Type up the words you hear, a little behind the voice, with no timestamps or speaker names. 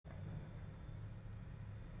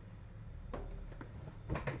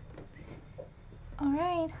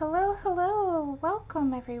Alright, hello,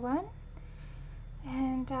 welcome everyone.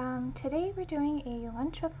 And today we're doing a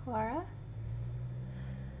lunch with Laura.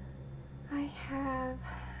 I have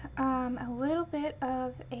a little bit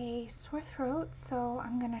of a sore throat, so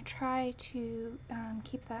I'm going to try to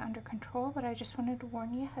keep that under control, but I just wanted to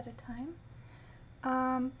warn you ahead of time.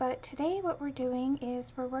 But today what we're doing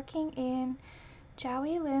is we're working in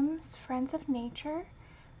Jowie Lim's Friends of Nature.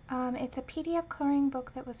 It's a PDF coloring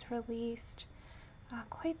book that was released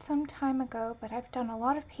quite some time ago, but I've done a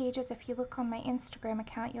lot of pages. If you look on my Instagram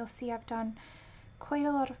account, you'll see I've done quite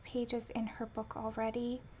a lot of pages in her book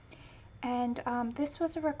already. And this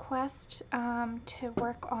was a request to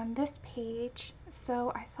work on this page,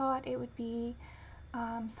 so I thought it would be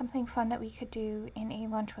something fun that we could do in a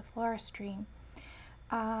Lunch with Laura stream.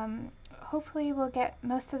 Hopefully we'll get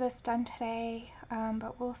most of this done today,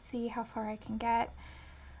 but we'll see how far I can get.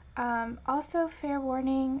 Also, fair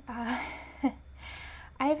warning,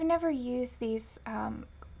 I've never used this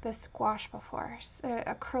gouache before.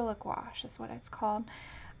 Acrylic gouache is what it's called.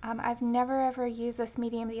 I've never ever used this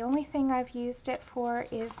medium. The only thing I've used it for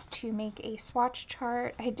is to make a swatch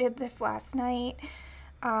chart. I did this last night.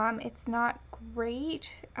 It's not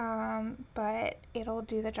great, but it'll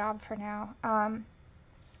do the job for now.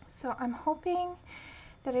 So I'm hoping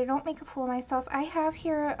that I don't make a fool of myself. I have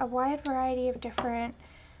here a wide variety of different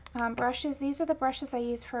brushes. These are the brushes I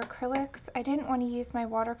use for acrylics. I didn't want to use my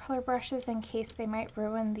watercolor brushes in case they might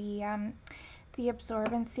ruin the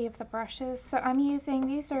absorbency of the brushes. So I'm using,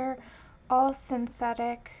 these are all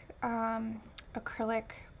synthetic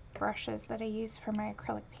acrylic brushes that I use for my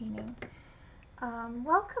acrylic painting.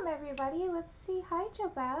 Welcome everybody. Let's see. Hi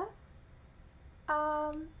JoBeth.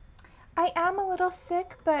 I am a little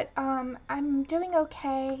sick, but I'm doing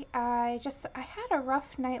okay. I had a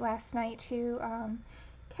rough night last night too.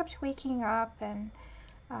 Kept waking up, and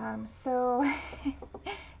so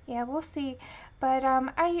yeah, we'll see. But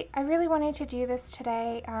I really wanted to do this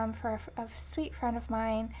today for a sweet friend of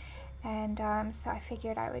mine, and so I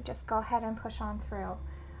figured I would just go ahead and push on through.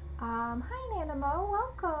 Hi Nanamo,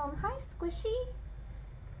 welcome. Hi Squishy.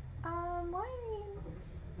 Why are you...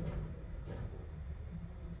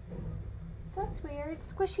 That's weird.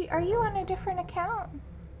 Squishy, are you on a different account?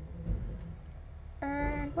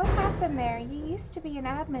 Or what happened there? You used to be an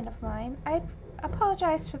admin of mine. I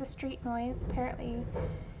apologize for the street noise. Apparently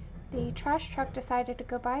the trash truck decided to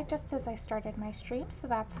go by just as I started my stream, so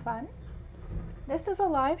that's fun. This is a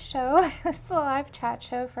live show. This is a live chat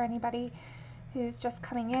show for anybody who's just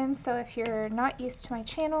coming in, so if you're not used to my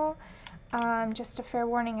channel, just a fair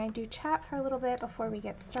warning, I do chat for a little bit before we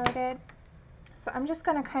get started. So I'm just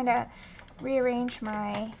going to kind of rearrange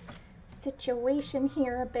my situation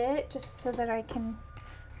here a bit just so that I can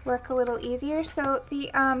work a little easier. So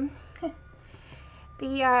the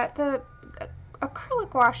acrylic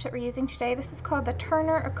gouache that we're using today, this is called the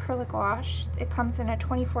Turner Acrylic Gouache. It comes in a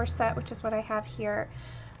 24 set, which is what I have here.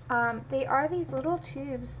 They are these little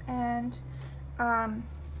tubes, and I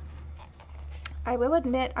will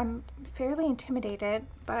admit I'm fairly intimidated,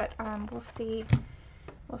 but we'll see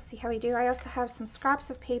how we do. I also have some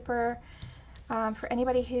scraps of paper. For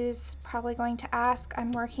anybody who's probably going to ask,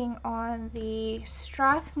 I'm working on the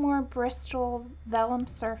Strathmore Bristol vellum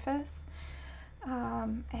surface.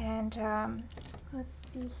 Let's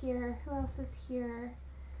see here, who else is here?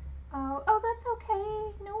 Oh, that's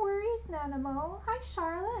okay. No worries, Nanamo. Hi,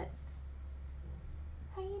 Charlotte.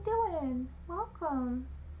 How you doing? Welcome.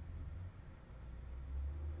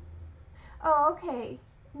 Oh, okay.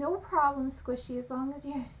 No problem, Squishy, as long as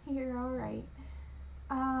you're all right.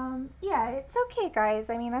 Yeah, it's okay, guys.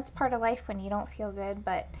 I mean, that's part of life when you don't feel good,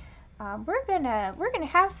 but we're gonna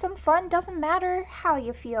have some fun. Doesn't matter how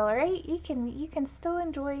you feel, right? You can still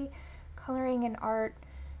enjoy coloring and art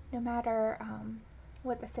no matter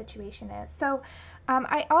what the situation is. So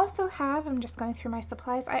I also have, I'm just going through my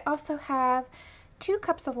supplies, I also have 2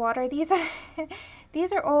 cups of water. These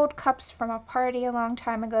are old cups from a party a long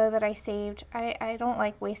time ago that I saved. I don't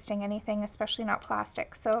like wasting anything, especially not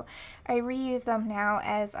plastic, so I reuse them now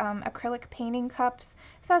as acrylic painting cups,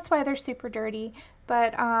 so that's why they're super dirty.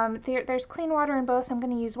 But there's clean water in both. I'm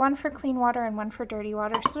going to use one for clean water and one for dirty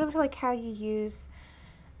water, sort of like how you use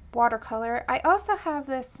watercolor. I also have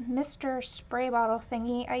this Mr. Spray bottle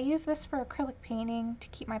thingy. I use this for acrylic painting to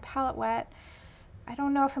keep my palette wet. I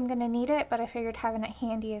don't know if I'm going to need it, but I figured having it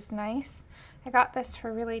handy is nice. I got this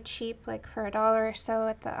for really cheap, like for $1 or so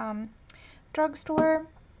at the drugstore.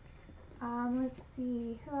 Let's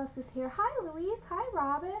see, who else is here? Hi Louise, hi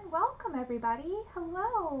Robin, welcome everybody.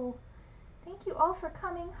 Hello. Thank you all for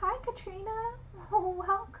coming. Hi Katrina,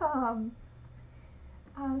 welcome.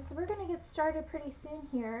 So we're going to get started pretty soon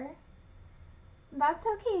here. That's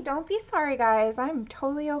okay. Don't be sorry, guys. I'm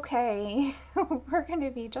totally okay. We're going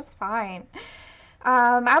to be just fine.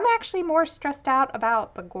 I'm actually more stressed out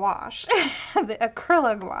about the gouache, the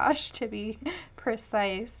Acrylic Gouache to be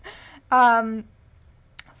precise. Um,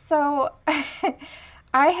 so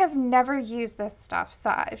I have never used this stuff,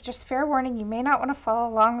 so just fair warning, you may not want to follow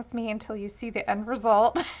along with me until you see the end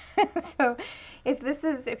result. So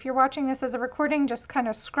if you're watching this as a recording, just kind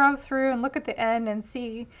of scroll through and look at the end and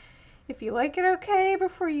see if you like it okay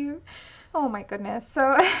before you, oh my goodness. So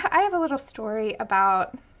I have a little story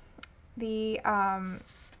about the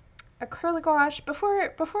acrylic gouache.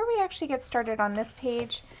 Before we actually get started on this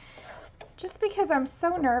page, just because I'm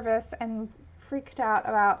so nervous and freaked out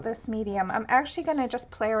about this medium, I'm actually going to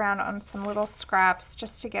just play around on some little scraps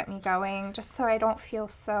just to get me going, just so I don't feel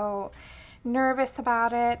so nervous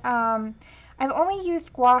about it. I've only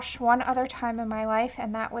used gouache one other time in my life,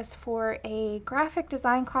 and that was for a graphic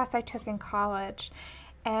design class I took in college.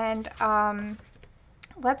 And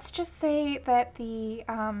let's just say that the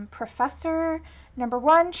professor, number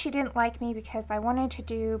one, she didn't like me because I wanted to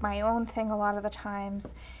do my own thing a lot of the times,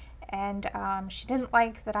 and she didn't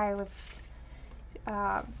like that I was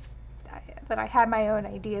that I had my own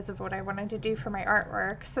ideas of what I wanted to do for my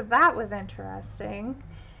artwork, so that was interesting.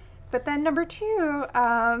 But then number two,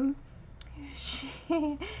 she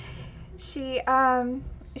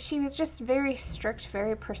she was just very strict,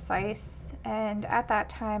 very precise, and at that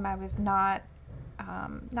time I was not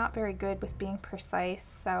very good with being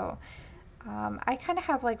precise. So I kind of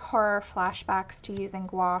have like horror flashbacks to using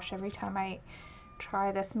gouache every time I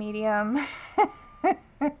try this medium.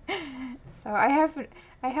 So I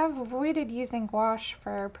have avoided using gouache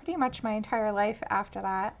for pretty much my entire life after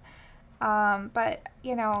that. But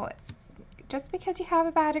you know, just because you have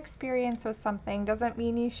a bad experience with something doesn't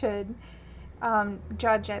mean you should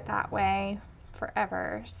judge it that way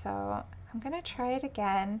forever. So I'm gonna try it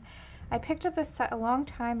again. I picked up this set a long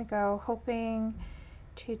time ago, hoping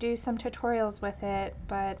to do some tutorials with it,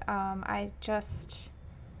 but I just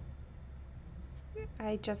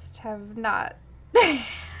have not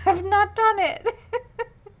have not done it.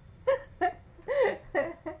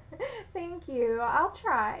 Thank you. I'll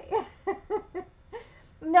try.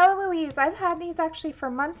 No, Louise, I've had these actually for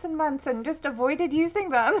months and months and just avoided using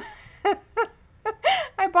them.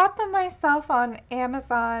 I bought them myself on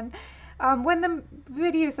Amazon. When the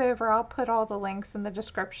video's over, I'll put all the links in the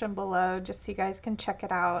description below just so you guys can check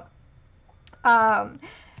it out.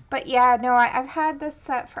 But yeah, no, I've had this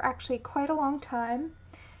set for actually quite a long time.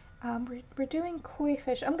 We're doing Koi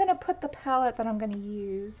Fish. I'm going to put the palette that I'm going to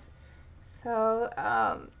use. So,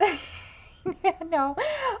 yeah, no,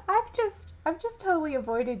 I've just totally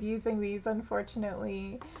avoided using these,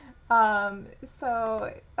 unfortunately.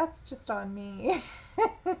 So that's just on me.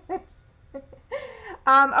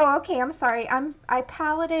 Oh, okay, I'm sorry. I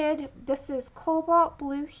paletted. This is Cobalt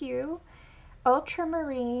Blue Hue,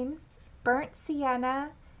 Ultramarine, Burnt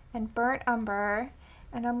Sienna, and Burnt Umber.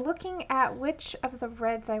 And I'm looking at which of the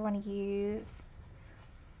reds I want to use.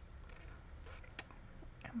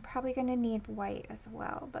 I'm probably going to need white as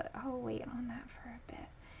well, but I'll wait on that for a bit.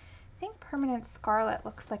 I think Permanent Scarlet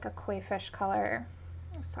looks like a koi fish color,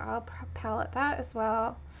 so I'll palette that as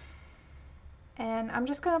well. And I'm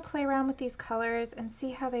just going to play around with these colors and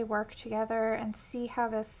see how they work together and see how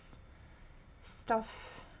this stuff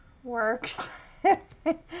works.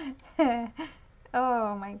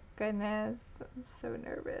 Oh my goodness, I'm so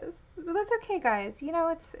nervous. But that's okay, guys. You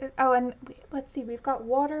know, oh, and let's see, we've got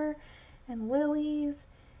water and lilies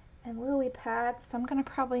and lily pads, so I'm gonna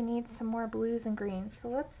probably need some more blues and greens. So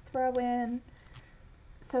let's throw in,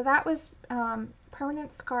 so that was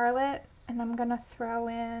Permanent Scarlet, and I'm gonna throw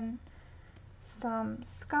in some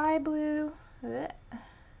sky blue.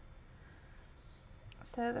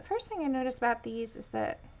 So the first thing I notice about these is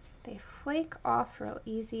that they flake off real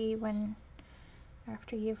easy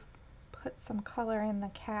after you've put some color in the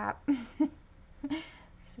cap.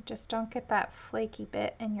 So just don't get that flaky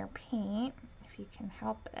bit in your paint if you can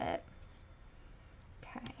help it.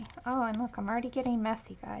 Okay. Oh, and look, I'm already getting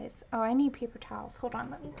messy, guys. Oh, I need paper towels. Hold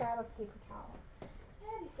on, let me grab a paper towel.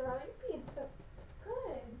 Daddy girl, you're being so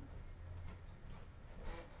good.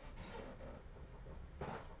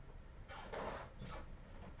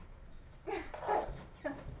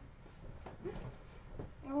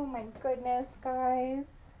 Oh my goodness, guys.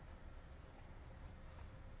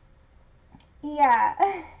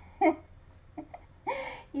 Yeah.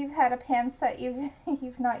 You've had a pan set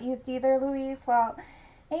you've not used either, Louise. Well,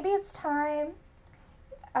 maybe it's time.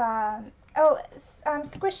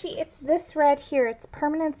 Squishy, it's this red here. It's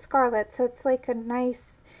Permanent Scarlet, so it's like a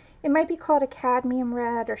nice, it might be called a cadmium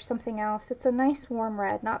red or something else. It's a nice warm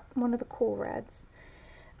red, not one of the cool reds.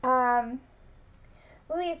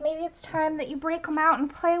 Louise, maybe it's time that you break them out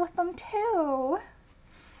and play with them too.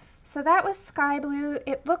 So that was sky blue.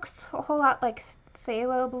 It looks a whole lot like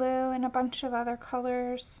phthalo blue and a bunch of other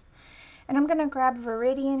colors. And I'm gonna grab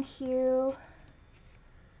Viridian Hue.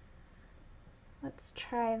 Let's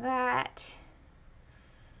try that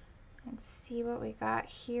and see what we got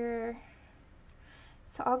here.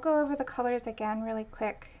 So I'll go over the colors again really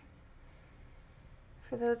quick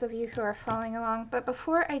for those of you who are following along. But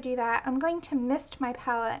before I do that, I'm going to mist my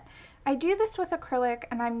palette. I do this with acrylic,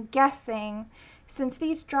 and I'm guessing since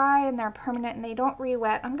these dry and they're permanent and they don't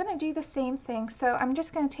re-wet, I'm going to do the same thing. So I'm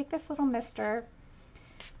just going to take this little mister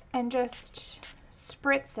and just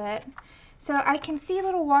spritz it. So I can see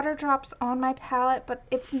little water drops on my palette, but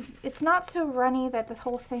it's not so runny that the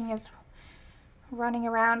whole thing is running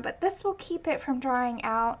around, but this will keep it from drying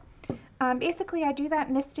out. Basically, I do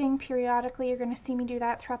that misting periodically. You're going to see me do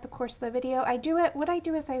that throughout the course of the video. What I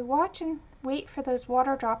do is I watch and wait for those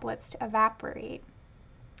water droplets to evaporate.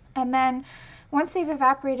 And then once they've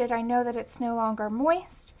evaporated, I know that it's no longer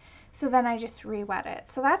moist, so then I just re-wet it.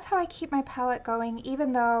 So that's how I keep my palette going.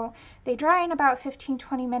 Even though they dry in about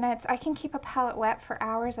 15-20 minutes, I can keep a palette wet for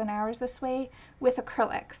hours and hours this way with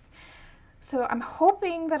acrylics. So I'm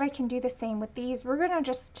hoping that I can do the same with these. We're gonna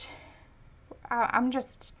just, I'm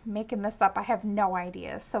just making this up. I have no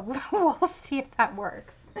idea. So we'll see if that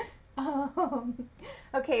works.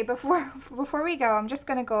 Okay, before we go, I'm just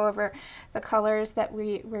gonna go over the colors that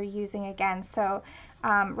we're using again. So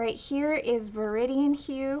right here is Viridian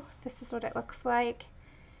Hue. This is what it looks like.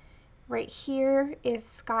 Right here is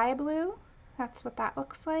Sky Blue. That's what that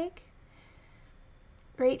looks like.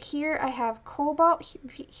 Right here I have Cobalt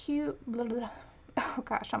Hue. Blah, blah. Oh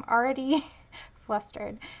gosh, I'm already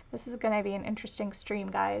flustered. This is going to be an interesting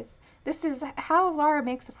stream, guys. This is how Laura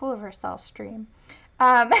makes a fool of herself stream.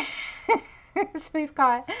 So we've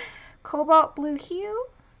got Cobalt Blue Hue.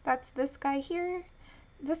 That's this guy here.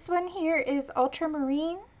 This one here is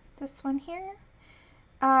Ultramarine. This one here.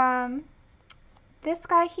 This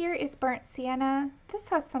guy here is Burnt Sienna. This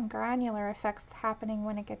has some granular effects happening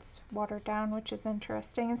when it gets watered down, which is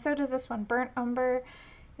interesting. And so does this one. Burnt Umber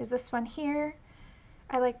is this one here.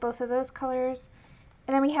 I like both of those colors.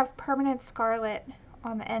 And then we have Permanent Scarlet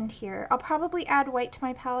on the end here. I'll probably add white to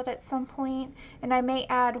my palette at some point, and I may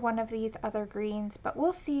add one of these other greens, but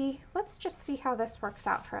we'll see. Let's just see how this works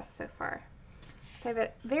out for us so far. So I have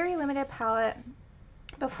a very limited palette.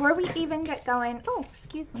 Before we even get going, oh,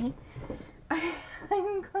 excuse me.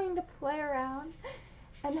 I'm going to play around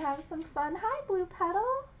and have some fun. Hi, Blue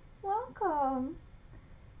Petal. Welcome.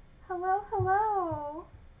 Hello, hello.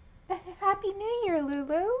 Happy New Year,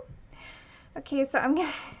 Lulu. Okay, so I'm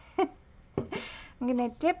gonna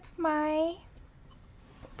dip my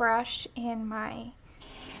brush in my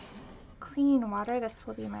clean water. This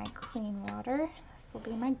will be my clean water. This will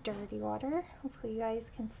be my dirty water. Hopefully you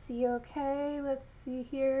guys can see okay. Let's see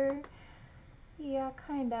here. Yeah,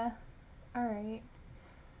 kinda. Alright,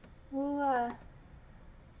 we'll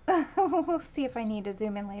we'll see if I need to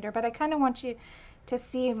zoom in later, but I kind of want you to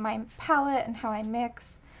see my palette and how I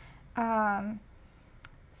mix.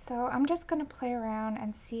 So I'm just going to play around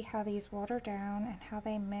and see how these water down and how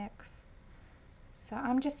they mix. So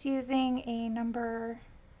I'm just using a number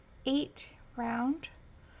 8 round,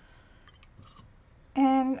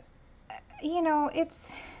 and you know,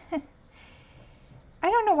 it's I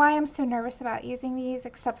don't know why I'm so nervous about using these,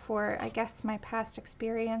 except for, I guess, my past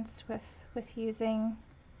experience with using.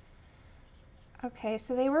 Okay,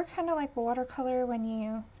 so they were kind of like watercolor when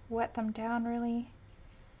you wet them down really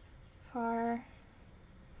far.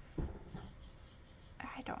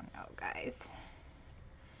 I don't know, guys.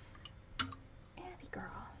 Abby girl,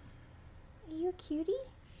 are you a cutie?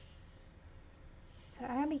 So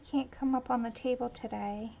Abby can't come up on the table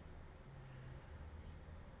today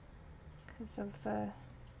because of the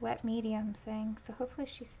wet medium thing, so hopefully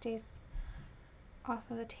she stays off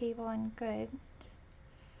of the table and good.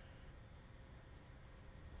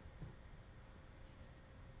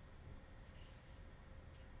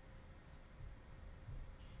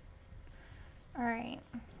 Alright.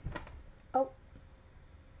 Oh.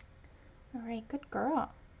 Alright, good girl.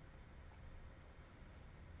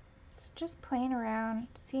 So just playing around,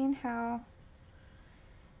 seeing how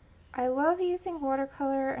I love using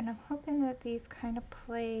watercolor, and I'm hoping that these kind of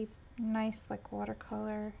play nice like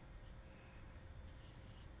watercolor.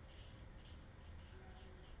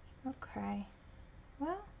 Okay,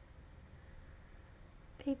 well,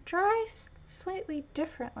 they dry slightly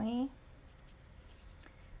differently.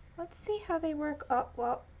 Let's see how they work. Oh,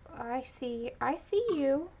 well, I see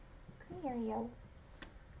you. Come here, you.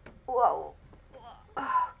 Whoa.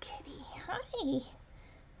 Oh, kitty, hi.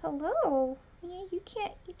 Hello. Yeah, you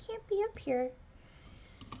can't be up here.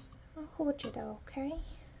 I'll hold you though, okay?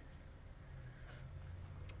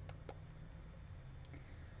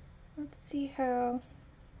 Let's see how.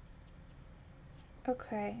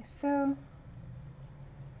 Okay, so.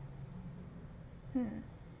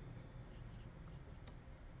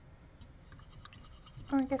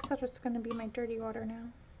 Oh, I guess that was going to be my dirty water now.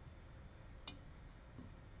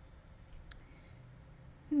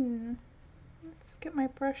 Let's get my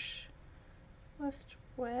brush less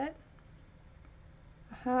wet.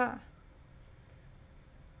 Aha.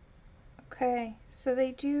 Okay, so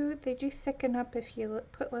they do thicken up if you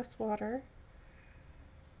put less water.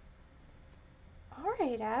 All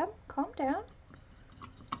right, Ab, calm down.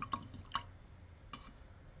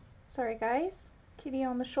 Sorry, guys. Kitty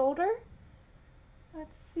on the shoulder.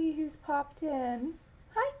 Let's see who's popped in.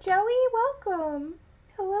 Hi, Joey. Welcome.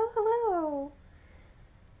 Hello, hello.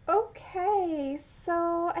 Okay,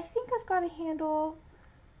 so I think I've got a handle,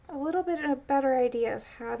 a little bit of a better idea of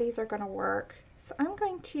how these are going to work. So I'm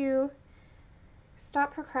going to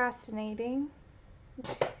stop procrastinating.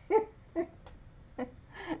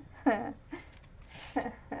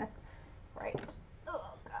 Right.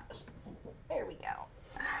 Oh gosh. There we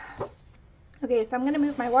go. Okay, so I'm going to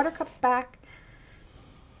move my water cups back.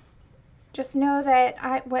 Just know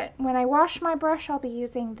that when I wash my brush, I'll be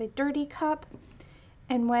using the dirty cup.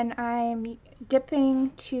 And when I'm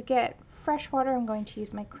dipping to get fresh water, I'm going to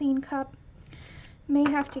use my clean cup. May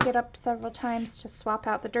have to get up several times to swap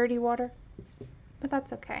out the dirty water, but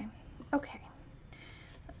that's okay. Okay,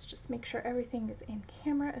 let's just make sure everything is in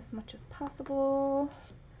camera as much as possible.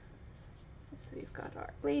 So we've got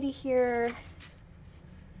our lady here,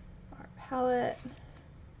 our palette.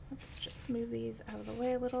 Let's just move these out of the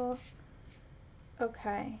way a little.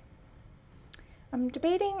 Okay. I'm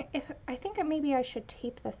debating I think maybe I should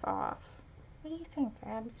tape this off. What do you think,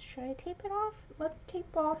 Abs? Should I tape it off? Let's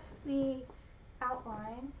tape off the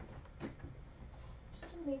outline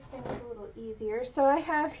just to make things a little easier. So I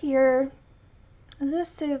have here,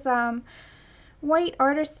 this is white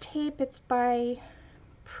artist tape. It's by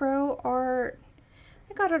Pro Art.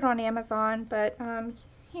 I got it on Amazon, but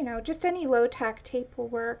you know, just any low tack tape will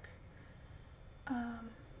work.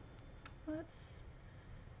 Let's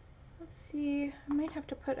see. I might have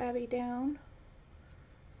to put Abby down.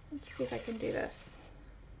 Let's see if I can do this.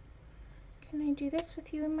 Can I do this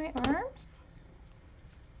with you in my arms?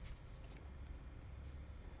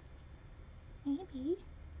 Maybe.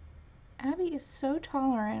 Abby is so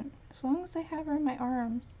tolerant, as long as I have her in my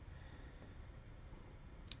arms.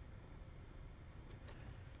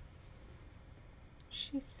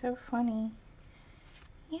 She's so funny.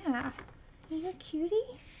 Yeah. Are you a cutie?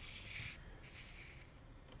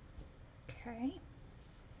 Okay.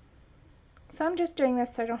 So I'm just doing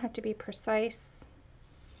this so I don't have to be precise.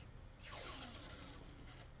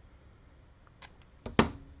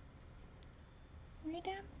 Right,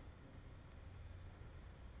 Ab?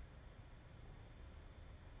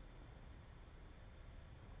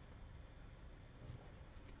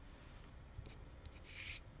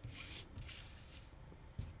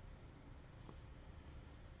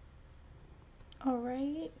 All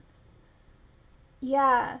right.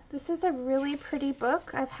 Yeah, this is a really pretty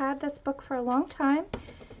book. I've had this book for a long time.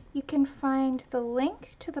 You can find the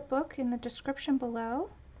link to the book in the description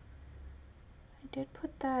below. I did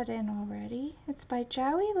put that in already. It's by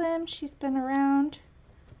Jowie Lim. She's been around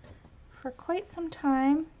for quite some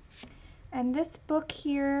time. And this book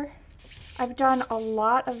here, I've done a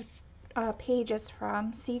lot of pages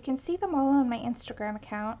from, so you can see them all on my Instagram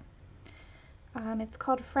account. It's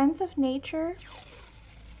called Friends of Nature,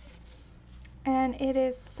 and it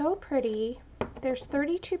is so pretty. There's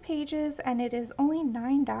 32 pages, and it is only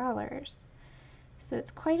 $9. So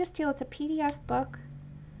it's quite a steal. It's a PDF book.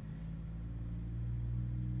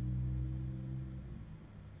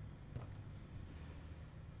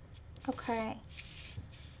 Okay,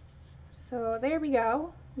 so there we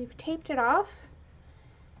go. We've taped it off.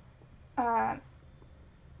 Let's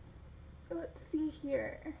see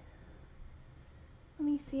here. Let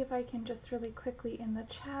me see if I can just really quickly in the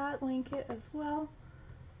chat link it as well.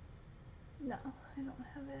 No, I don't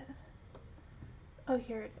have it. Oh,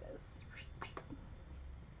 here it is.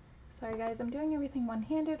 Sorry guys, I'm doing everything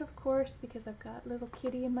one-handed, of course, because I've got little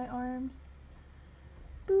kitty in my arms.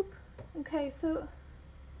 Boop. Okay, so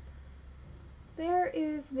there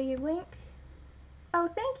is the link. Oh,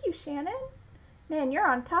 thank you, Shannon. Man, you're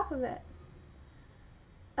on top of it.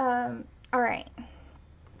 All right.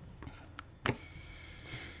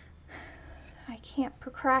 I can't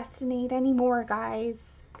procrastinate anymore, guys.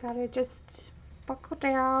 Gotta just buckle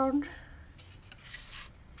down.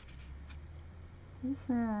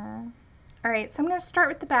 Alright, so I'm going to start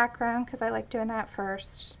with the background because I like doing that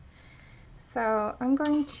first. So I'm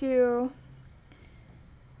going to,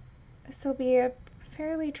 this will be a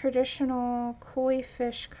fairly traditional koi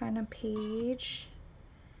fish kind of page.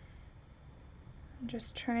 I'm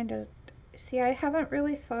just trying to see, I haven't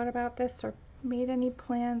really thought about this or made any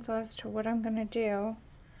plans as to what I'm going to do.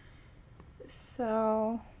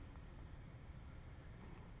 So,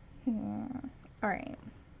 alright.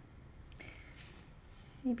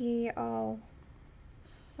 Maybe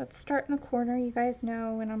let's start in the corner. You guys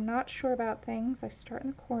know when I'm not sure about things, I start in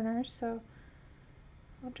the corner. So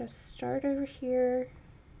I'll just start over here,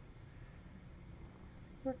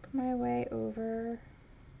 work my way over.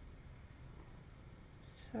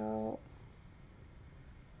 So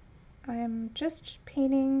I'm just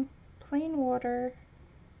painting plain water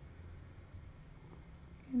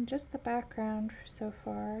and just the background so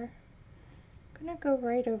far. I'm gonna go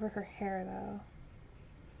right over her hair though.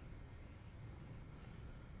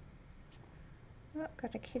 Oh,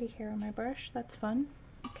 got a kitty hair on my brush, that's fun.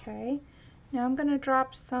 Okay, now I'm gonna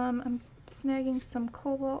drop some, I'm snagging some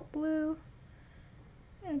cobalt blue.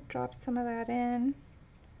 I'm gonna drop some of that in,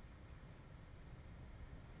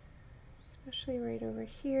 especially right over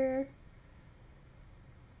here.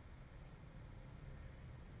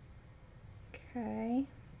 Okay.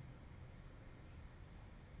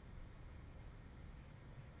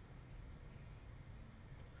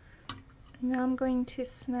 Now I'm going to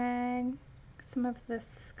snag some of the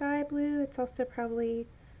sky blue. It's also probably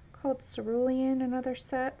called cerulean in other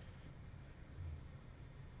sets.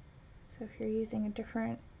 So if you're using a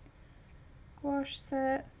different gouache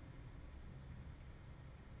set.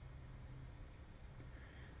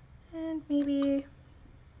 And maybe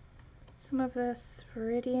some of this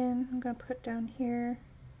viridian I'm going to put down here.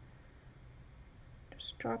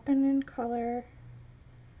 Just dropping in color.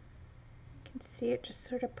 You can see it just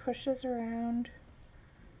sort of pushes around.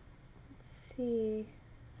 Let's see.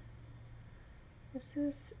 This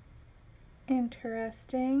is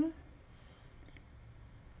interesting.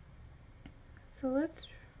 So let's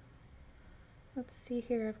see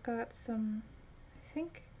here. I've got some, I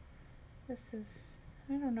think this is,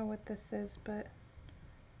 I don't know what this is, but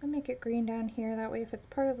I'll make it green down here. That way if it's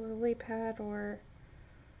part of the lily pad, or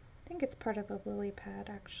I think it's part of the lily pad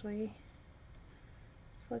actually.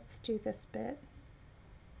 So let's do this bit.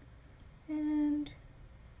 And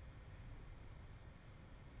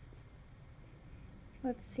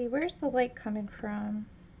let's see, where's the light coming from?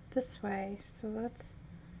 This way. So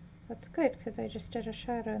that's good because I just did a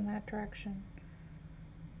shadow in that direction.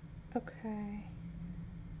 Okay.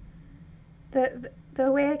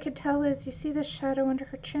 The way I could tell is, you see the shadow under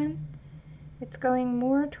her chin? It's going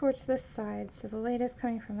more towards this side, so the light is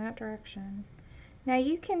coming from that direction. Now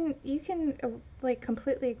you can like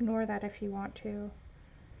completely ignore that if you want to.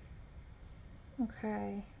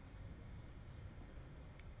 Okay.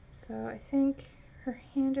 So I think her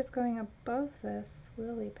hand is going above this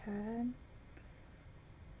lily pad.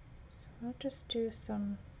 So I'll just do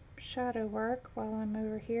some shadow work while I'm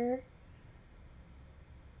over here.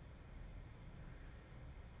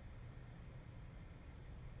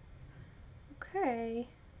 Okay.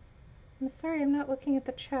 I'm sorry I'm not looking at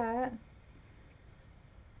the chat.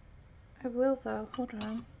 I will though, hold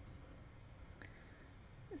on.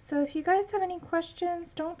 So if you guys have any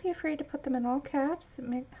questions, don't be afraid to put them in all caps.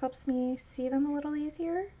 It helps me see them a little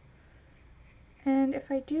easier. And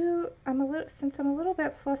if I do, since I'm a little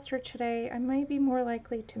bit flustered today, I might be more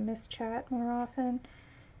likely to miss chat more often.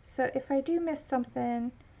 So if I do miss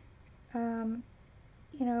something, you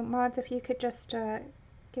know, mods, if you could just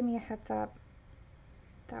give me a heads up,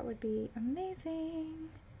 that would be amazing.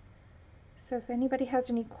 So if anybody has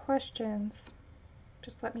any questions,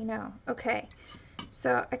 just let me know. Okay,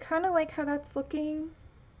 so I kind of like how that's looking.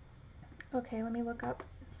 Okay, let me look up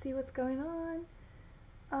and see what's going on.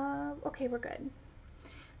 Okay, we're good.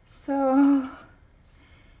 So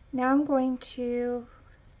now I'm going to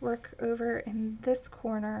work over in this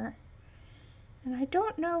corner. And I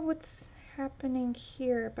don't know what's happening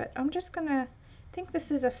here, but I'm just gonna, I think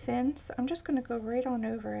this is a fin, so I'm just gonna go right on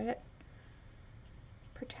over it.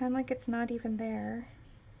 Pretend like it's not even there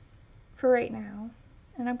for right now.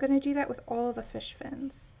 And I'm going to do that with all the fish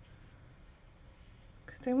fins,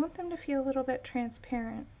 because I want them to feel a little bit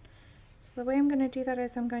transparent. So the way I'm going to do that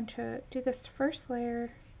is I'm going to do this first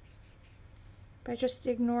layer by just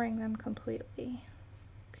ignoring them completely.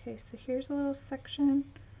 Okay, so here's a little section.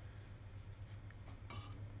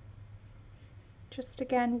 Just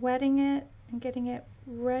again wetting it and getting it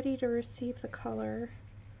ready to receive the color.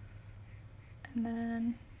 And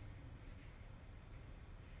then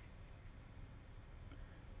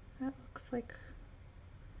that looks like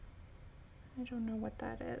I don't know what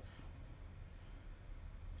that is.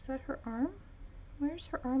 Is that her arm? Where's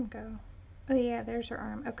her arm go? Oh yeah, there's her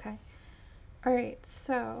arm. Okay. Alright,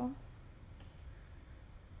 so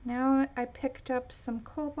now I picked up some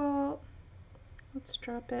cobalt. Let's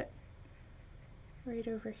drop it right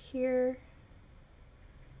over here.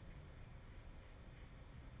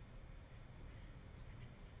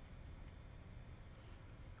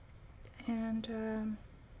 And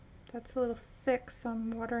that's a little thick, so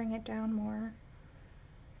I'm watering it down more.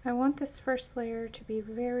 I want this first layer to be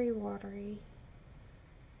very watery.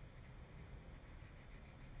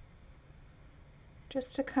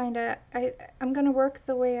 Just to kind of, I'm going to work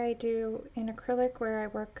the way I do in acrylic, where I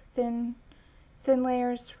work thin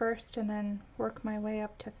layers first and then work my way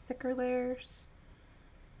up to thicker layers.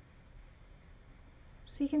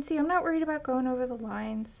 So you can see I'm not worried about going over the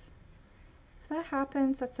lines. If that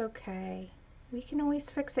happens, that's okay. We can always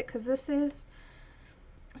fix it, because this is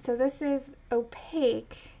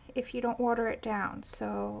opaque if you don't water it down.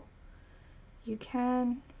 So you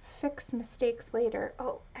can fix mistakes later.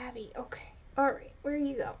 Oh, Abby, okay. All right, where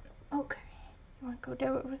you go? Okay. You want to go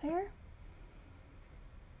down over there?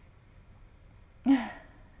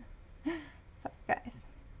 Sorry, guys.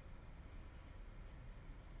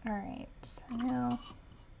 All right, so now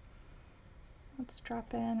let's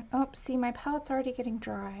drop in. Oh, see, my palette's already getting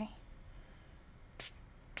dry.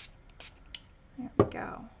 There we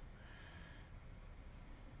go.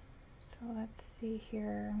 So let's see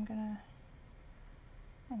here. I'm gonna,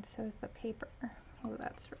 and so is the paper. Oh,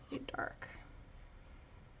 that's really dark.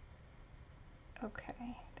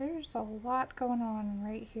 Okay, there's a lot going on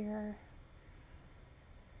right here.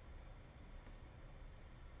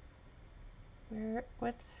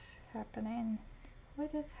 What's happening?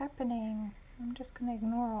 What is happening? I'm just gonna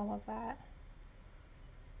ignore all of that.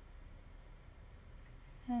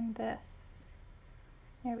 And this.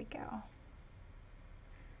 There we go.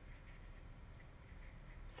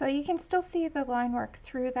 So you can still see the line work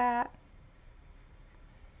through that.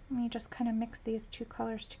 And you just kind of mix these two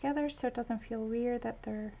colors together so it doesn't feel weird that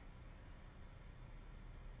they're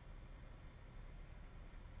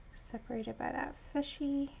separated by that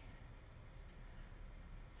fishy.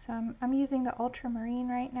 So I'm using the ultramarine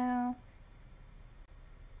right now.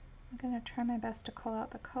 I'm going to try my best to call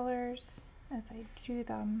out the colors as I do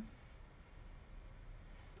them.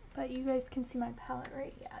 But you guys can see my palette,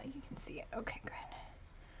 right? Yeah, you can see it. Okay, good.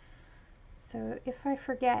 So if I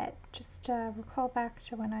forget, just recall back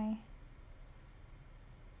to when I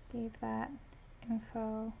gave that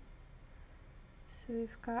info. So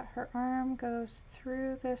we've got her arm goes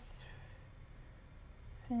through this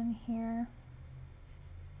fin here.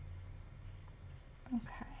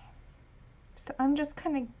 Okay. So I'm just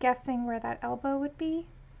kind of guessing where that elbow would be.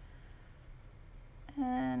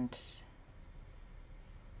 And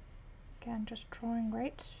again, just drawing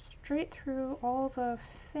right straight through all the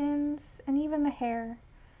fins and even the hair.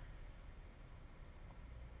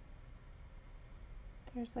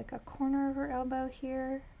 There's like a corner of her elbow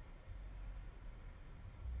here,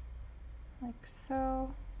 like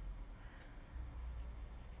so.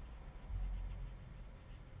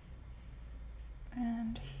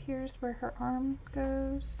 And here's where her arm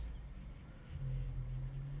goes,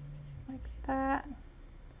 like that.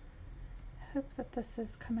 I hope that this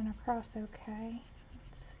is coming across okay.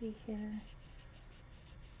 Let's see here.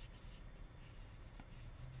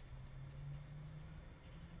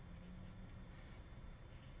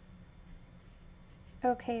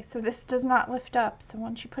 Okay, so this does not lift up, so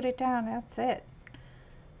once you put it down, that's it.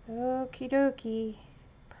 Okie dokie.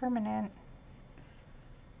 Permanent.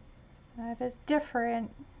 That is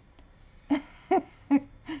different.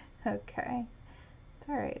 Okay. It's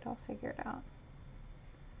alright, I'll figure it out.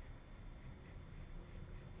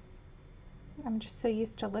 I'm just so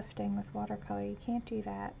used to lifting with watercolor, you can't do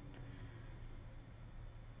that.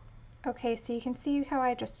 Okay, so you can see how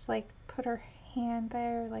I just like put her hand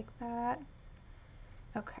there like that.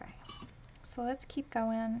 Okay, so let's keep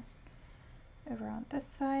going over on this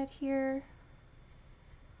side here.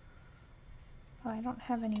 Oh, I don't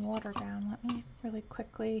have any water down. Let me really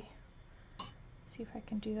quickly see if I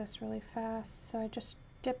can do this really fast. So I just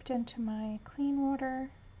dipped into my clean water.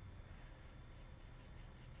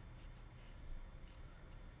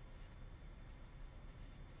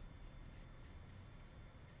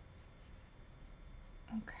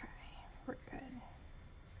 Okay, we're good.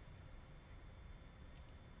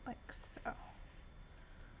 Like so.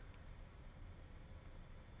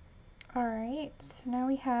 Alright, so now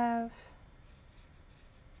we have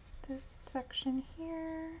this section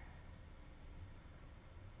here.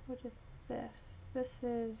 What is this?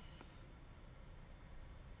 Is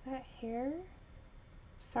that hair?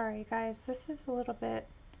 Sorry guys, this is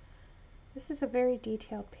a very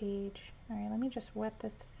detailed page. Alright, let me just wet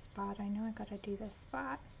this spot. I know I gotta do this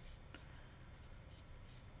spot.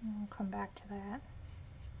 And we'll come back to that.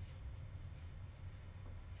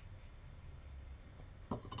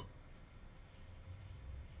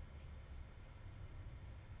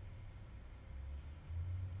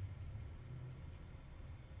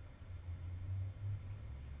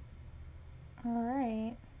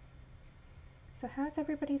 Alright. So how's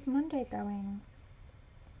everybody's Monday going?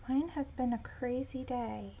 Mine has been a crazy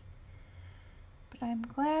day. But I'm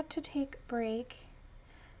glad to take a break.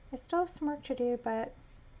 I still have some work to do, but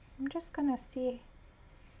I'm just gonna see.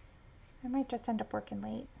 I might just end up working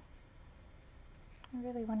late. I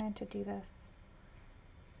really wanted to do this.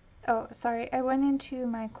 Oh, sorry, I went into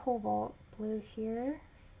my cobalt blue here.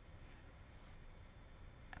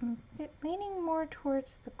 I'm leaning more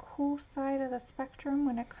towards the cool side of the spectrum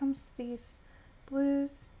when it comes to these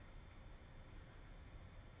blues.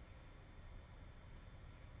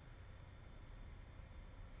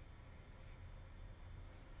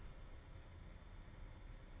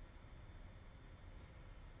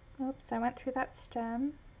 Oops, I went through that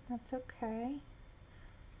stem. That's okay.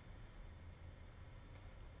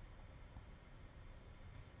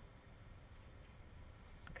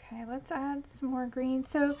 Okay, let's add some more green.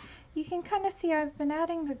 So you can kind of see I've been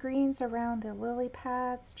adding the greens around the lily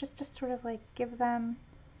pads just to sort of like give them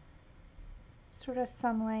sort of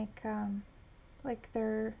some like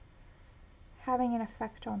they're having an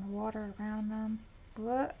effect on the water around them.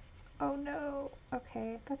 What? Oh no.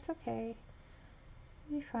 Okay, that's okay.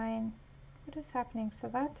 It'll be fine. What is happening? So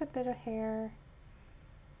that's a bit of hair.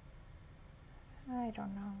 I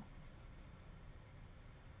don't know.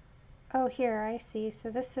 Oh, here, I see. So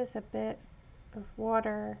this is a bit of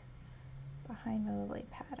water behind the lily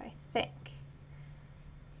pad, I think.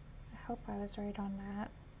 I hope I was right on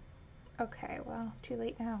that. Okay, well, too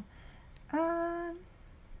late now.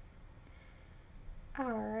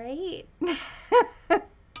 Alright.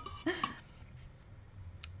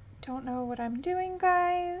 Don't know what I'm doing,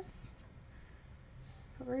 guys.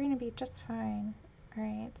 But we're gonna be just fine.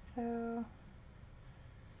 Alright, so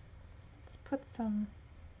let's put some,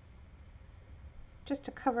 just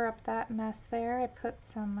to cover up that mess there, I put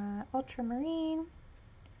some ultramarine.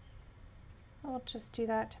 I'll just do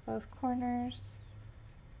that to both corners.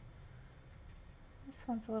 This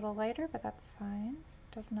one's a little lighter, but that's fine.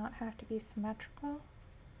 Does not have to be symmetrical.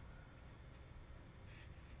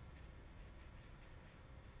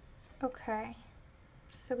 Okay,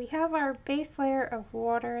 so we have our base layer of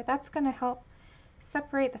water. That's going to help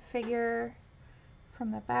separate the figure from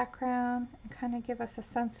the background and kind of give us a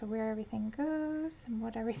sense of where everything goes and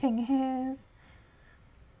what everything is.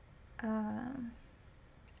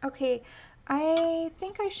 Okay, I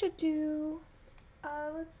think I should do,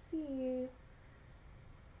 let's see.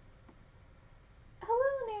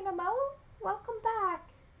 Hello, Nanamo. Welcome back.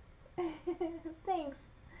 Thanks.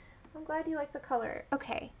 I'm glad you like the color.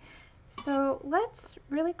 Okay, so let's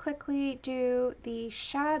really quickly do the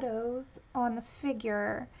shadows on the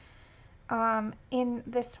figure in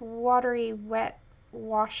this watery, wet,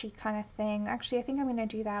 washy kind of thing. Actually, I think I'm going to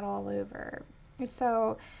do that all over.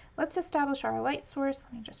 So let's establish our light source.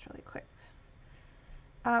 Let me just really quick.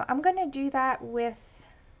 I'm going to do that with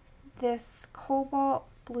this cobalt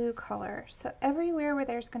blue color. So everywhere where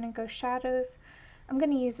there's going to go shadows, I'm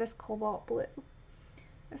going to use this cobalt blue.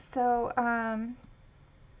 So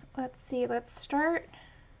let's see, let's start,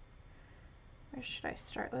 where should I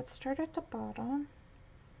start? Let's start at the bottom.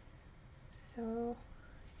 So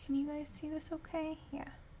can you guys see this okay? Yeah.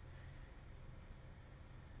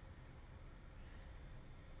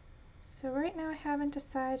 So right now I haven't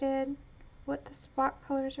decided what the spot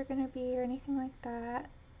colors are going to be or anything like that.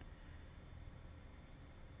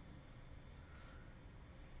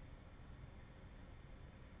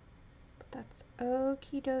 But that's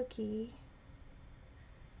okie dokie.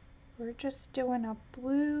 We're just doing a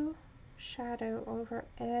blue shadow over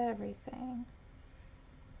everything.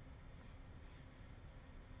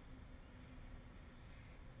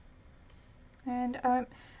 And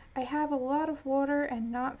I have a lot of water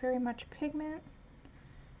and not very much pigment.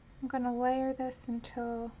 I'm going to layer this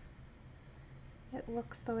until it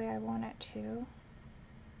looks the way I want it to.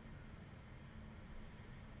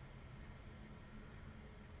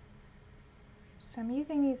 So I'm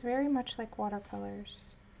using these very much like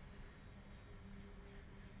watercolors.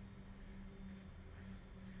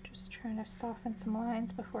 Just trying to soften some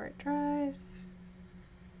lines before it dries.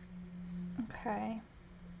 Okay.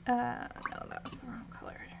 No, that was the wrong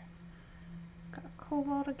color. Got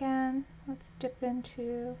cobalt again. Let's dip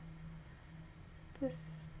into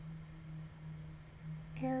this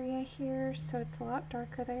area here, so it's a lot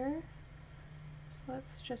darker there. So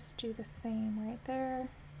let's just do the same right there.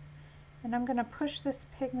 And I'm going to push this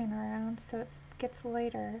pigment around so it gets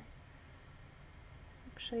lighter.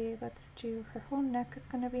 Actually, let's do, her whole neck is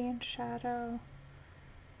going to be in shadow.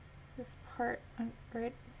 This part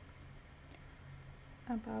right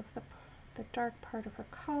above the dark part of her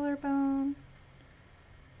collarbone.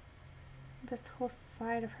 This whole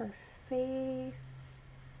side of her face,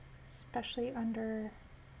 especially under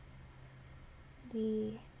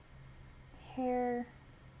the hair.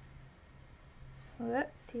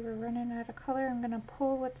 Let's see, we're running out of color. I'm going to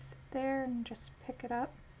pull what's there and just pick it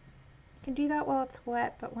up. You can do that while it's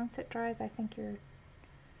wet, but once it dries, I think you're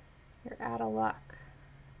out of luck.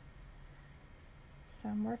 So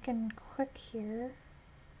I'm working quick here.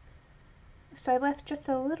 So I left just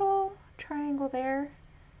a little triangle there,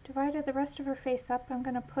 divided the rest of her face up. I'm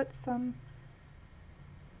going to put some,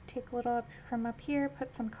 take a little up from up here,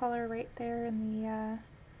 put some color right there in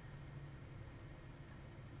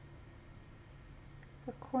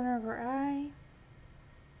the corner of her eye,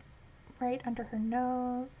 right under her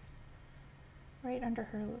nose, right under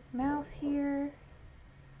her mouth here.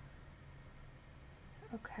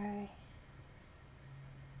 Okay,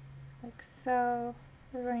 like so.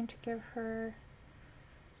 We're going to give her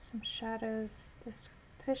some shadows. This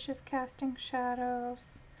fish is casting shadows.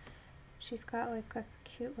 She's got like a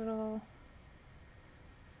cute little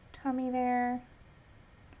tummy there.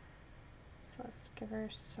 So let's give her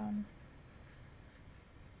some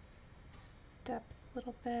depth a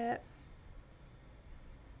little bit.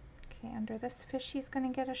 Okay, under this fish she's going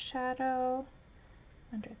to get a shadow.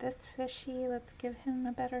 Under this fishy, let's give him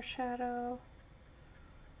a better shadow.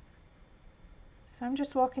 So I'm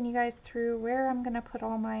just walking you guys through where I'm going to put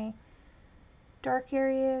all my dark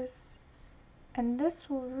areas. And this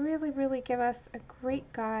will really give us a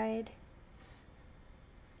great guide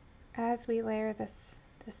as we layer this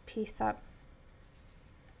piece up.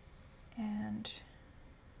 And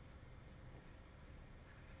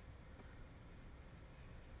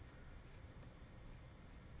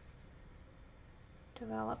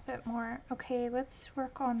develop it more. Okay, let's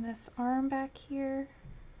work on this arm back here.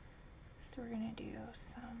 So we're going to do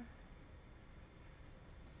some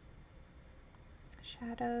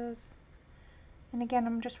shadows. And again,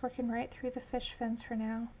 I'm just working right through the fish fins for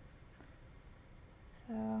now.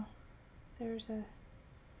 So there's a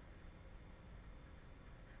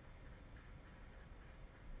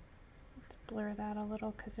let's blur that a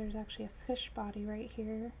little because there's actually a fish body right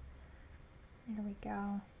here. There we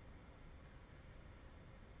go.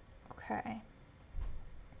 Okay.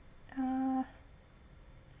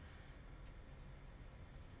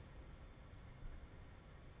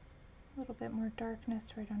 A little bit more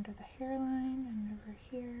darkness right under the hairline and over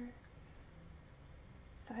here.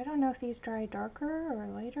 So I don't know if these dry darker or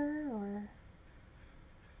lighter, or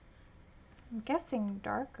I'm guessing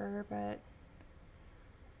darker, but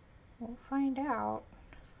we'll find out.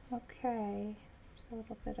 Okay, there's a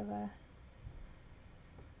little bit of a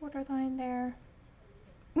borderline there.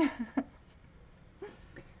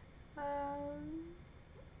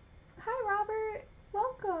 Hi Robert,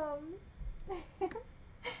 welcome.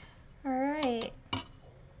 Alright,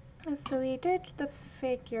 so we did the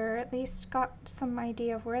figure, at least got some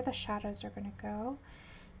idea of where the shadows are going to go.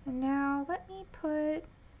 And now let me put,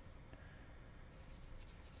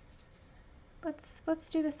 let's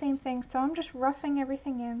do the same thing. So I'm just roughing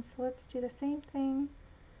everything in, so let's do the same thing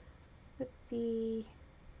with the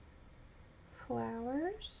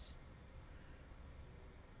flowers.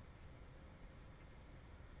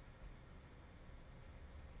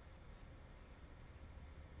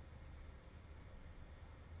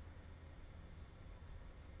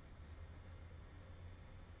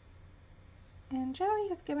 And Jowie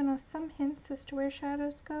has given us some hints as to where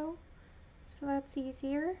shadows go, so that's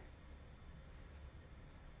easier.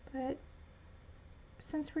 But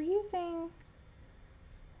since we're using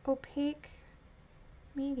opaque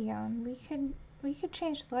medium, we could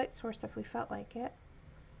change the light source if we felt like it.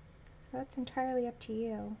 So that's entirely up to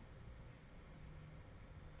you.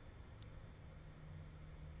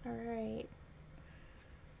 Alright.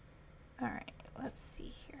 Alright, let's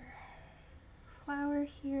see here. Flower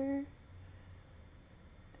here.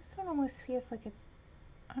 This one almost feels like it's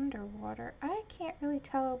underwater. I can't really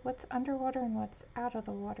tell what's underwater and what's out of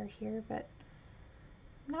the water here, but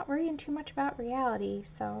I'm not worrying too much about reality,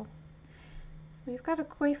 so we've got a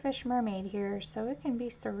Koi Fish Mermaid here, so it can be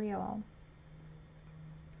surreal.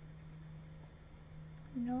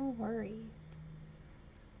 No worries.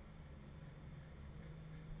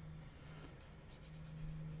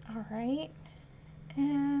 Alright,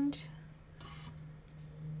 and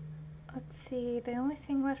let's see, the only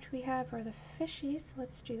thing left we have are the fishies.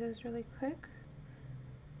 Let's do those really quick.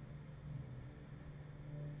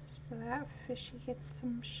 So that fishy gets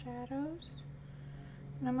some shadows.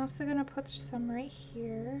 And I'm also going to put some right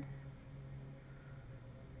here.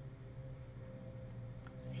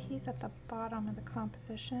 So he's at the bottom of the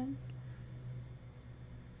composition.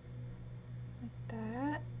 Like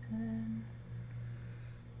that. And then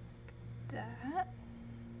that.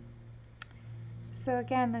 So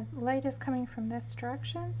again, the light is coming from this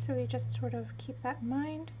direction, so we just sort of keep that in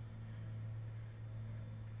mind.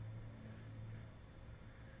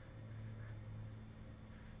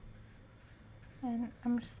 And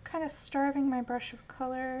I'm just kind of starving my brush of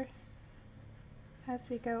color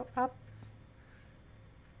as we go up.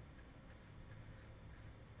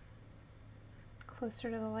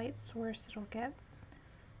 Closer to the light source, it'll get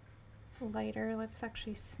lighter. Let's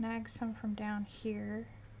actually snag some from down here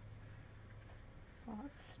while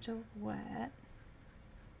it's still wet.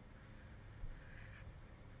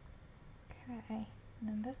 Okay, and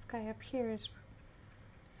then this guy up here is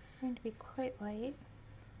going to be quite light.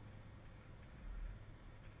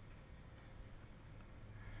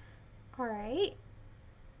 Alright,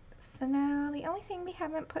 so now the only thing we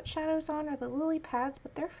haven't put shadows on are the lily pads,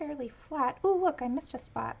 but they're fairly flat. Oh look, I missed a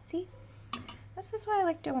spot, see? This is why I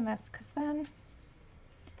like doing this, because then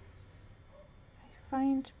I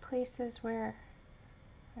find places where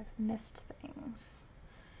I've missed things.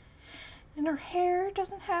 And her hair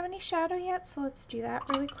doesn't have any shadow yet, so let's do that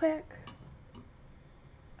really quick.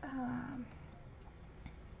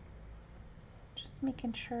 Just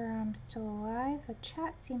making sure I'm still alive. The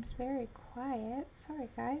chat seems very quiet. Sorry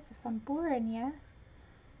guys if I'm boring you.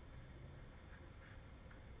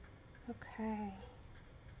 Okay.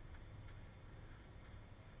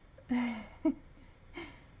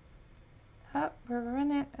 Oh,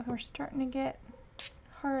 we're starting to get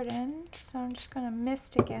hardened, so I'm just going to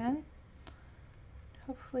mist again.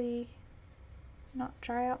 Hopefully not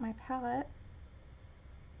dry out my palette.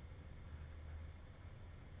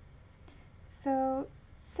 So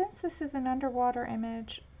since this is an underwater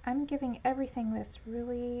image, I'm giving everything this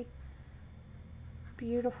really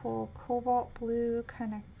beautiful cobalt blue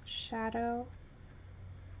kind of shadow.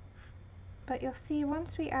 But you'll see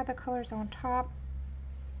once we add the colors on top,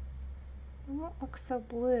 it won't look so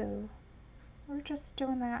blue. We're just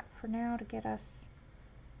doing that for now to get us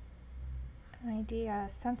an idea, a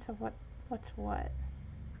sense of what's what.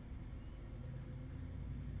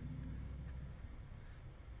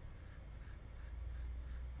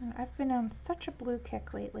 And I've been on such a blue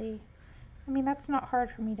kick lately. I mean, that's not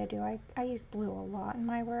hard for me to do. I use blue a lot in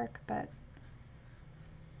my work, but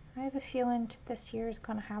I have a feeling this year is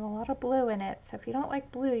going to have a lot of blue in it. So if you don't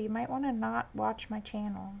like blue, you might want to not watch my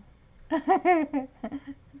channel.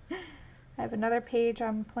 I have another page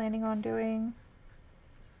I'm planning on doing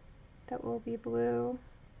that will be blue.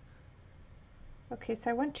 Okay, so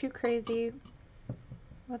I went too crazy.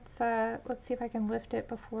 Let's see if I can lift it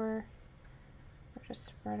before, or just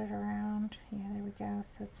spread it around. Yeah, there we go,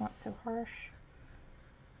 so it's not so harsh.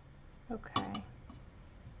 Okay.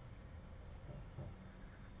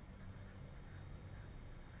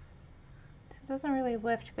 So it doesn't really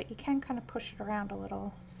lift, but you can kind of push it around a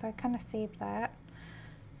little. So I kind of saved that.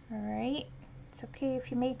 Alright. It's okay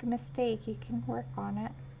if you make a mistake, you can work on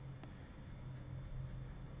it.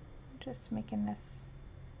 Just making this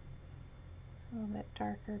a little bit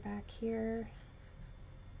darker back here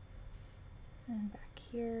and back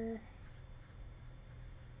here.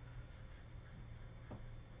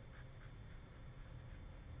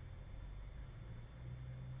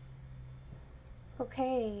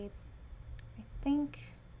 Okay, I think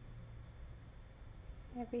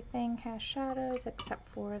everything has shadows except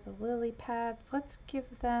for the lily pads. Let's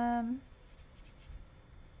give them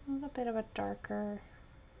a little bit of a darker.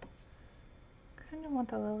 Kind of want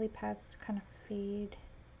the lily pads to kind of fade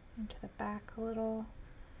into the back a little.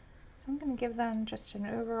 So I'm going to give them just an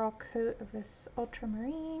overall coat of this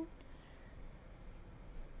ultramarine.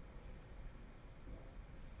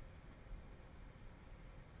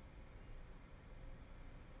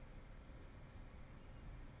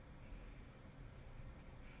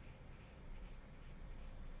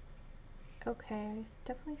 Okay, I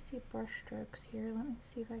definitely see brush strokes here. Let me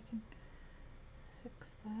see if I can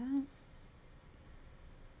fix that.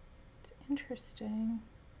 It's interesting.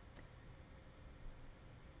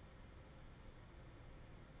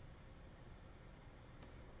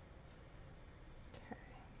 Okay.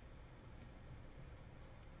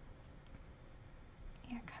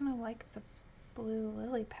 Yeah, I kind of like the blue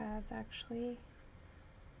lily pads actually.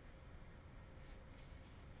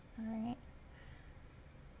 Alright.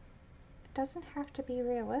 It doesn't have to be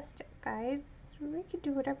realistic, guys. We can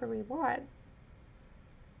do whatever we want.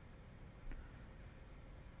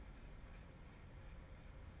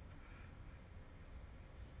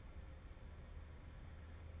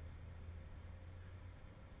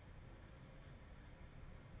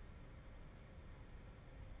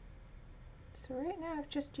 So right now I've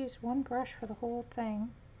just used one brush for the whole thing.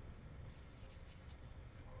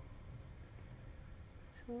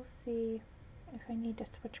 So we'll see if I need to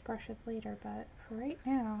switch brushes later, but for right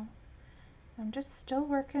now, I'm just still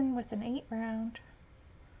working with an 8 round.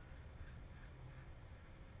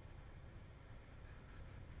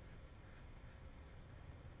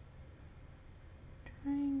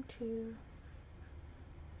 Trying to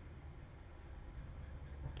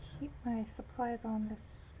keep my supplies on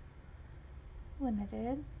this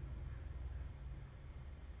limited.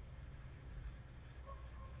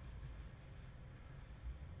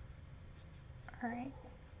 Alright.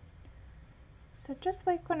 So just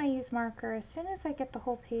like when I use marker, as soon as I get the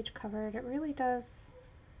whole page covered, it really does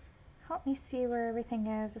help me see where everything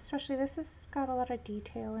is. Especially this has got a lot of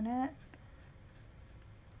detail in it.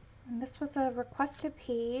 And this was a requested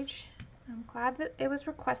page. I'm glad that it was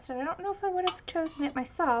requested. I don't know if I would have chosen it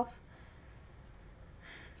myself,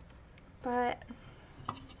 but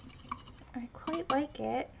I quite like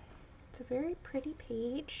it. It's a very pretty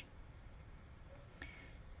page.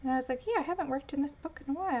 And I was like, yeah, I haven't worked in this book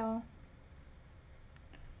in a while.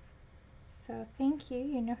 So thank you.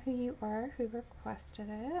 You know who you are, who requested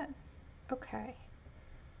it. Okay.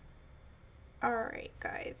 Alright,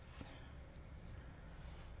 guys.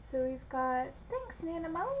 So we've got, thanks, Nana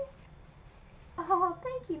Mo. Oh,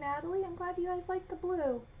 thank you, Natalie. I'm glad you guys like the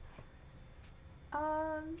blue.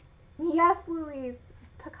 Yes, Louise.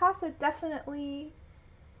 Picasso definitely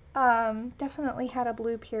had a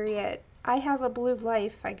blue period. I have a blue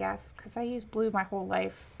life, I guess, because I use blue my whole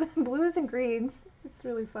life. Blues and greens. It's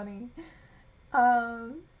really funny.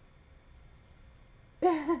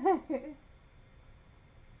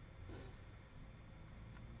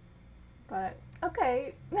 But,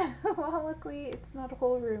 okay. Well, luckily, it's not a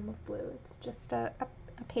whole room of blue. It's just a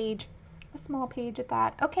page, a small page at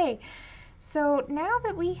that. Okay, so now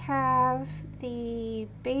that we have the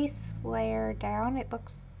base layer down, it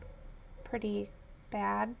looks pretty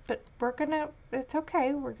bad, but it's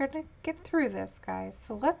okay. We're gonna get through this, guys.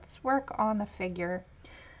 So let's work on the figure.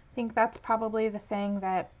 I think that's probably the thing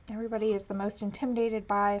that everybody is the most intimidated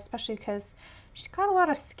by, especially because she's got a lot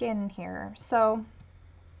of skin here. So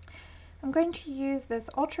I'm going to use this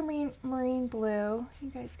ultramarine blue. You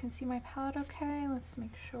guys can see my palette okay? Let's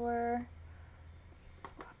make sure.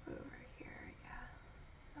 Swap over here,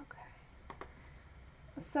 yeah. Okay.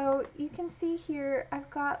 So you can see here I've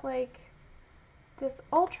got like this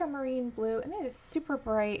ultramarine blue, and it is super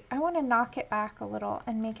bright. I want to knock it back a little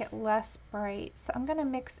and make it less bright. So I'm going to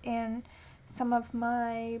mix in some of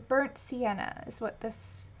my burnt sienna is what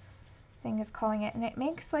this thing is calling it, and it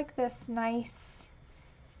makes like this nice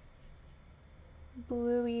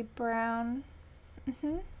bluey brown.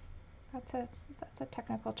 That's a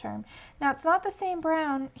technical term. Now it's not the same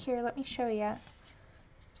brown here. Let me show you.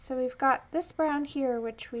 So we've got this brown here,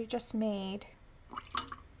 which we just made.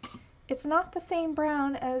 It's not the same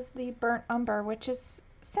brown as the burnt umber, which is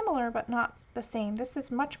similar but not the same. This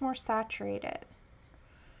is much more saturated.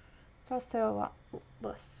 It's also a lot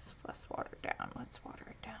less watered down. Let's water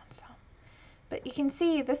it down some. But you can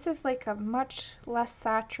see this is like a much less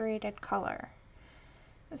saturated color.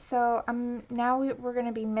 So now we're going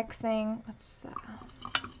to be mixing. Let's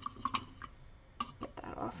get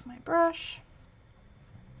that off my brush.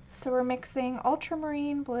 So we're mixing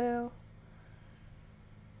ultramarine blue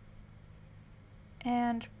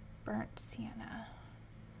and burnt sienna.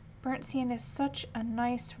 Burnt sienna is such a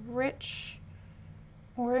nice, rich,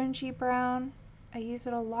 orangey brown. I use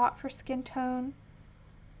it a lot for skin tone.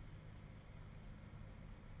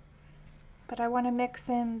 But I want to mix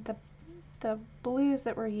in the blues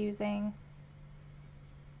that we're using.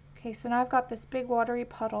 Okay, so now I've got this big watery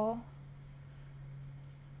puddle.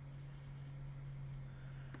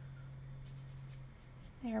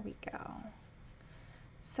 There we go.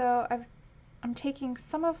 So I'm taking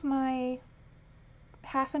some of my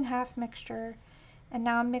half and half mixture, and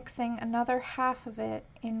now I'm mixing another half of it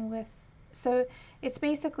in with, so it's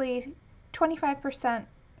basically 25%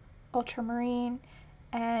 ultramarine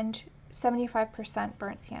and 75%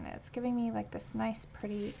 burnt sienna. It's giving me like this nice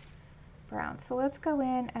pretty brown. So let's go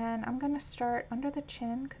in, and I'm going to start under the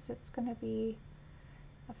chin because it's going to be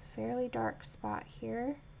a fairly dark spot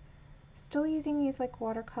here. Still using these like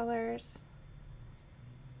watercolors.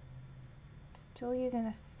 Still using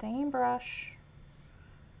the same brush.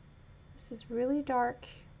 This is really dark,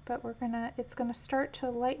 but it's gonna start to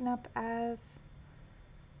lighten up as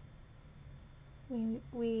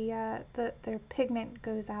their pigment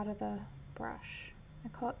goes out of the brush. I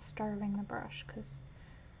call it starving the brush because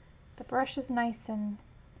the brush is nice and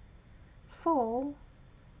full,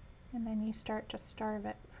 and then you start to starve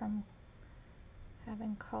it from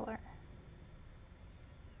having color.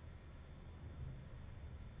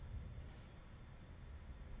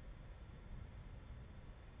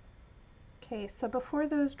 Okay, so before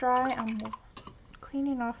those dry, I'm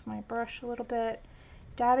cleaning off my brush a little bit,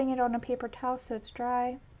 dabbing it on a paper towel so it's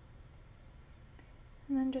dry,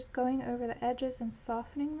 and then just going over the edges and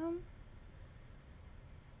softening them.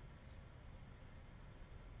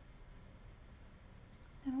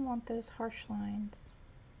 I don't want those harsh lines.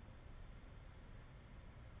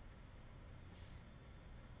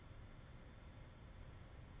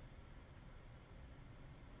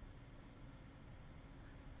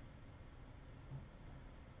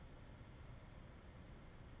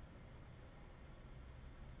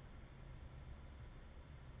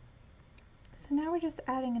 So now we're just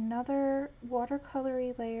adding another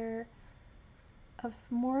watercolory layer of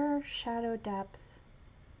more shadow depth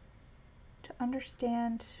to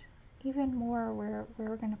understand even more where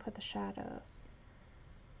we're going to put the shadows.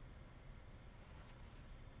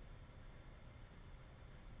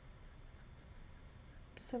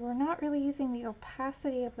 So we're not really using the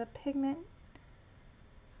opacity of the pigment.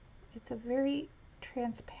 It's a very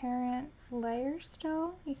transparent layer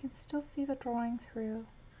still. You can still see the drawing through.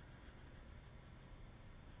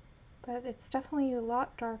 But it's definitely a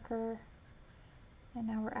lot darker, and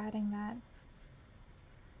now we're adding that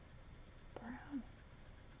brown.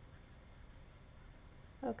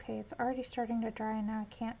 Okay, it's already starting to dry and now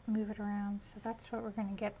I can't move it around, so that's what we're going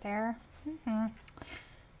to get there.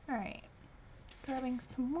 Alright, grabbing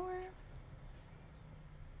some more.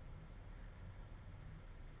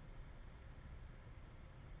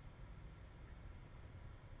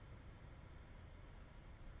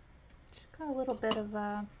 Just got a little bit of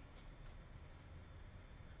a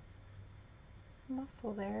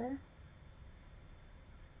muscle there.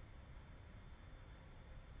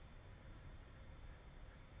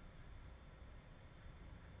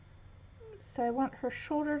 So I want her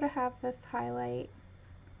shoulder to have this highlight.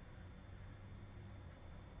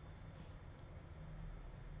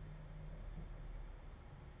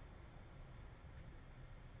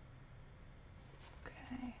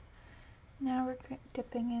 Okay, now we're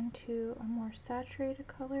dipping into a more saturated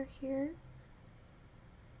color here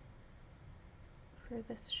for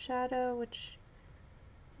this shadow, which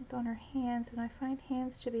is on her hands, and I find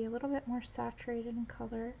hands to be a little bit more saturated in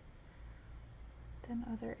color than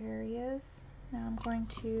other areas. Now I'm going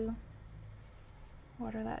to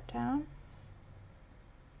water that down.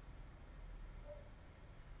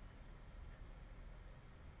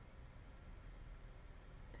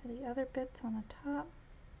 For the other bits on the top.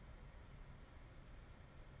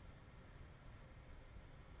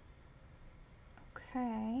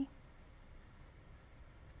 Okay.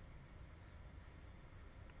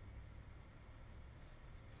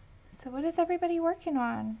 So what is everybody working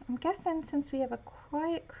on? I'm guessing since we have a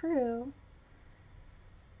quiet crew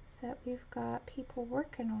that we've got people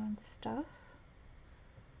working on stuff.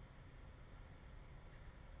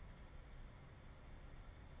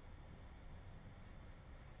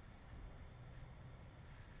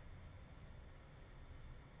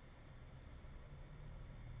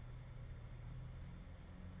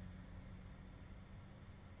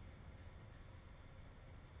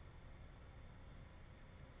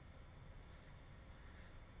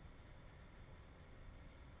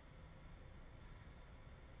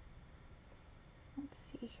 Let's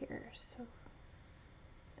see here, so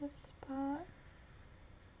this spot.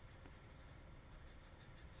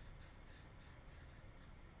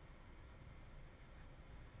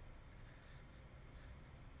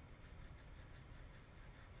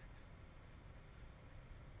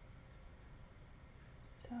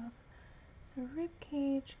 So the rib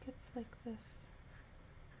cage gets like this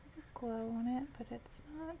glow on it, but it's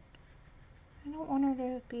not, I don't want her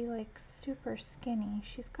to be like super skinny.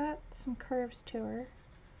 She's got some curves to her.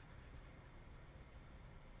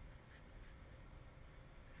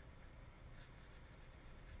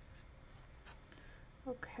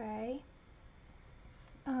 Okay.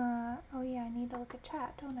 Oh yeah, I need to look at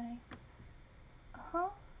chat, don't I? Uh-huh.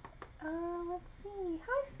 Let's see.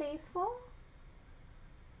 Hi, Faithful.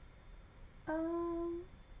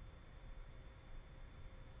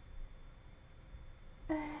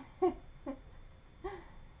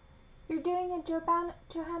 You're doing a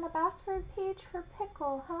Johanna Basford page for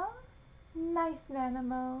Pickle, huh? Nice,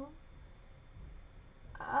 Nanamo.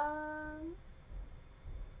 Um,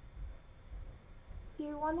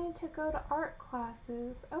 you wanted to go to art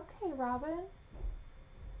classes. Okay, Robin.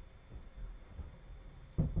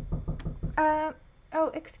 Oh,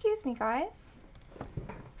 excuse me, guys.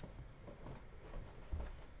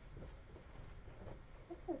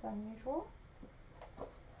 This is unusual.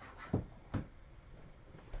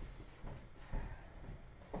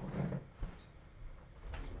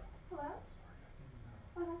 Hello?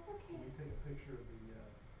 Oh, that's okay. Can you take a picture of the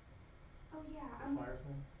Oh, yeah. fire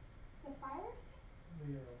thing? The fire thing?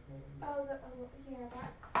 Yeah,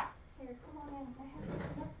 that. Here, come on in. My hair's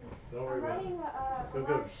messy. Don't worry about it. I'm running a Go live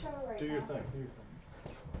good. show right Do now. your thing. Do your thing.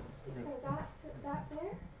 So that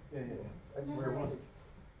there? Yeah. Where was it?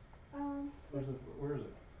 Where is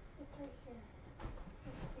it? It's right here.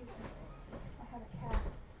 Excuse me. I have a cat.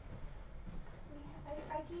 I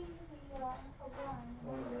gave you the a one. I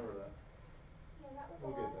don't remember that. Yeah, that was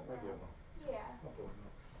We'll a get while that. ago. I'll get one. Yeah. I'll put one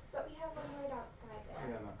up. But we have one right outside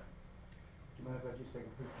there. Yeah, no. Do you mind if I just take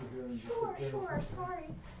a picture here and Sure, just take care sure. of it? Sorry.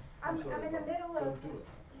 I'm I'm sorry in the about it. middle of. Don't do it.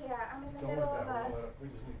 Yeah, I'm in the Don't middle worry of about it. a.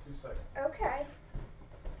 We just need 2 seconds. Okay.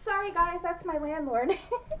 Sorry, guys. That's my landlord.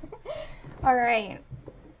 All right.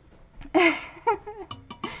 Thanks,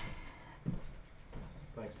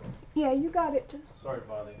 Tom. Yeah, you got it. Sorry to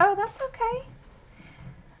bother you. Oh, that's okay.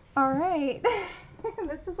 All right.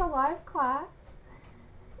 This is a live class.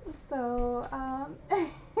 So,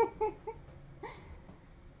 let's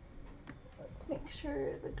make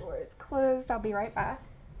sure the door is closed. I'll be right back.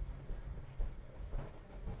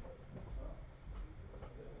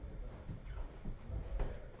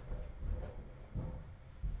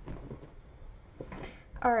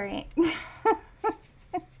 All right.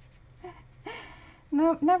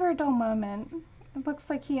 No, never a dull moment. It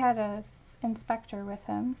looks like he had a inspector with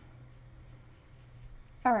him.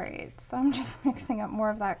 All right, so I'm just mixing up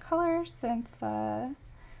more of that color since I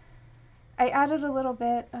added a little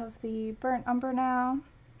bit of the burnt umber now.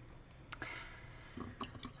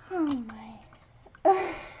 Oh my.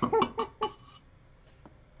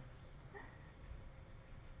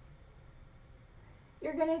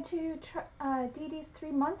 You're going to try Dee Dee's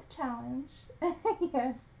 3-month challenge.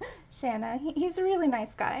 Yes, Shanna. He's a really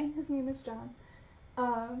nice guy. His name is John.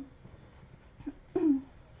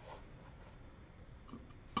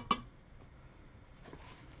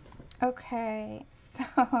 Okay,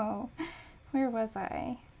 so where was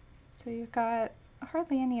I? So you've got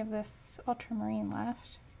hardly any of this ultramarine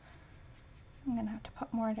left. I'm going to have to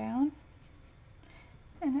put more down.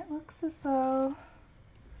 And it looks as though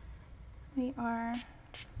we are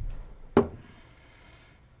there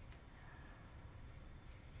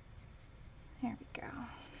we go.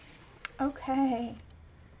 Okay.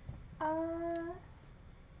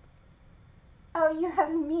 Oh, you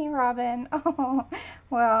have me, Robin. Oh,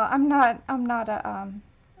 well, I'm not a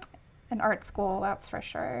an art school, that's for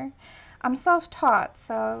sure. I'm self-taught,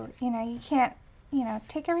 so you can't,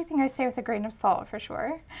 take everything I say with a grain of salt for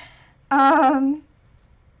sure.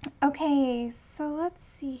 Okay, so let's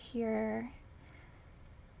see here.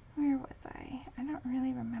 Where was I? I don't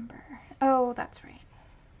really remember. Oh, that's right.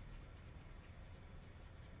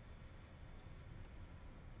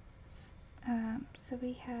 So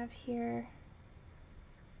we have here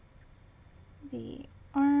the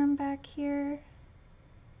arm back here.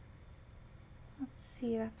 Let's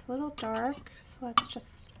see, that's a little dark, so let's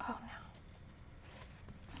just, oh no.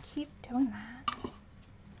 I keep doing that.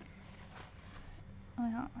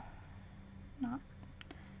 Well,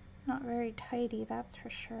 not very tidy, that's for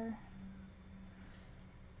sure.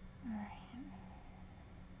 Alright.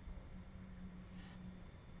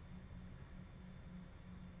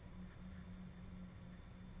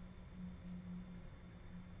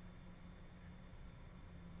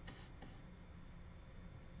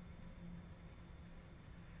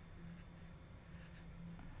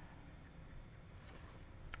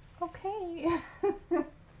 Okay.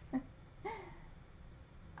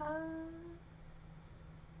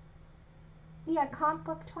 Yeah, Comp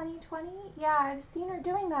Book 2020. Yeah, I've seen her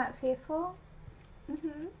doing that, Faithful.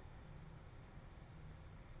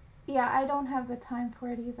 Yeah, I don't have the time for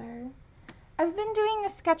it either. I've been doing a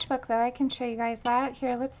sketchbook though. I can show you guys that.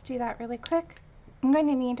 Here, let's do that really quick. I'm going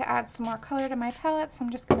to need to add some more color to my palette, so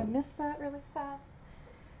I'm just going to mist that really fast.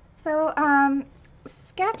 So,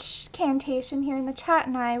 Sketch Cantation here in the chat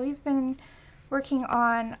and we've been working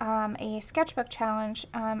on a sketchbook challenge.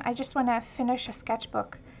 I just want to finish a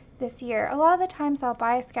sketchbook this year. A lot of the times I'll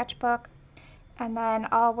buy a sketchbook and then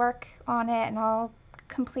I'll work on it and I'll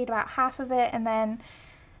complete about half of it and then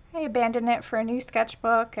I abandon it for a new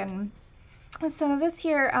sketchbook. And so this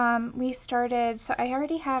year we started, so I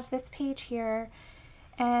already have this page here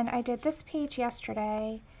and I did this page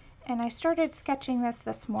yesterday And I started sketching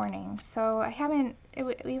this morning, so I haven't,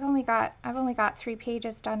 I've only got 3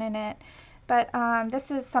 pages done in it, but this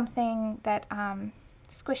is something that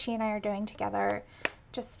Squishy and I are doing together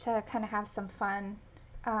just to kind of have some fun,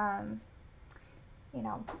 you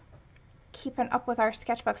know, keeping up with our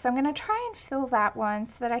sketchbook. So I'm going to try and fill that one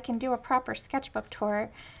so that I can do a proper sketchbook tour,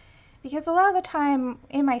 because a lot of the time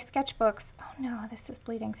in my sketchbooks, oh no, this is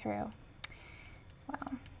bleeding through.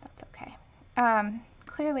 Well, that's okay.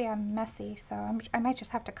 Clearly I'm messy, so I might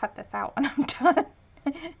just have to cut this out when I'm done.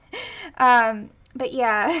 But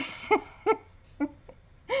yeah.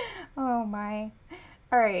 Oh my.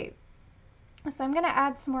 All right. So I'm going to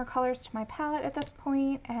add some more colors to my palette at this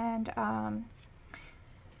point, and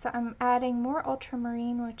so I'm adding more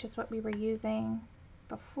ultramarine, which is what we were using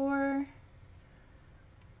before.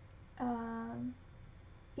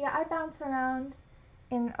 Yeah, I bounce around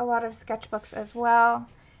in a lot of sketchbooks as well.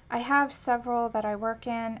 I have several that I work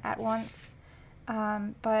in at once,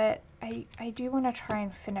 but I do want to try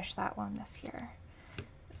and finish that one this year.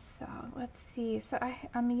 So let's see. So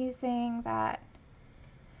I'm using that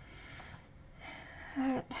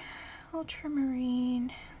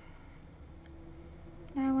ultramarine.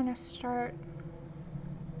 Now I want to start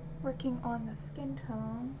working on the skin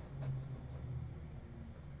tone.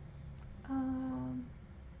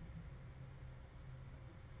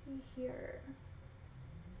 Let's see here.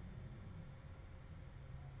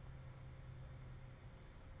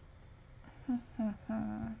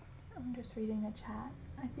 I'm just reading the chat.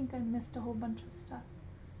 I think I missed a whole bunch of stuff.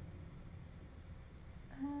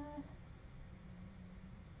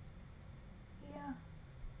 Yeah.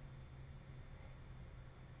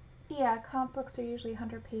 Yeah, comic books are usually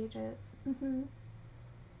 100 pages.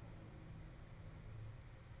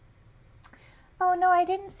 Oh no, I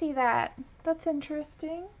didn't see that. That's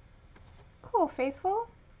interesting. Cool, Faithful.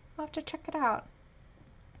 I'll have to check it out.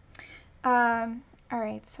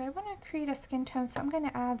 Alright, so I want to create a skin tone, so I'm going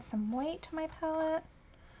to add some white to my palette,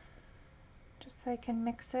 just so I can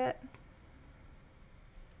mix it.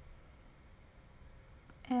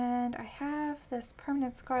 And I have this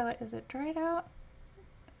permanent scarlet. Is it dried out?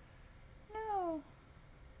 No.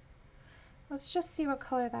 Let's just see what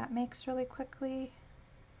color that makes really quickly.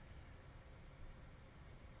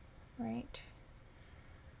 Right.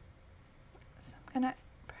 So I'm gonna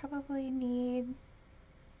probably need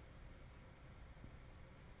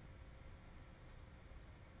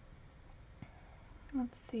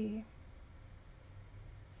let's see.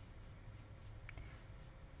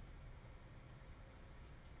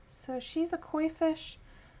 So she's a koi fish,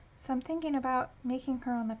 so I'm thinking about making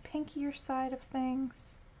her on the pinkier side of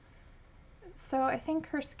things. So I think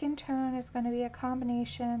her skin tone is going to be a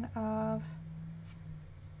combination of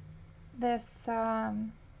this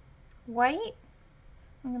white.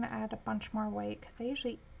 I'm going to add a bunch more white because I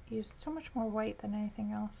usually use so much more white than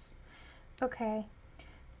anything else. Okay,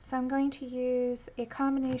 so I'm going to use a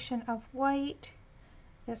combination of white,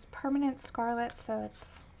 this permanent scarlet, so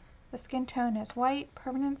it's the skin tone is white,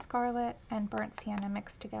 permanent scarlet, and burnt sienna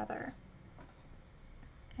mixed together.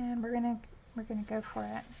 And we're gonna go for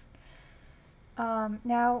it.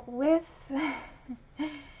 Now with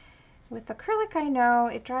with acrylic, I know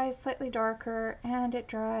it dries slightly darker and it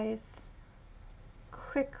dries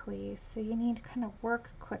quickly, so you need to kind of work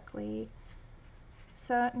quickly.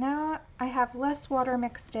 So now I have less water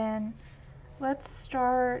mixed in. Let's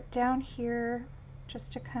start down here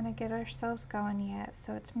just to kind of get ourselves going yet.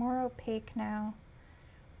 So it's more opaque now.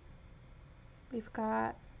 We've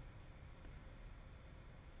got,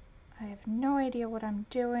 I have no idea what I'm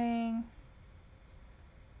doing.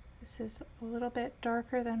 This is a little bit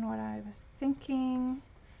darker than what I was thinking,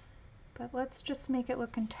 but let's just make it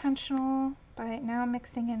look intentional by now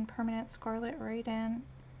mixing in permanent scarlet right in.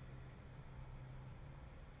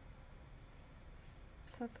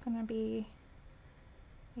 So it's going to be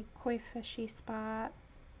a koi fishy spot.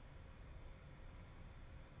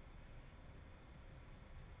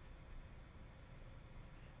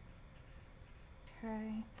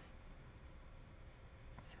 Okay.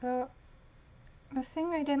 So the thing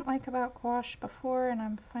I didn't like about gouache before, and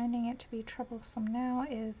I'm finding it to be troublesome now,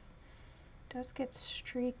 is it does get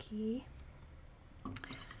streaky.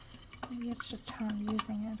 Maybe it's just how I'm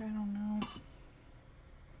using it, I don't know.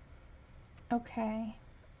 Okay,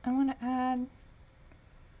 I want to add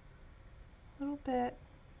a little bit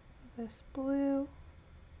of this blue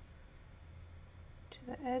to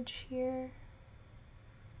the edge here.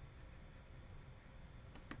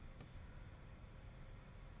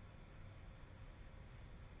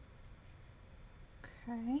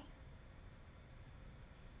 Okay.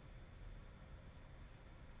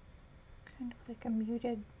 Kind of like a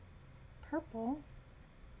muted purple.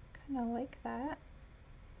 I like that.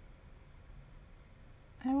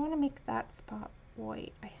 I want to make that spot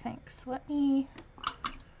white, I think. So what I'm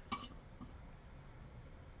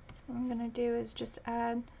going to do is just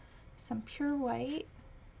add some pure white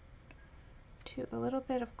to a little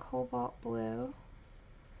bit of cobalt blue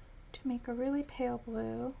to make a really pale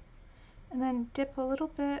blue, and then dip a little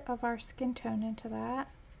bit of our skin tone into that.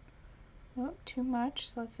 Oh, too much.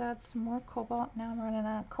 So let's add some more cobalt. Now I'm running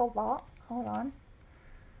out of cobalt. Hold on.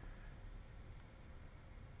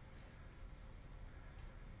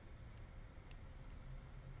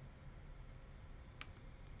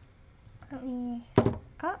 Let me,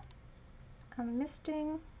 I'm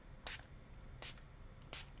misting.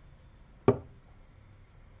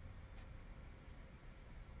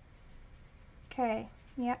 Okay,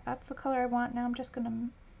 yeah, that's the color I want. Now I'm just going to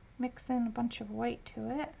mix in a bunch of white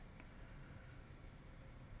to it.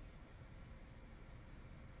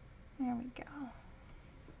 There we go.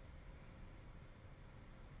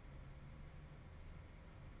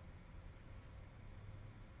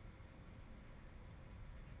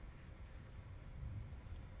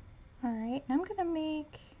 Alright, I'm going to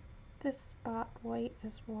make this spot white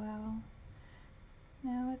as well.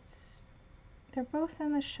 Now they're both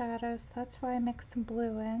in the shadows, so that's why I mixed some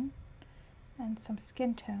blue in and some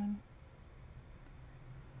skin tone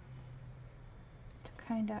to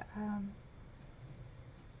kind of,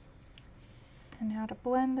 and now to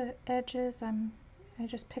blend the edges, I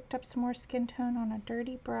just picked up some more skin tone on a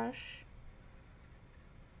dirty brush.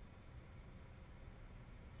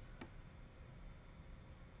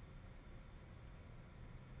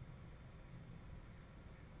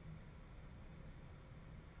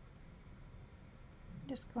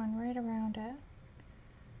 Just going right around it.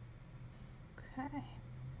 Okay.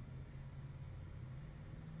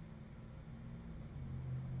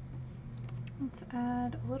 Let's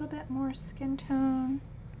add a little bit more skin tone.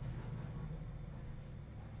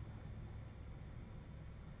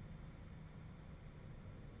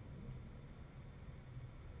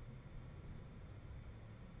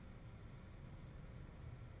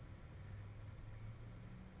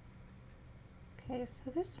 Okay,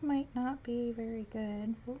 so this might not be very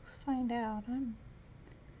good. We'll find out. I'm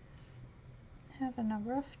having a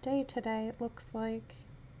rough day today, it looks like.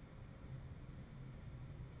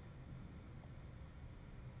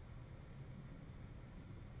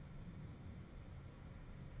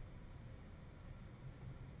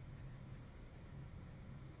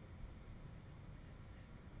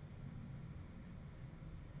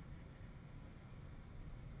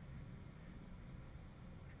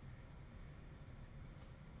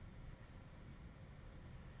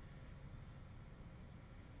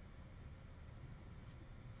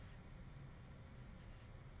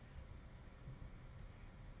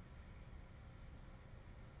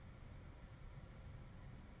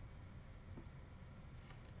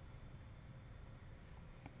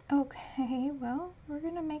 Okay, well, we're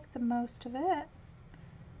gonna make the most of it.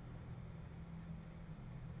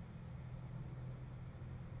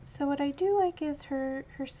 So what I do like is her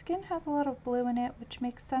skin has a lot of blue in it, which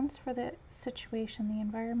makes sense for the situation, the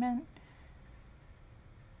environment.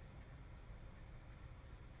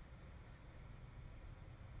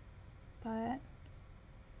 But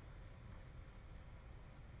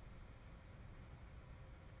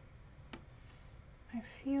I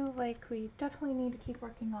feel like we definitely need to keep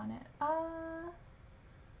working on it.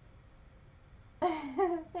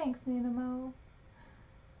 Thanks, Ninamo.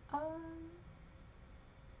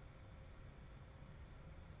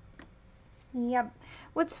 Yep.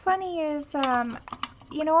 What's funny is,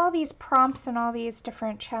 you know, all these prompts and all these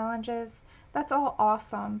different challenges, that's all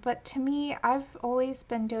awesome. But to me, I've always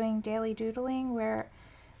been doing daily doodling where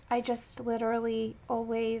I just literally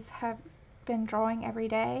always have been drawing every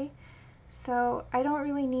day. So I don't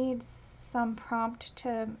really need some prompt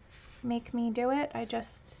to make me do it. I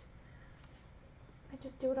just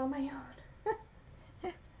do it on my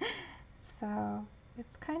own. So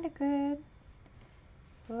it's kind of good,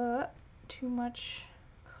 but too much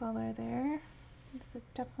color there. This is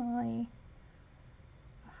definitely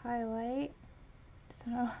a highlight.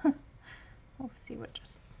 So we'll see what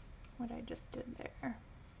I just did there.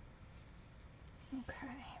 Okay.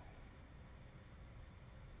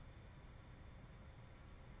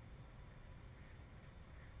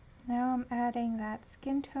 Now I'm adding that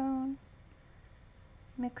skin tone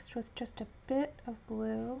mixed with just a bit of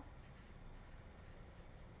blue,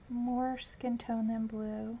 more skin tone than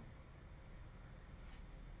blue,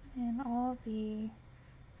 and all the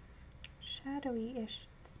shadowy-ish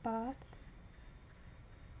spots.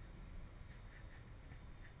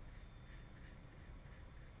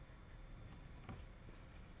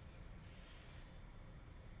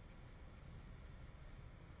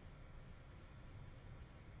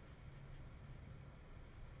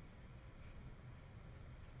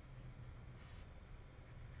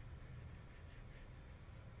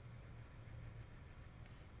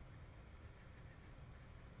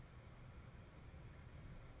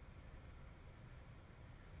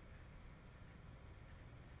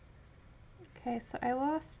 Okay, so I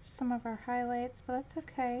lost some of our highlights, but that's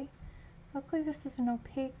okay. Luckily this is an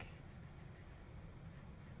opaque,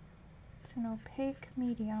 it's an opaque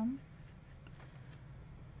medium.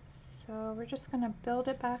 So we're just gonna build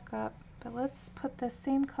it back up, but let's put the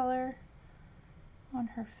same color on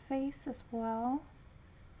her face as well,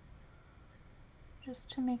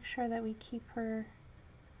 just to make sure that we keep her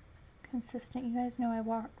consistent. You guys know I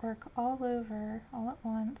work all over all at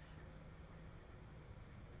once.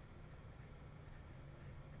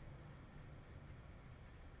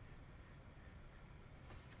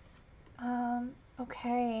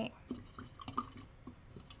 Okay.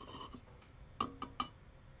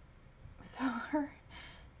 So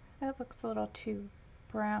that looks a little too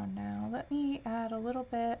brown now. Let me add a little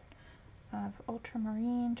bit of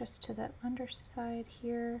ultramarine just to the underside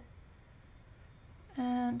here,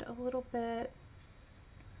 and a little bit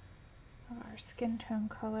of our skin tone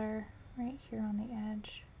color right here on the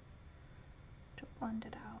edge to blend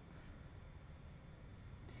it out.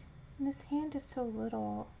 And this hand is so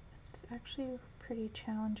little, it's actually pretty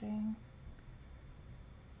challenging.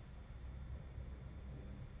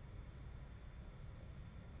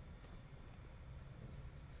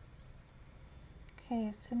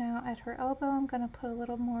 Okay, so now at her elbow I'm going to put a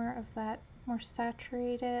little more of that more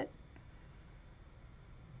saturated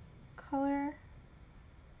color.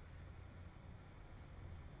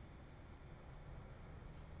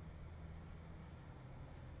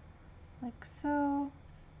 Like so.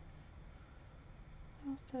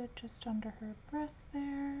 Also just under her breast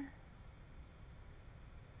there.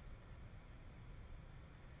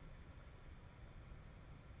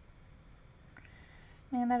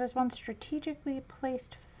 Man, that is one strategically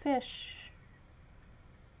placed fish.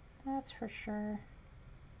 That's for sure.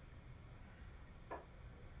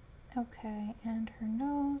 Okay, and her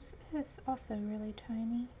nose is also really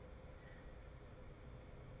tiny.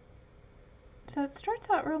 So it starts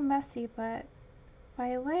out real messy, but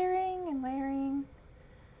by layering and layering,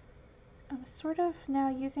 I'm sort of now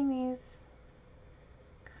using these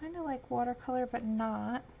kind of like watercolor, but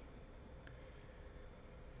not.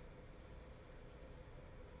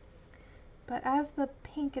 But as the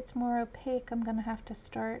paint gets more opaque, I'm going to have to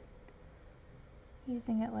start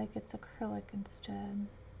using it like it's acrylic instead.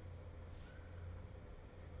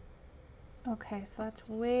 Okay, so that's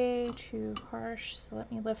way too harsh, so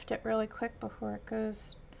let me lift it really quick before it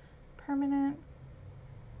goes permanent.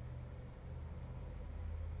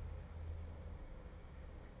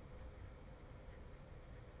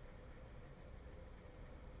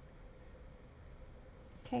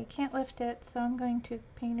 Okay, can't lift it, so I'm going to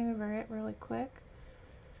paint over it really quick.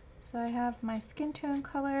 So I have my skin tone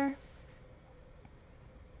color.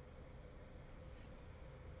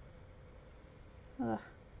 Ugh,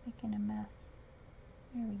 making a mess.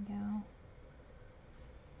 There we go.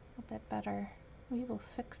 A bit better. We will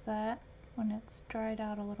fix that when it's dried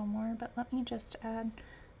out a little more, but let me just add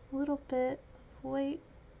a little bit of white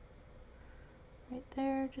right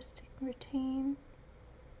there just to retain.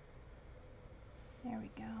 There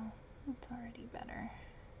we go. It's already better.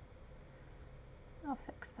 I'll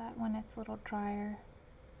fix that when it's a little drier.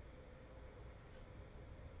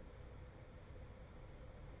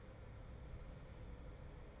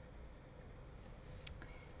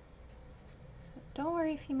 So don't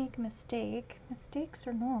worry if you make a mistake. Mistakes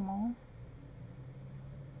are normal.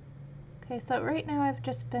 Okay, so right now I've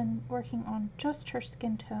just been working on just her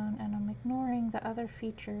skin tone and I'm ignoring the other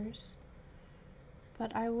features.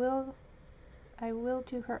 But I will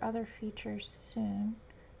do her other features soon.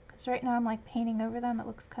 Because right now I'm like painting over them, it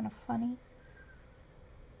looks kind of funny.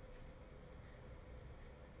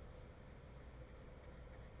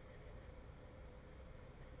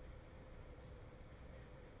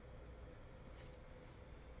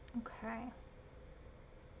 Okay.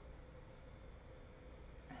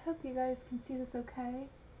 I hope you guys can see this okay.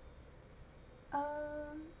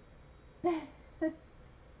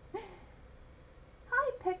 Hi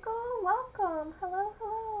Pickle, welcome. Hello,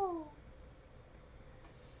 hello.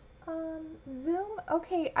 Zoom?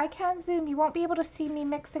 Okay, I can zoom. You won't be able to see me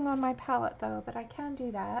mixing on my palette though, but I can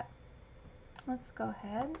do that. Let's go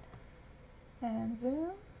ahead and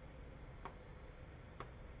zoom.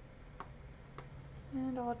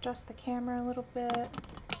 And I'll adjust the camera a little bit.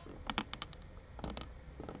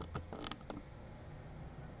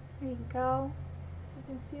 There you go. So you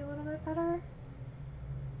can see a little bit better.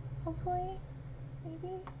 Hopefully,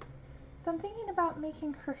 maybe. So I'm thinking about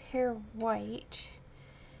making her hair white,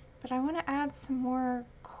 but I want to add some more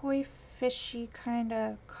koi fishy kind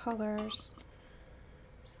of colors.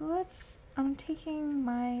 So I'm taking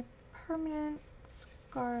my permanent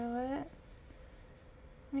scarlet,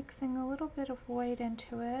 mixing a little bit of white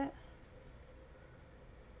into it.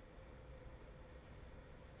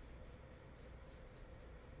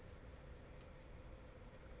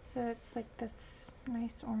 So it's like this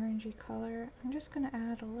nice orangey color. I'm just going to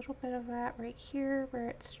add a little bit of that right here where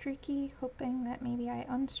it's streaky, hoping that maybe I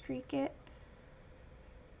unstreak it.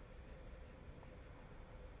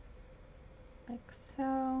 Like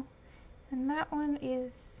so. And that one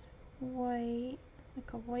is white,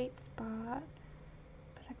 like a white spot.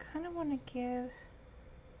 But I kind of want to give,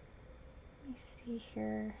 let me see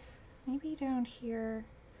here, maybe down here,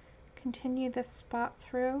 continue this spot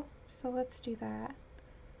through. So let's do that.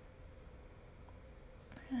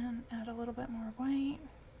 And add a little bit more white.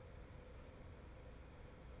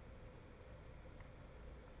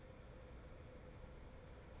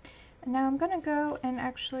 And now I'm going to go and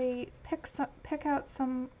actually pick out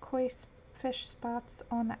some koi fish spots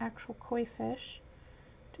on the actual koi fish,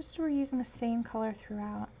 just so we're using the same color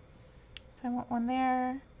throughout. So I want one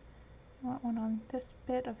there, I want one on this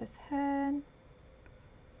bit of his head.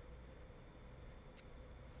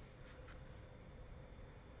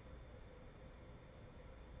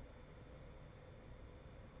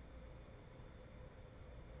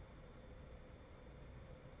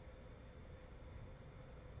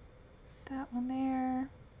 That one there.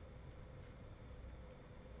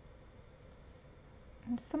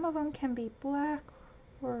 And some of them can be black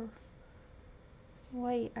or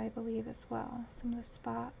white, I believe, as well, some of the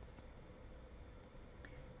spots.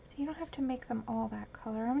 So you don't have to make them all that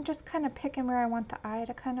color. I'm just kind of picking where I want the eye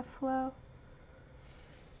to kind of flow.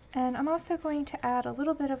 And I'm also going to add a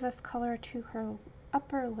little bit of this color to her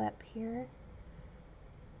upper lip here.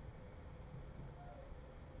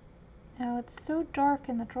 Now it's so dark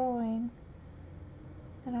in the drawing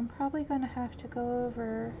that I'm probably going to have to go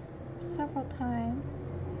over several times.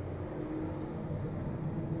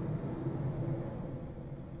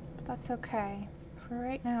 But that's okay. For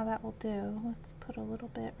right now that will do. Let's put a little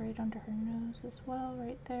bit right under her nose as well,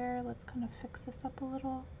 right there. Let's kind of fix this up a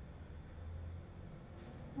little.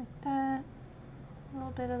 Like that. A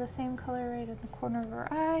little bit of the same color right in the corner of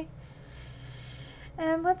her eye.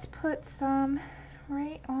 And let's put some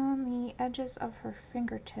right on the edges of her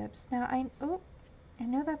fingertips. Now I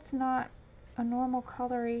know that's not a normal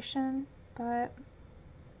coloration, but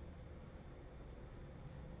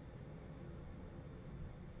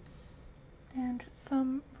and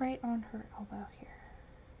some right on her elbow here.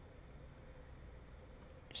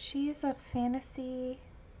 She's a fantasy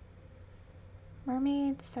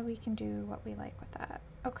mermaid, so we can do what we like with that.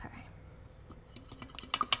 Okay.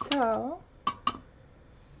 So,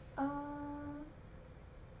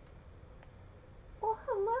 well,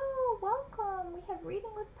 hello, welcome. We have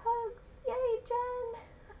reading with pugs. Yay, Jen.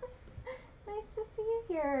 Nice to see you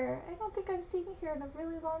here. I don't think I've seen you here in a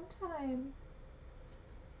really long time.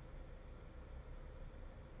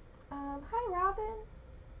 Hi, Robin.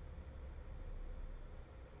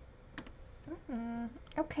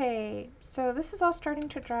 Okay, so this is all starting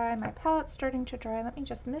to dry. My palette's starting to dry. Let me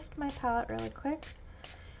just mist my palette really quick.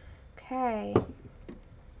 Okay.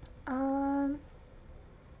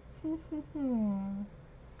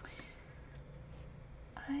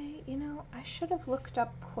 I should have looked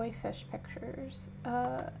up koi fish pictures.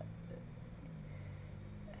 I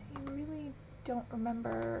really don't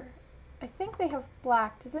remember. I think they have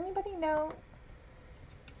black. Does anybody know?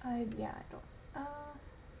 Yeah, I don't.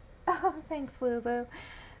 Oh, thanks, Lulu.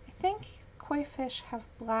 I think koi fish have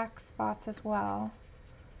black spots as well.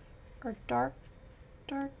 Or dark.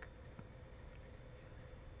 I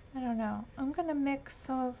don't know. I'm gonna mix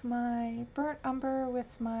some of my burnt umber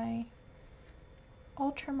with my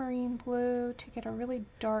ultramarine blue to get a really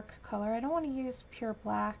dark color. I don't want to use pure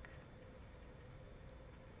black.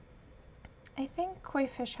 I think koi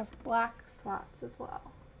fish have black spots as well.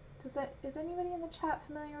 Is anybody in the chat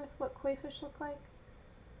familiar with what koi fish look like?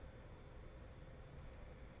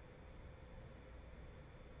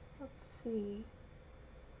 Let's see.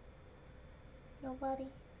 Nobody?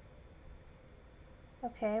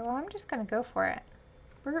 Okay, well I'm just gonna go for it.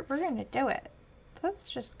 We're gonna do it. Let's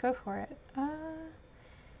just go for it.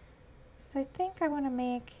 So I think I want to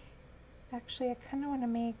make, actually I kind of want to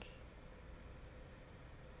make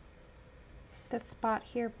this spot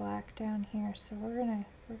here black down here, so we're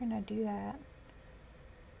gonna do that.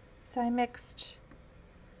 So I mixed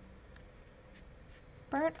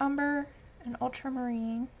burnt umber and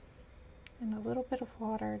ultramarine and a little bit of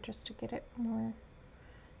water just to get it more.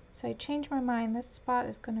 So I changed my mind. This spot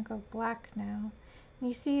is going to go black now. And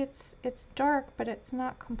you see it's dark, but it's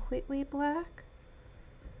not completely black.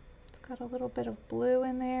 It's got a little bit of blue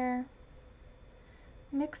in there.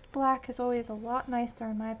 Mixed black is always a lot nicer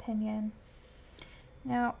in my opinion.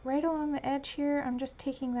 Now right along the edge here, I'm just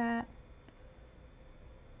taking that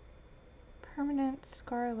permanent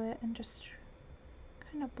scarlet and just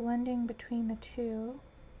kind of blending between the two.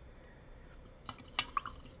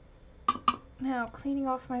 Now cleaning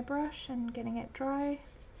off my brush and getting it dry,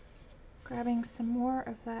 grabbing some more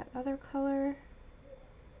of that other color,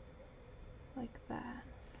 like that.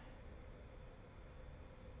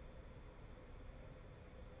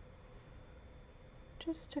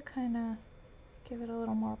 Just to kind of give it a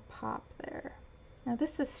little more pop there. Now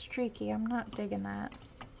this is streaky, I'm not digging that.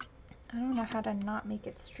 I don't know how to not make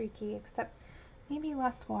it streaky, except maybe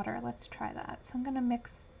less water. Let's try that. So I'm gonna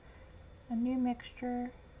mix a new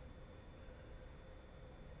mixture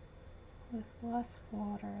with less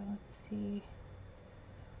water. Let's see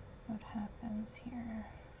what happens here.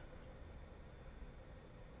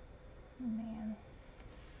 Man.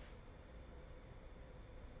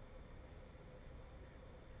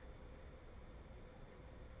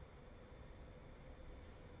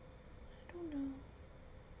 I don't know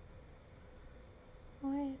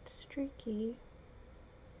why it's streaky.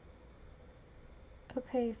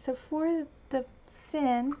 Okay, so for the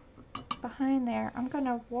fin behind there, I'm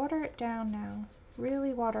gonna water it down now.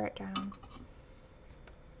 Really water it down.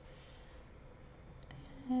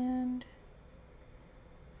 And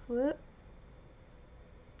whoop.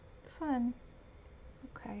 Fun.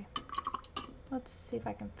 Okay. Let's see if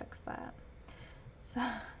I can fix that. So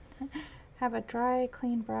have a dry,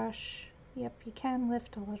 clean brush. Yep, you can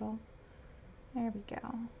lift a little. There we go.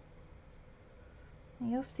 And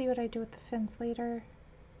you'll see what I do with the fins later.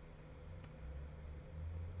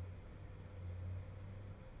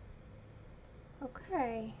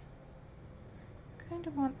 Okay. Kind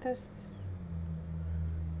of want this.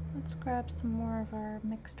 Let's grab some more of our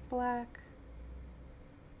mixed black.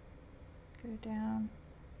 Go down.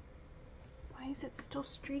 Why is it still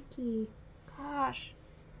streaky? Gosh.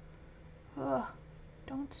 Ugh.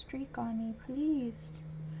 Don't streak on me, please.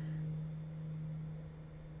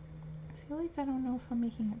 I feel like I don't know if I'm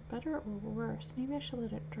making it better or worse. Maybe I should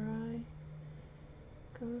let it dry.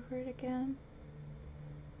 Go over it again.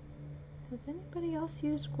 Has anybody else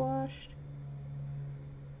used gouache?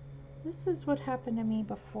 This is what happened to me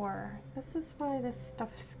before. This is why this stuff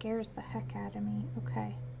scares the heck out of me.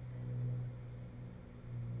 Okay.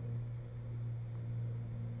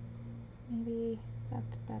 Maybe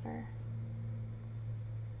that's better.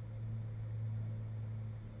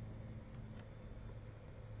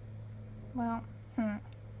 Well,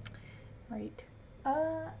 right.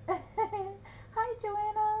 Hi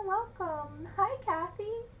Joanna, welcome. Hi Kathy.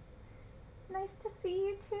 Nice to see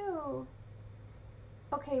you too.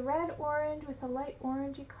 Okay, red, orange with a light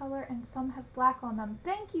orangey color, and some have black on them.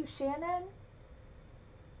 Thank you, Shannon.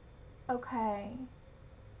 Okay.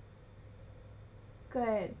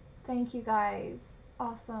 Good. Thank you guys.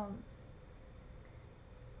 Awesome.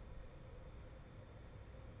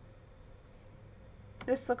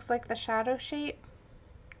 This looks like the shadow shape.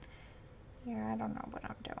 Yeah, I don't know what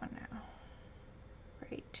I'm doing now.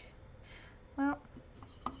 Great. Well.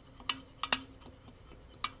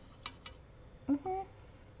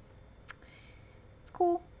 It's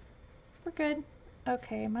cool. We're good.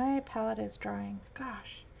 Okay, my palette is drying.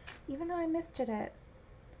 Gosh, even though I misted it.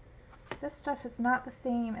 This stuff is not the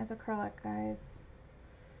same as acrylic, guys.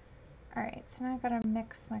 Alright, so now I gotta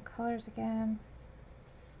mix my colors again.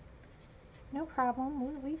 No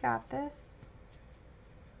problem, we got this.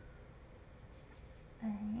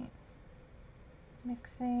 Alright.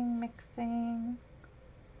 Mixing, mixing.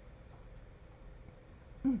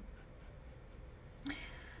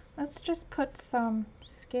 Let's just put some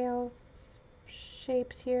scales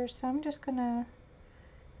shapes here. So I'm just gonna,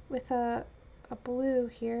 with a blue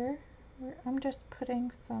here, I'm just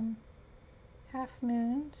putting some half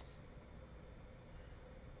moons.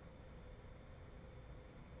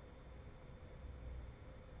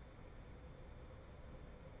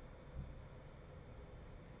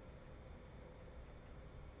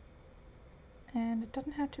 And it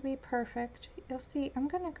doesn't have to be perfect. You'll see, I'm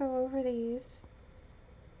gonna go over these.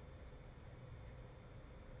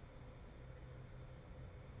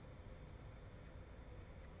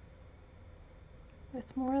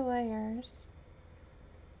 With more layers.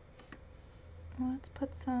 Let's put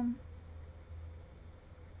some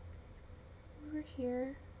over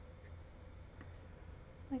here,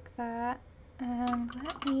 like that. And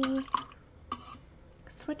let me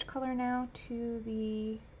switch color now to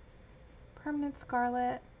the permanent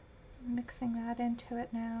scarlet, mixing that into it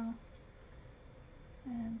now.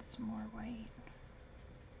 And some more white.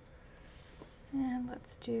 And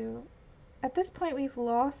let's do, at this point we've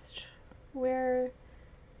lost where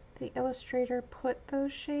the illustrator put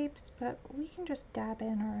those shapes, but we can just dab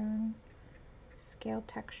in our own scale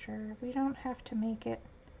texture. We don't have to make it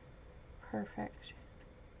perfect.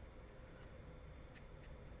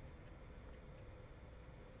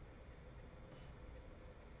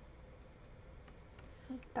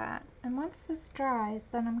 that. And once this dries,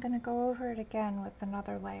 then I'm going to go over it again with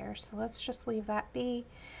another layer. So let's just leave that be.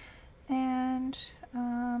 And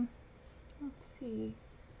let's see.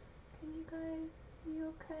 Can you guys see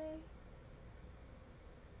okay?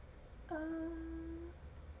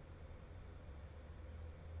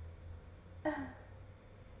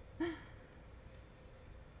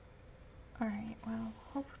 Alright, well,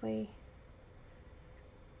 hopefully.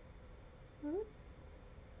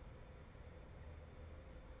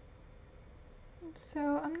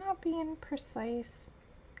 So I'm not being precise,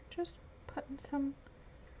 just putting some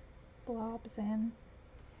blobs in.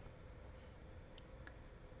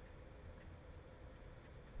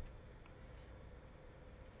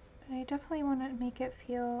 But I definitely want to make it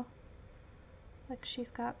feel like she's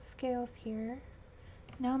got scales here.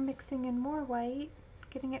 Now I'm mixing in more white,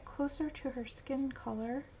 getting it closer to her skin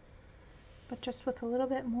color, but just with a little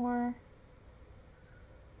bit more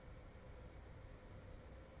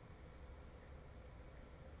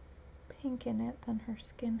pink in it than her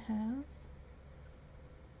skin has.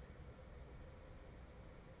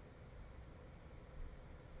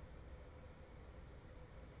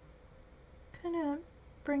 Kind of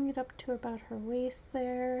bring it up to about her waist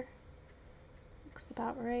there. Looks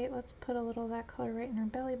about right. Let's put a little of that color right in her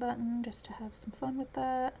belly button just to have some fun with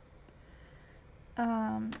that.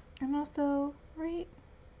 And also right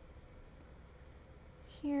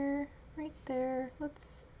here, right there,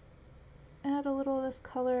 let's add a little of this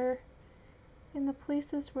color in the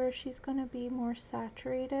places where she's going to be more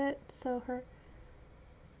saturated. So I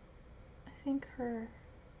think her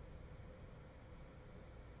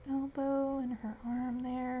elbow and her arm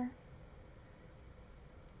there,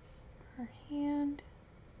 her hand.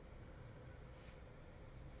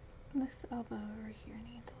 This elbow over here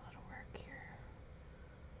needs a little work here.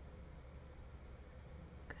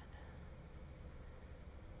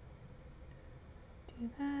 Do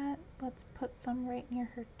that. Let's put some right near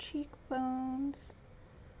her cheekbones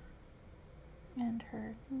and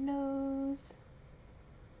her nose.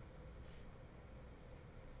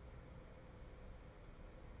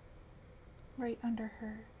 Right under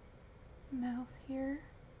her mouth here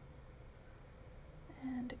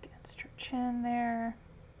and against her chin there.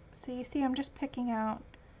 So you see I'm just picking out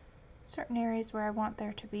certain areas where I want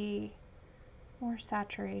there to be more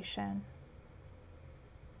saturation.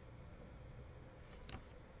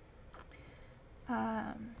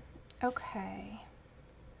 Okay.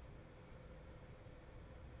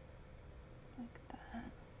 Like that.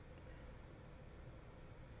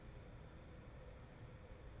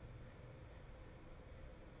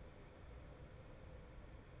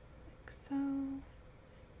 Like so.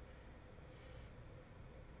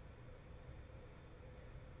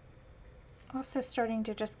 Also starting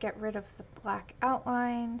to just get rid of the black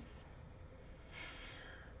outlines.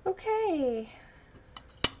 Okay.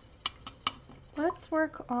 Let's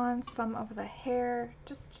work on some of the hair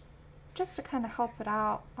just to kind of help it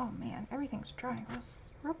out. Oh man, everything's drying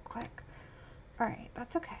real quick. Alright,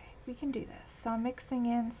 that's okay. We can do this. So I'm mixing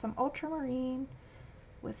in some ultramarine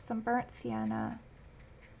with some burnt sienna.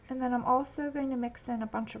 And then I'm also going to mix in a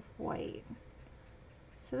bunch of white.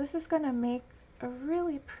 So this is going to make a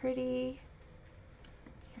really pretty,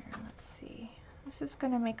 here, let's see. This is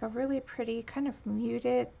going to make a really pretty kind of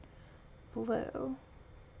muted blue.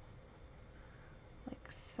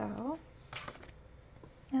 Like so.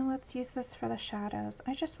 And let's use this for the shadows.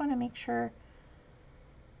 I just want to make sure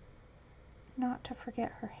not to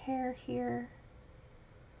forget her hair here.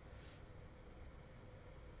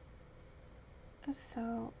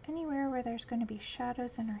 So anywhere where there's going to be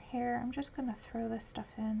shadows in her hair, I'm just going to throw this stuff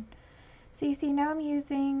in. So you see now I'm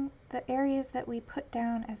using the areas that we put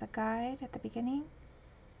down as a guide at the beginning.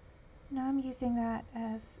 Now I'm using that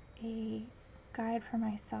as a guide for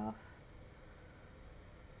myself.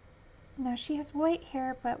 Now she has white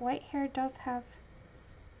hair, but white hair does have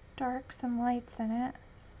darks and lights in it.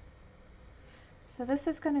 So this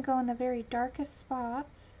is going to go in the very darkest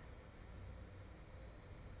spots.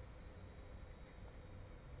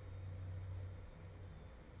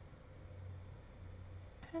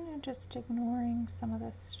 Kind of just ignoring some of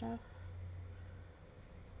this stuff.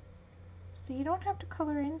 So you don't have to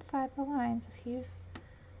color inside the lines if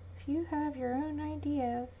you have your own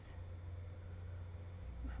ideas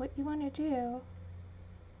of what you want to do.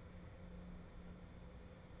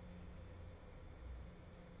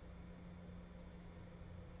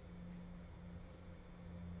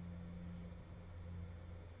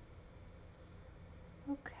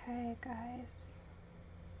 Okay, guys.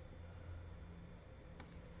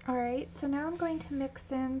 Alright, so now I'm going to mix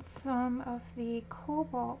in some of the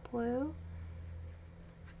cobalt blue.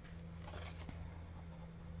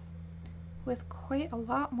 with quite a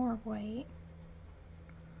lot more white.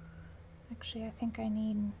 Actually, I think I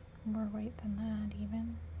need more white than that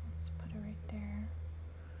even. Let's put it right there.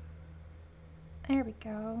 There we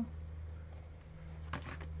go.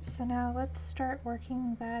 So now let's start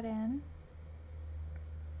working that in.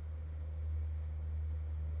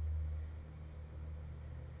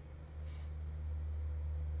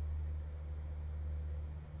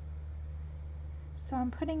 So I'm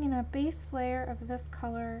putting in a base layer of this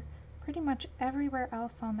color pretty much everywhere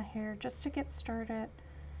else on the hair just to get started.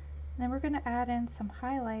 And then we're going to add in some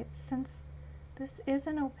highlights. Since this is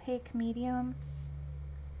an opaque medium,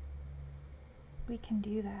 we can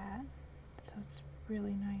do that. So it's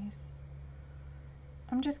really nice.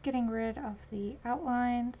 I'm just getting rid of the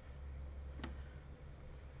outlines.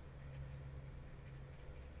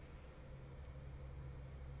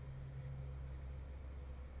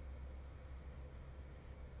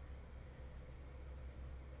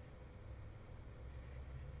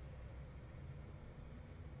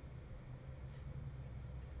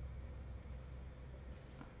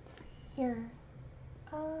 Here.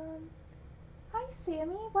 Hi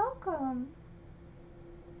Sammy, welcome.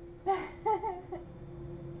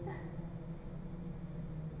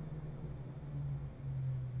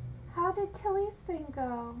 How did Tilly's thing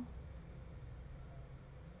go?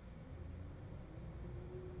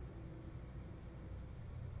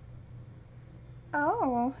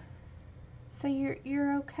 Oh, so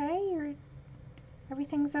you're okay?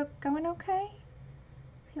 Everything's going okay?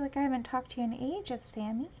 I feel like I haven't talked to you in ages,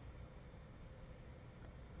 Sammy.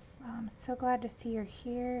 Well, I'm so glad to see you're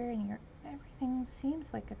here and everything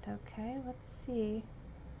seems like it's okay. Let's see.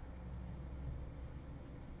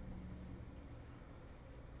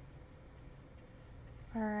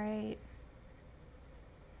 All right.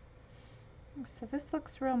 So this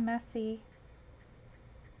looks real messy.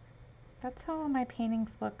 That's how all my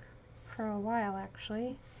paintings look for a while,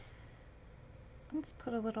 actually. Let's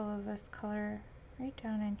put a little of this color right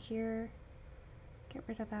down in here. Get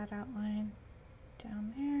rid of that outline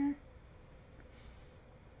down there.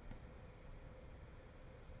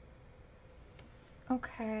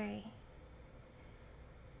 Okay.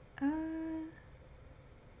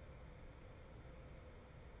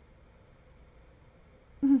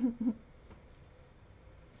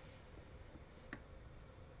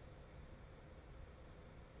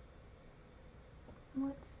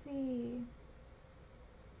 Let's see.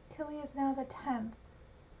 Tilly is now the 10th.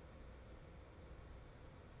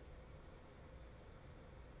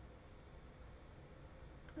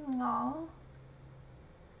 Aww.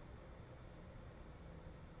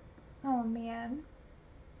 Oh man.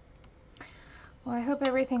 Well, I hope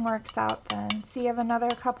everything works out then. So you have another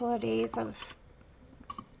couple of days of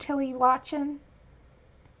Tilly watching.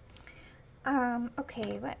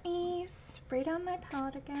 Okay, let me spray down my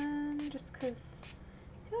palette again, just because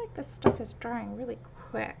I feel like this stuff is drying really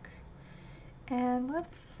quick. And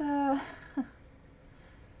let's, that's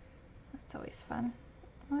always fun.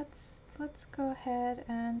 Let's go ahead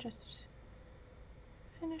and just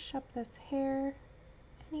finish up this hair.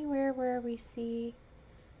 Anywhere where we see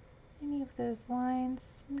any of those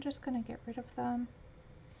lines, I'm just going to get rid of them.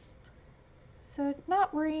 So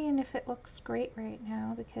not worrying if it looks great right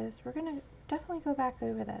now, because we're going to definitely go back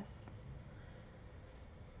over this.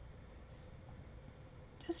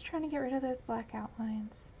 Just trying to get rid of those black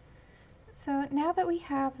outlines. So now that we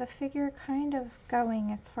have the figure kind of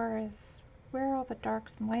going as far as where all the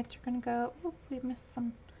darks and lights are going to go, oop, we missed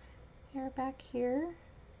some hair back here.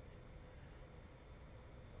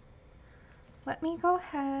 Let me go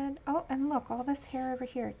ahead, oh, and look, all this hair over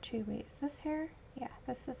here too. Wait, is this hair? Yeah,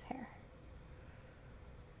 this is hair.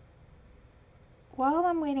 While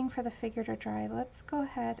I'm waiting for the figure to dry, let's go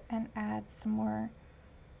ahead and add some more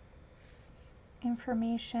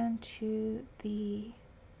information to the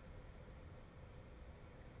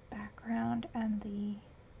background and the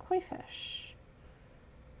koi fish.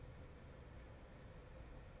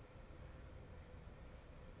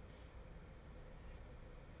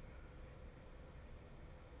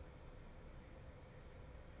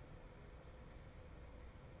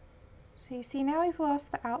 So you see now we've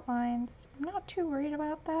lost the outlines. I'm not too worried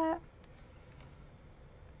about that.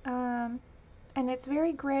 And it's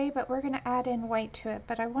very gray, but we're going to add in white to it.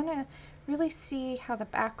 But I want to really see how the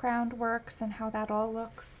background works and how that all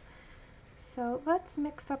looks. So let's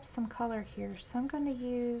mix up some color here. So I'm going to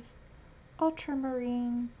use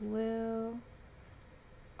ultramarine blue,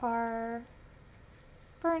 our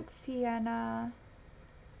burnt sienna,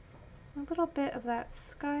 a little bit of that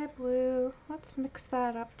sky blue. Let's mix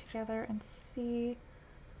that up together and see,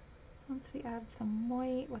 once we add some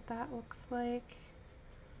white, what that looks like.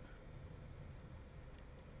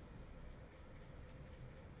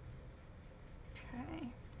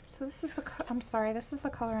 So this is the, I'm sorry, this is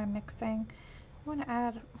the color I'm mixing. I want to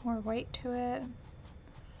add more white to it.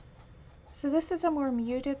 So this is a more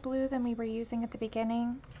muted blue than we were using at the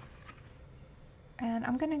beginning. And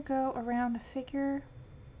I'm going to go around the figure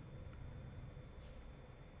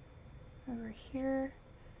over here.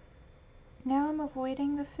 Now I'm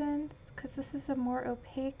avoiding the fins because this is a more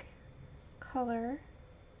opaque color.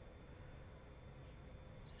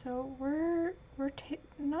 So we're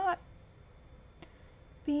not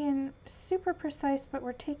being super precise, but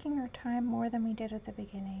we're taking our time more than we did at the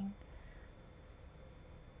beginning.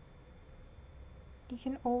 You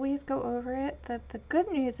can always go over it. The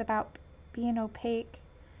good news about being opaque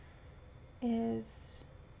is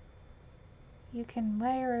you can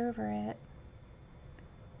layer over it,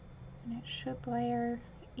 and it should layer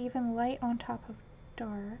even light on top of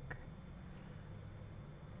dark.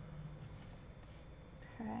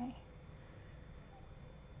 Okay.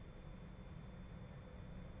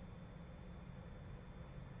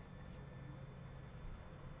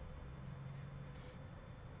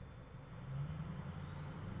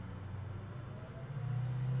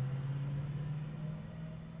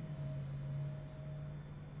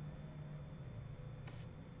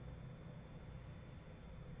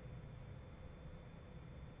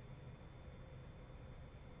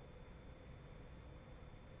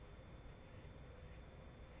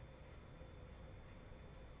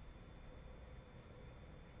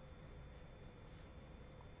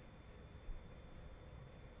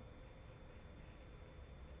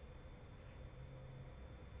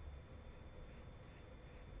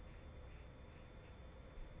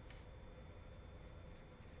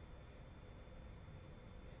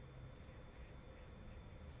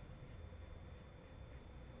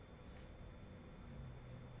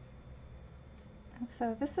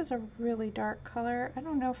 So this is a really dark color. I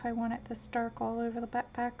don't know if I want it this dark all over the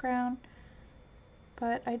background,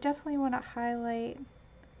 but I definitely want to highlight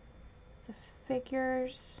the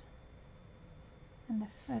figures and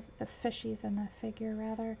the fishies in the figure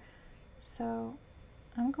rather. So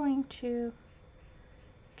I'm going to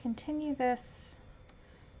continue this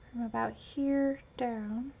from about here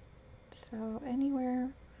down. So anywhere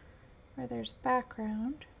where there's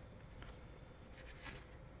background,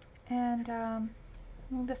 and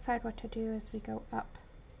we'll decide what to do as we go up.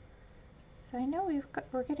 So I know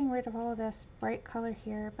we're getting rid of all of this bright color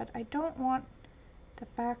here, but I don't want the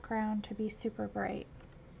background to be super bright.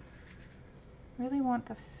 Really want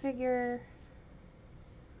the figure.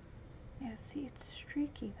 Yeah, see, it's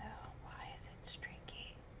streaky though. Why is it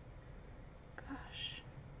streaky? Gosh.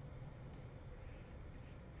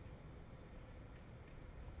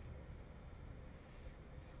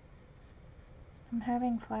 I'm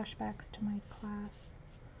having flashbacks to my class.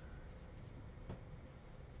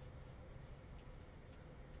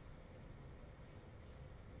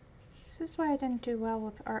 This is why I didn't do well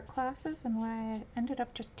with art classes and why I ended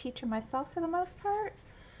up just teaching myself for the most part.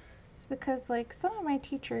 It's because like some of my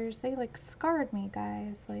teachers, they like scarred me,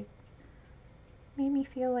 guys. Like made me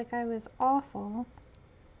feel like I was awful.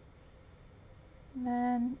 And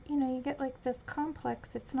then, you know, you get like this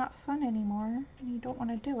complex, it's not fun anymore and you don't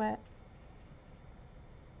want to do it.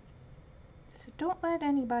 So don't let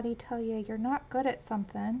anybody tell you you're not good at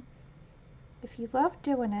something. If you love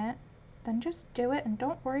doing it, then just do it and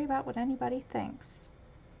don't worry about what anybody thinks.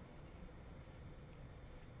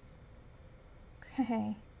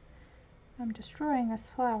 Okay, I'm destroying this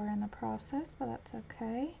flower in the process, but that's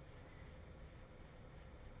okay.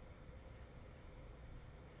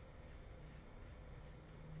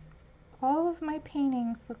 All of my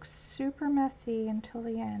paintings look super messy until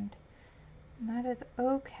the end, and that is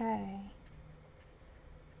okay.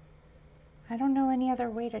 I don't know any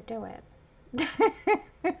other way to do it.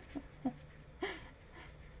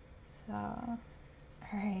 So,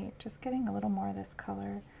 alright, just getting a little more of this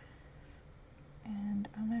color. And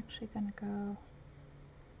I'm actually going to go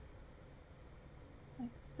like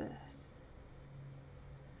this.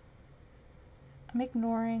 I'm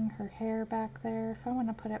ignoring her hair back there. If I want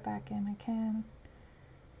to put it back in, I can.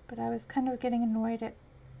 But I was kind of getting annoyed at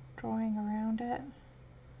drawing around it,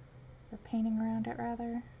 or painting around it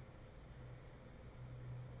rather.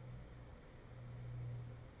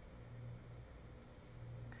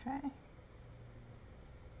 Okay.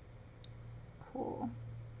 Cool.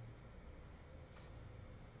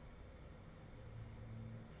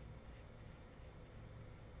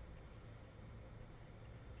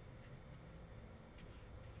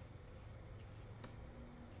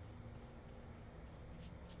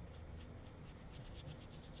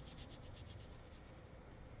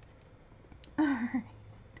 Alright.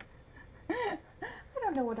 I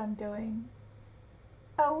don't know what I'm doing.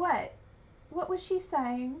 Oh, what? What was she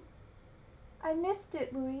saying? I missed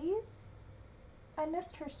it, Louise. I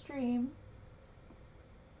missed her stream.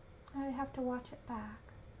 I have to watch it back.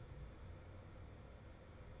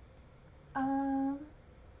 I'm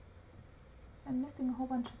missing a whole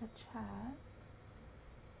bunch of the chat.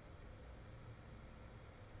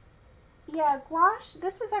 Yeah, gouache.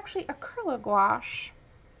 This is actually acrylic gouache.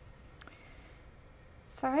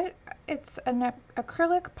 So it's an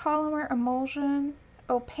acrylic polymer emulsion,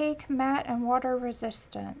 opaque, matte, and water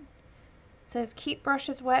resistant. It says keep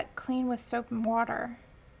brushes wet, clean with soap and water.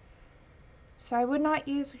 So I would not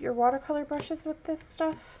use your watercolor brushes with this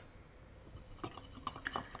stuff.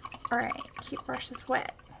 Alright, keep brushes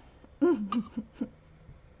wet. Alright,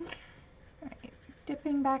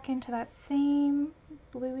 dipping back into that same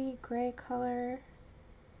bluey gray color.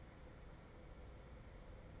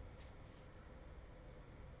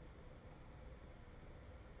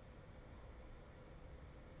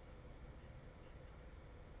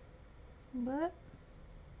 But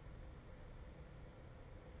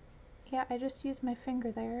yeah, I just used my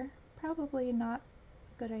finger there. Probably not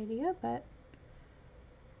a good idea, but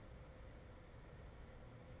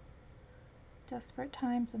desperate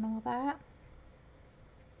times and all that.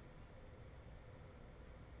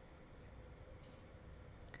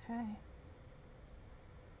 Okay.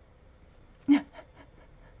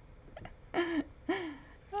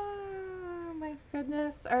 Oh my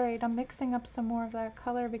goodness. Alright, I'm mixing up some more of that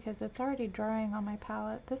color because it's already drying on my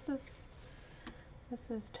palette. This is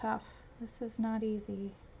tough. This is not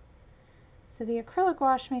easy. So the acrylic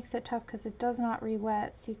gouache makes it tough because it does not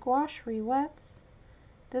re-wet. See, gouache re-wets.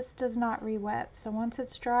 This does not re-wet. So once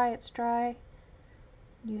it's dry, it's dry.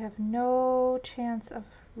 You have no chance of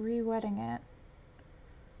re-wetting it.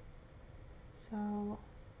 So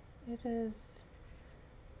it is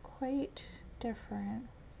quite different.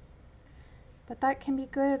 But that can be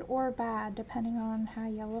good or bad depending on how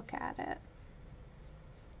you look at it.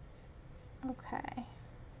 Okay.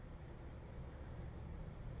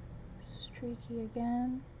 Streaky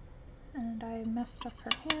again. And I messed up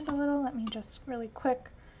her hand a little. Let me just really quick,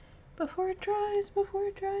 before it dries,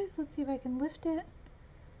 let's see if I can lift it.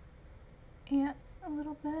 Yeah, a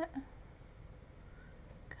little bit.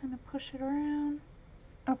 Kind of push it around.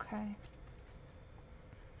 Okay.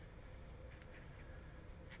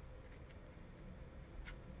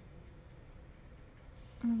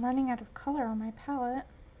 I'm running out of color on my palette.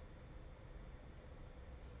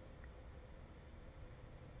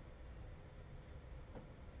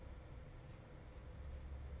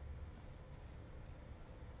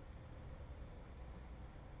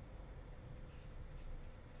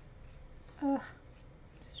 Ugh,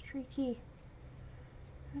 streaky.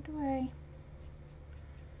 How do I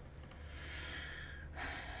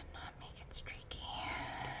not make it streaky?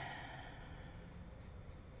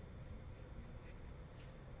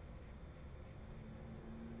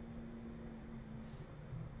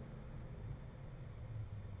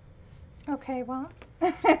 Okay, well,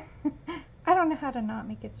 I don't know how to not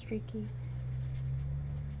make it streaky.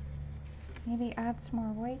 Maybe add some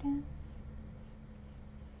more white in.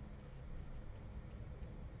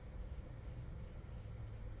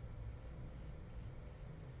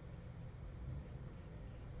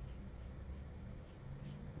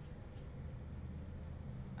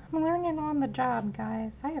 I'm learning on the job,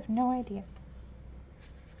 guys. I have no idea.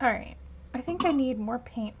 Alright, I think I need more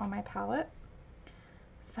paint on my palette.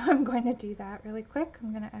 So I'm going to do that really quick.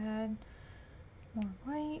 I'm going to add more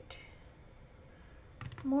white,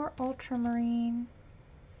 more ultramarine,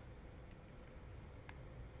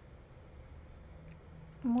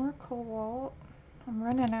 more cobalt. I'm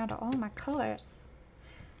running out of all my colors.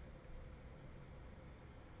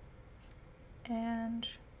 And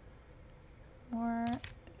more,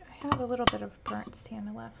 I have a little bit of burnt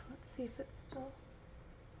sienna left. Let's see if it's still,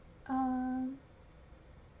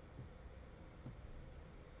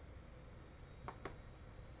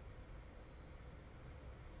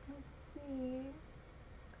 let's see.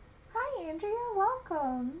 Hi Andrea,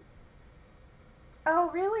 welcome. Oh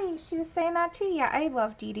really? She was saying that too? Yeah, I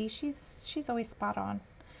love Dee Dee. She's always spot on.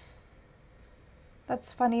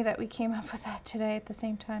 That's funny that we came up with that today at the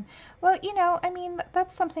same time. Well, you know, I mean,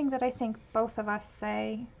 that's something that I think both of us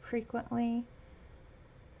say frequently.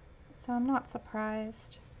 So I'm not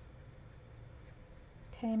surprised.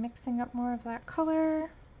 Okay, mixing up more of that color.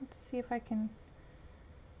 Let's see if I can...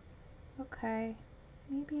 Okay,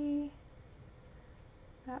 maybe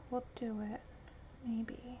that will do it.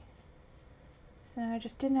 Maybe. So I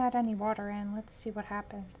just didn't add any water in. Let's see what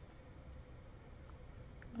happens.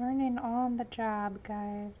 Learning on the job,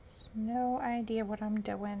 guys. No idea what I'm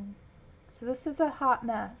doing. So this is a hot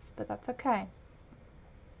mess, but that's okay.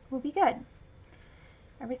 We'll be good.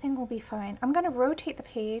 Everything will be fine. I'm going to rotate the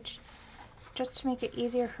page just to make it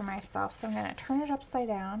easier for myself. So I'm going to turn it upside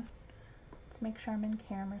down. Let's make sure I'm in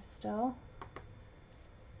camera still.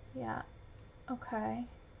 Yeah, okay.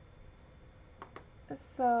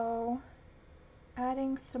 So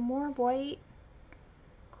adding some more white,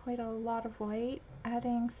 quite a lot of white,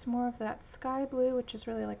 adding some more of that sky blue, which is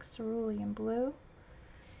really like cerulean blue.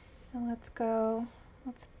 And let's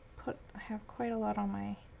put, I have quite a lot on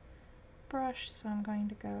my brush, so I'm going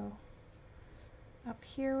to go up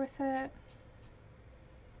here with it.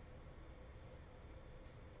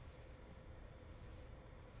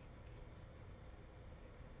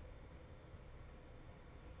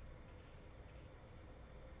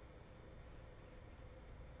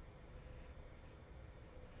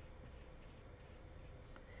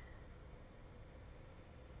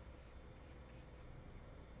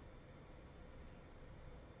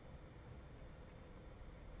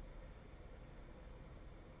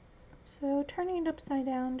 So turning it upside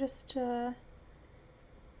down just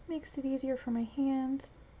makes it easier for my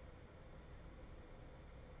hands.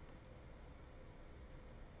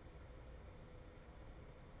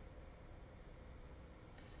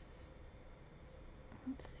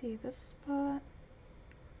 Let's see this spot.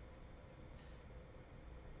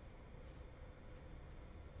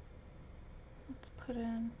 Let's put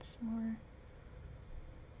in some more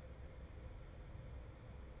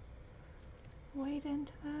white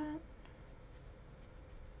into that.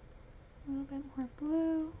 A little bit more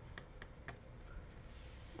blue.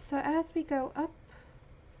 So as we go up,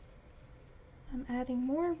 I'm adding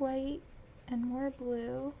more white and more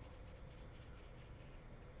blue.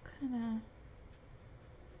 Kind of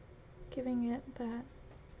giving it that.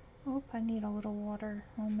 Oh, I need a little water.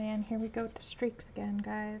 Oh man, here we go with the streaks again,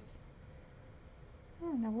 guys. I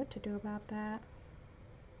don't know what to do about that.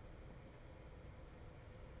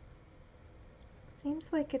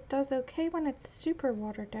 Seems like it does okay when it's super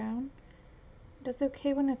watered down. It does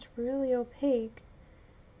okay when it's really opaque.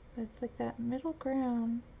 But it's like that middle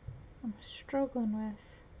ground I'm struggling with.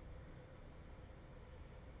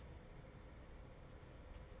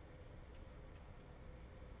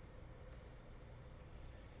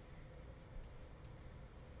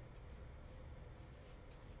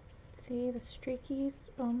 See the streakies?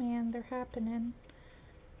 Oh man, they're happening.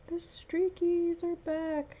 The streakies are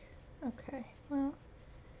back. Okay, well,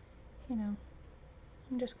 you know,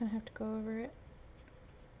 I'm just gonna have to go over it.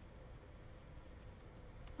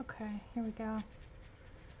 Okay, here we go.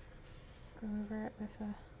 Go over it with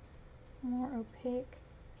a more opaque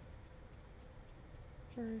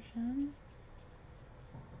version.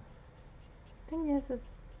 Thing is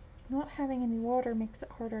not having any water makes it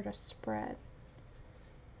harder to spread.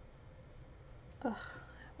 Ugh,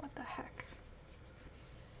 what the heck?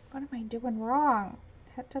 What am I doing wrong?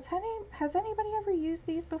 Has anybody ever used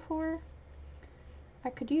these before? I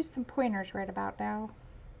could use some pointers right about now.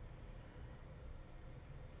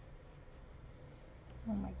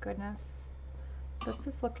 Oh my goodness. This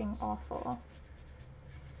is looking awful.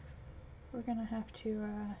 We're gonna have to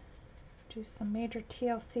do some major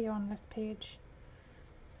TLC on this page.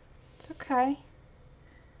 It's okay.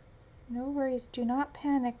 No worries, do not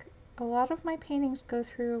panic. A lot of my paintings go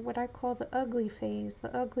through what I call the ugly phase,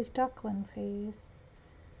 the ugly duckling phase.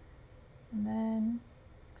 And then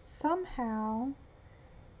somehow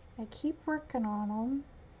I keep working on them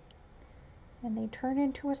and they turn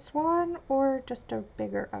into a swan or just a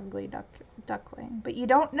bigger ugly duckling. But you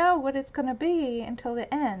don't know what it's going to be until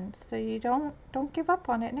the end, so you don't give up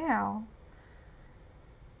on it now.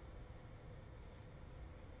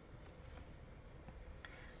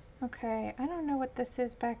 Okay, I don't know what this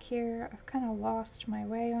is back here. I've kind of lost my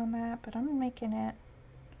way on that, but I'm making it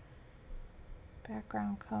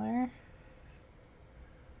background color.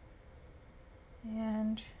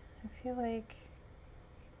 And I feel like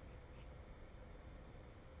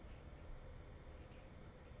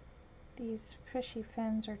these fishy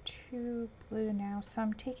fins are too blue now, so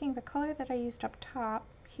I'm taking the color that I used up top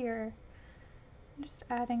here, I'm just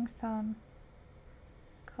adding some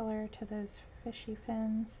color to those fishy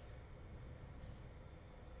fins.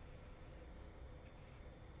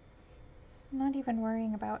 I'm not even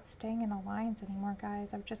worrying about staying in the lines anymore,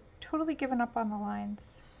 guys. I've just totally given up on the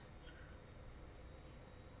lines.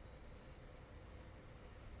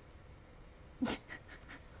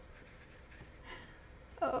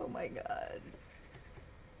 Oh my god.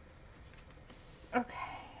 Okay.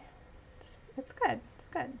 It's good. It's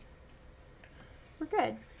good. We're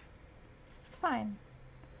good. It's fine.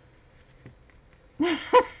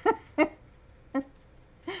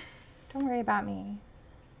 Don't worry about me.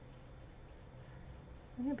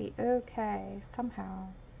 I'm gonna be okay somehow.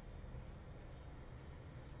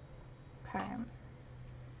 Okay.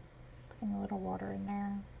 Putting a little water in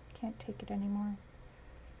there. Can't take it anymore.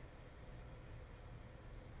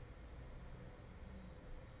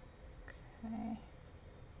 Okay.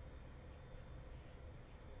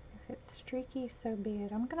 If it's streaky, so be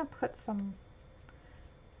it. I'm gonna put some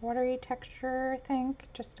watery texture, I think,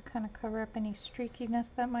 just to kind of cover up any streakiness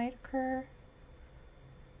that might occur.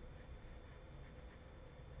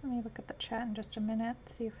 Let me look at the chat in just a minute,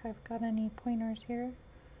 see if I've got any pointers here.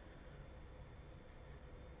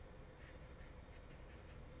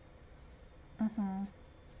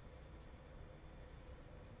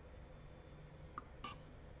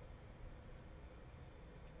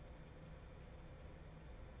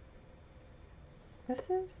 This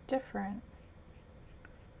is different.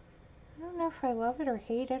 I don't know if I love it or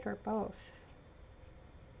hate it or both.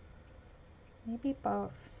 Maybe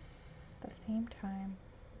both at the same time.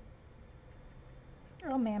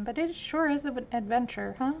 Oh man, but it sure is an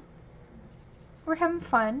adventure, huh? We're having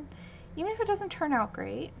fun, even if it doesn't turn out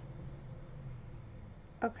great.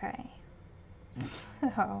 Okay,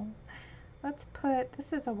 so let's put,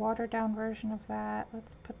 this is a watered down version of that.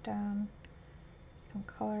 Let's put down some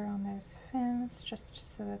color on those fins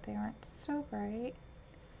just so that they aren't so bright.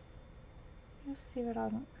 You'll see what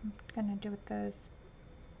I'm gonna do with those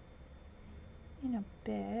in a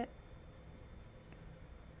bit.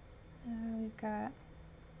 We've got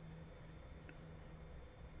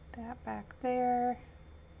that back there.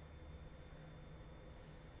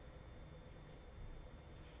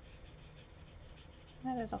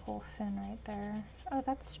 That is a whole fin right there. Oh,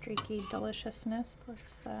 that's streaky deliciousness.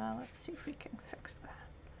 Let's see if we can fix that.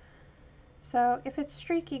 So if it's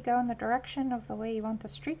streaky, go in the direction of the way you want the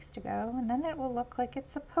streaks to go, and then it will look like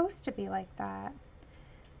it's supposed to be like that.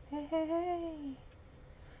 Hey, hey, hey.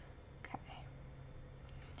 Okay.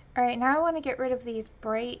 All right, now I want to get rid of these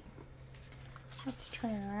bright. Let's turn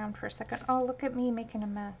it around for a second. Oh, look at me making a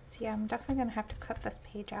mess. Yeah, I'm definitely gonna have to cut this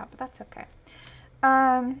page out, but that's okay.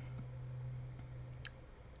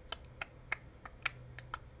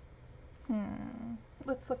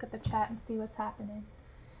 Let's look at the chat and see what's happening.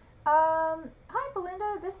 Hi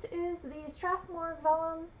Belinda, this is the Strathmore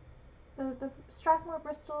vellum, the Strathmore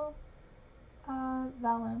Bristol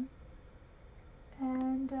vellum,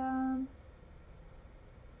 and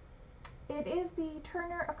it is the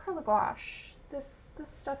Turner Acrylic Gouache. This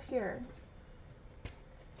stuff here.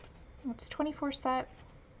 It's 24 set.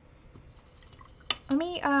 Let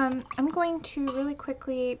me. I'm going to really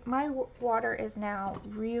quickly. My water is now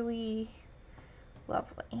really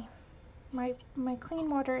lovely. My clean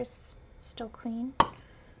water is still clean,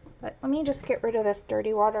 but let me just get rid of this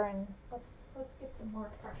dirty water and let's get some more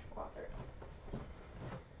fresh water.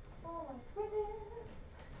 Oh my goodness.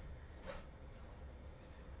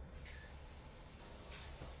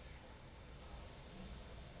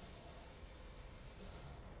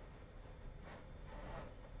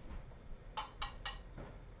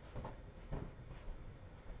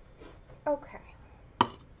 Okay.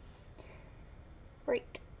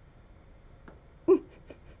 Great.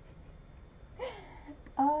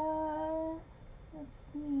 Let's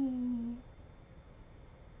see.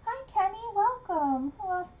 Hi Kenny, welcome. Who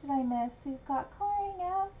else did I miss? We've got Coloring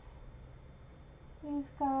F.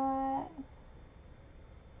 We've got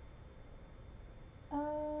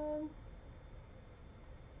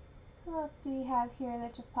who else do we have here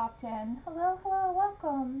that just popped in? Hello, hello,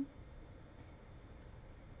 welcome.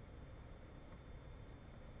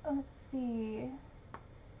 Let's see.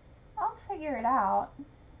 I'll figure it out.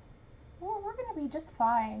 We're gonna be just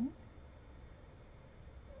fine.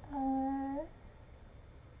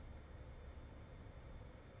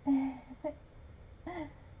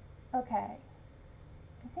 Okay.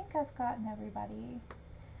 I think I've gotten everybody.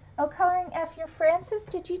 Oh, Coloring F, you're Francis.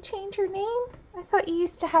 Did you change your name? I thought you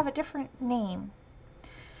used to have a different name.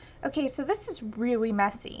 Okay, so this is really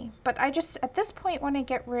messy, but I just, at this point, want to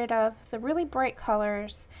get rid of the really bright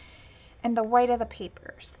colors and the white of the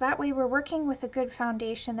paper. So that way we're working with a good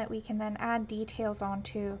foundation that we can then add details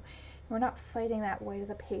onto. We're not fighting that white of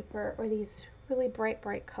the paper or these really bright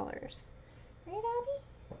colors. Right, Abby?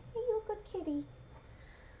 Are you a good kitty?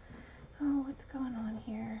 Oh, what's going on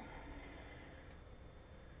here?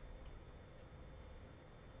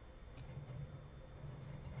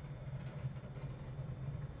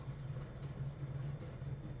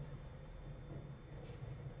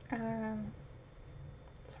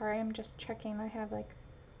 Sorry, I'm just checking. I have like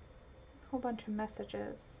a whole bunch of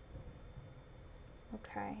messages.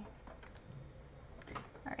 Okay.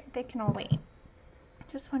 Alright, they can all wait.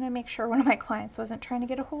 Just want to make sure one of my clients wasn't trying to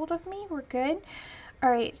get a hold of me. We're good.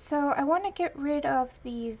 Alright, so I want to get rid of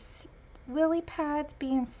these lily pads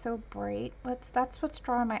being so bright, that's what's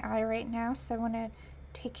drawing my eye right now, so I want to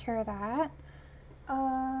take care of that.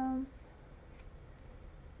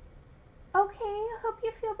 Okay, I hope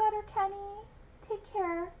you feel better, Kenny. Take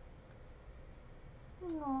care.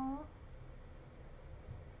 Aww.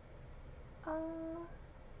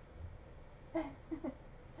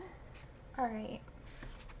 Alright.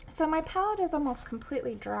 So my palette is almost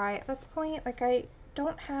completely dry at this point. Like, I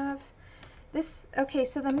don't have this. Okay,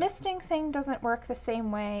 so the misting thing doesn't work the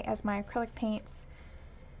same way as my acrylic paints.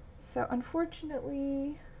 So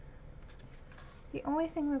unfortunately, the only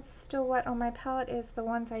thing that's still wet on my palette is the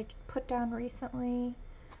ones I put down recently.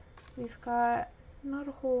 We've got not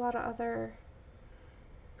a whole lot of other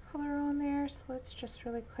color on there, so let's just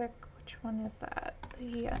really quick, which one is that?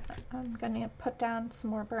 I'm gonna put down some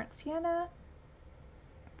more burnt sienna.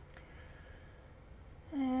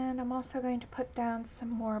 And I'm also going to put down some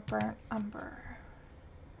more burnt umber.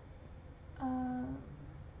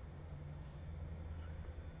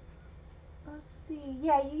 Let's see.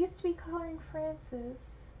 Yeah, you used to be coloring Francis.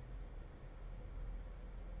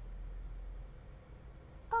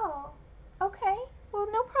 Oh, okay. Well,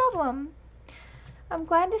 no problem. I'm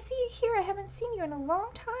glad to see you here. I haven't seen you in a long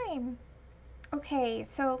time. Okay,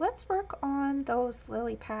 so let's work on those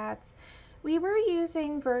lily pads. We were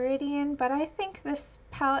using Viridian, but I think this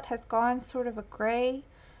palette has gone sort of a gray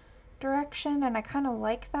direction, and I kind of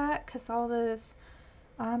like that because all those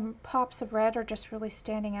pops of red are just really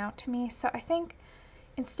standing out to me. So I think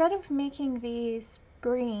instead of making these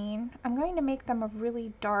green, I'm going to make them a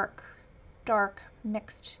really dark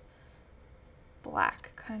mixed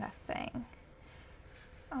black kind of thing.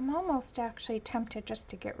 I'm almost actually tempted just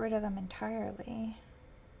to get rid of them entirely.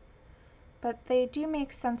 But they do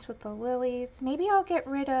make sense with the lilies. Maybe I'll get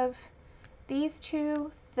rid of these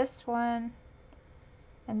two, this one,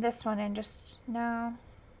 and this one, and just, no.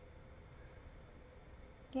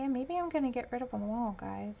 Yeah, maybe I'm gonna get rid of them all,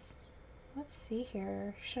 guys. Let's see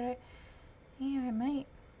here. Should I? Yeah, I might.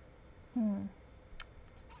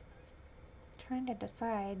 Trying to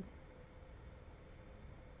decide.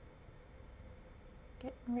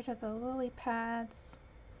 Getting rid of the lily pads.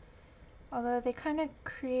 Although they kind of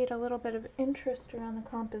create a little bit of interest around the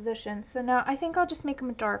composition. So now I think I'll just make them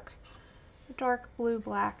a dark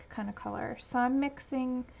blue-black kind of color. So I'm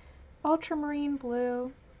mixing ultramarine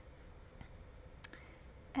blue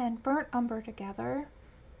and burnt umber together.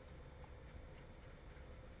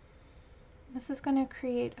 This is going to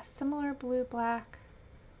create a similar blue-black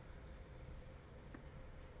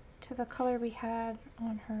to the color we had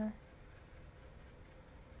on her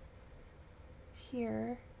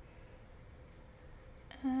here.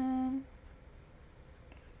 And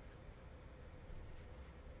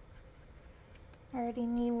I already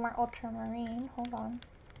need more ultramarine. Hold on.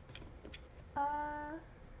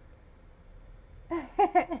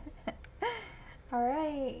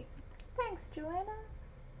 Alright. Thanks, Joanna.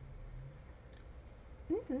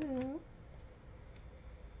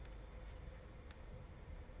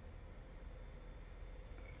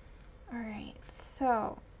 Alright,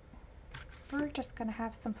 so we're just gonna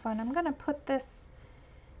have some fun. I'm gonna put this,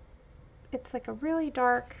 it's like a really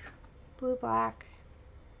dark blue-black.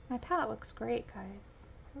 My palette looks great, guys.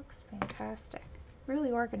 It looks fantastic.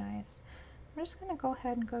 Really organized. I'm just gonna go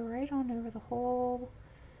ahead and go right on over the whole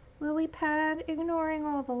lily pad, ignoring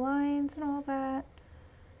all the lines and all that.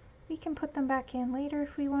 We can put them back in later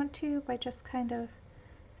if we want to by just kind of,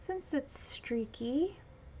 since it's streaky,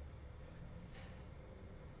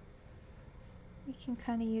 we can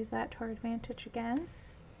kind of use that to our advantage again.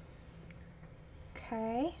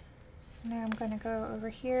 Okay, so now I'm going to go over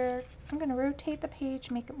here. I'm going to rotate the page,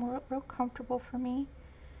 make it more real comfortable for me.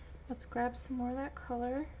 Let's grab some more of that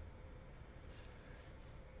color.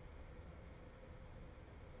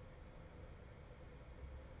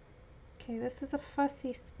 Okay, this is a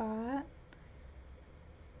fussy spot.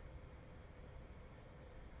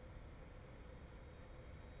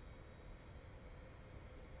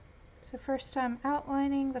 So first I'm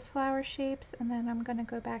outlining the flower shapes, and then I'm going to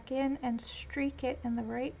go back in and streak it in the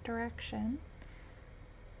right direction.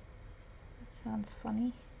 That sounds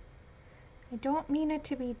funny. I don't mean it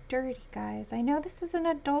to be dirty, guys. I know this is an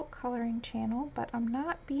adult coloring channel, but I'm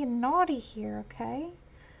not being naughty here, okay?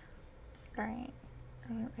 Alright.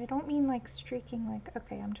 I don't mean like streaking like...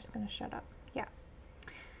 Okay, I'm just going to shut up. Yeah.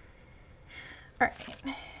 Alright.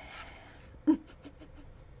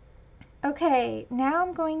 Okay, now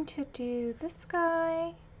I'm going to do this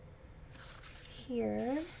guy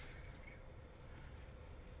here.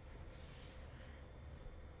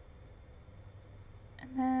 And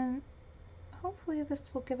then hopefully this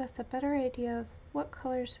will give us a better idea of what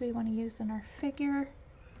colors we want to use in our figure.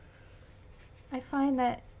 I find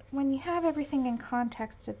that when you have everything in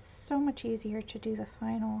context, it's so much easier to do the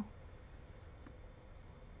final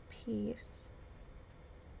piece.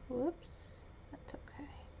 Whoops, that's okay.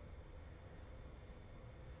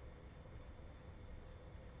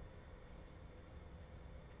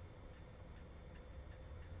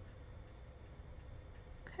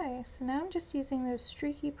 Okay, so now I'm just using those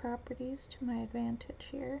streaky properties to my advantage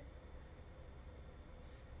here.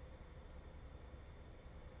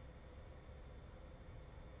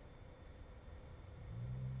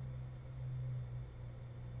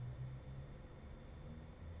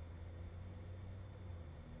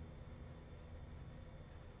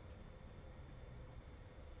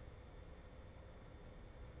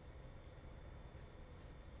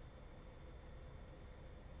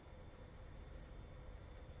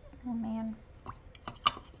 Oh man.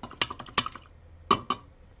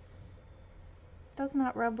 Does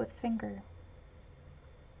not rub with finger.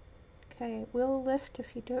 Okay, it will lift if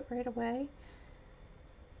you do it right away.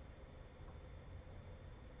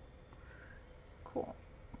 Cool.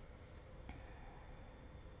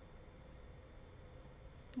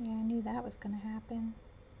 Yeah, I knew that was going to happen.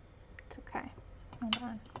 It's okay. Hold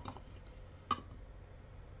on. I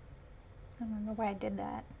don't know why I did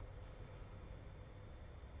that.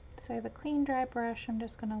 So I have a clean dry brush. I'm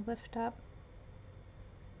just going to lift up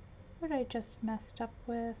what I just messed up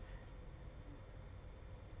with.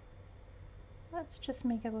 Let's just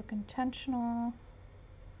make it look intentional.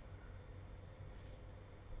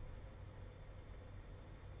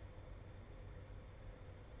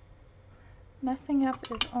 Messing up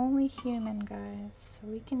is only human, guys. So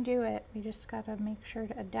we can do it. We just gotta make sure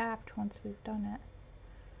to adapt once we've done it.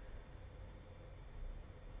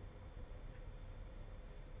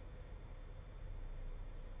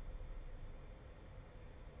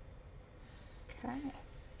 Okay.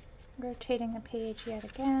 Rotating the page yet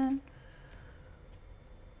again.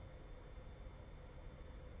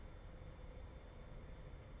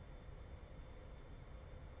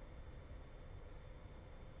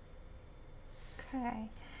 Okay.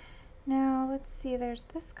 Now let's see, there's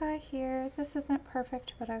this guy here. This isn't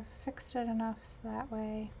perfect, but I've fixed it enough so that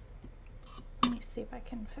way. Let me see if I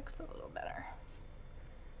can fix it a little better.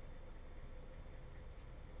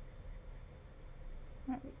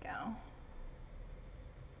 There we go.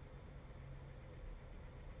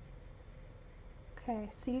 Okay,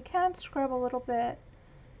 so you can scrub a little bit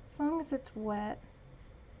as long as it's wet.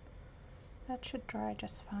 That should dry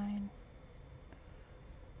just fine.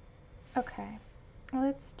 Okay,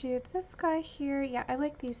 let's do this guy here. Yeah, I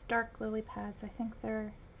like these dark lily pads. I think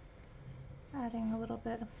they're adding a little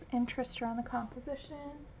bit of interest around the composition.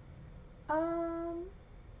 Hi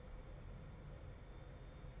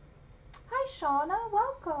Shauna,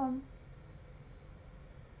 welcome.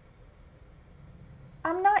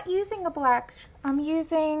 I'm not using a black. I'm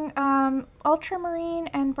using ultramarine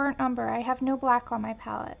and burnt umber. I have no black on my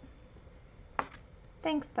palette.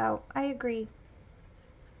 Thanks though, I agree.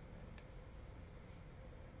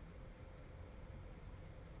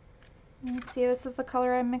 You see, this is the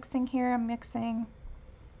color I'm mixing here. I'm mixing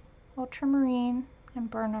ultramarine and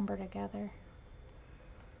burnt umber together.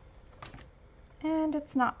 And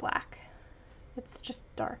it's not black, it's just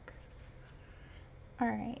dark.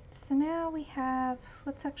 Alright, so now we have,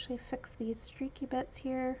 let's actually fix these streaky bits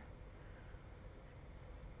here.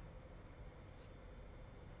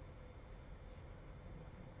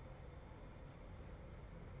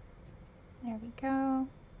 There we go.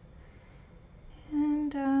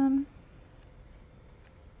 And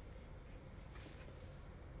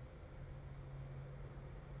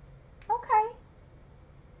okay.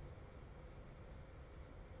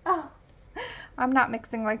 Oh, I'm not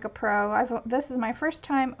mixing like a pro. This is my first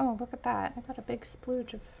time. Oh, look at that. I got a big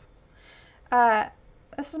splooge of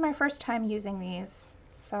this is my first time using these,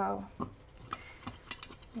 so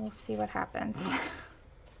we'll see what happens.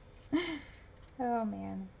 Oh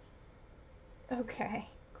man. Okay,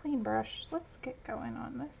 clean brush. Let's get going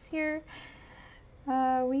on this here.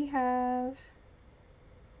 We have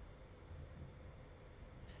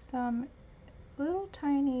some little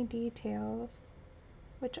tiny details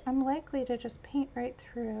which I'm likely to just paint right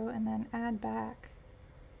through and then add back.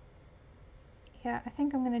 Yeah, I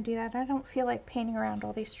think I'm going to do that. I don't feel like painting around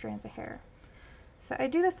all these strands of hair. So I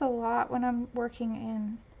do this a lot when I'm working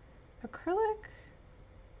in acrylic.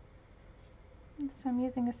 And so I'm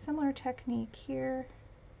using a similar technique here.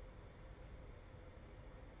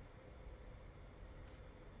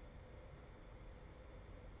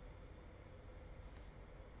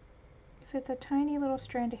 If it's a tiny little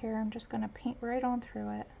strand of hair, I'm just going to paint right on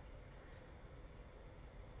through it.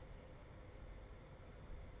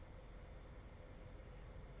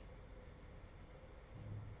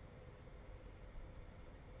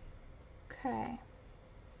 Okay.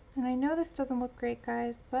 And I know this doesn't look great,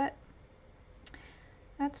 guys, but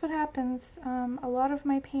that's what happens. A lot of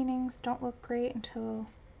my paintings don't look great until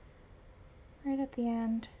right at the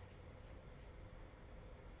end.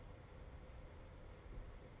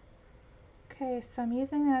 Okay, so I'm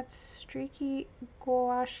using that streaky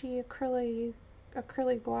gouache acrylic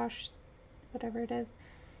gouache, whatever it is,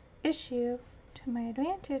 issue to my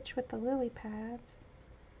advantage with the lily pads.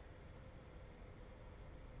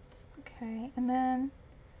 Okay, and then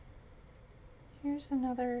here's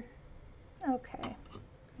another. Okay,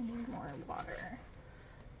 I need more water.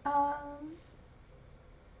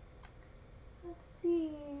 Let's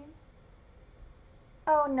see.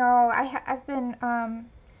 Oh no, I've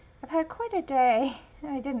had quite a day.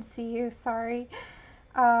 I didn't see you, sorry.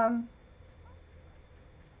 My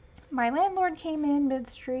landlord came in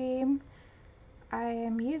midstream. I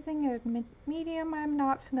am using a medium I'm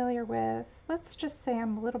not familiar with. Let's just say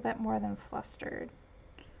I'm a little bit more than flustered.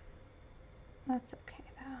 That's okay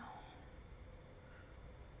though.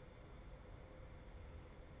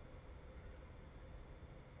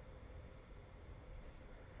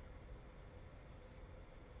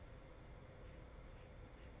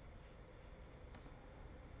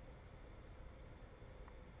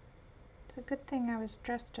 It's a good thing I was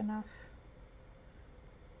dressed enough.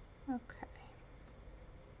 Okay.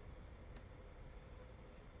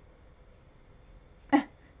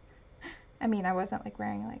 I mean, I wasn't like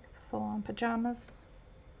wearing like full-on pajamas.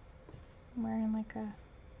 I'm wearing like a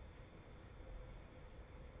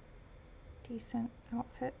decent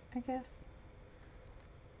outfit, I guess.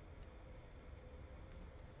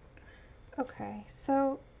 Okay,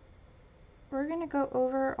 so we're gonna go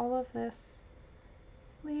over all of this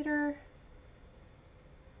later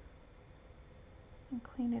and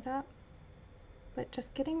clean it up. But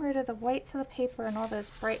just getting rid of the whites of the paper and all those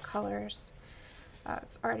bright colors,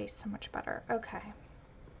 it's already so much better. Okay.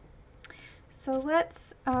 So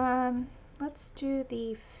let's do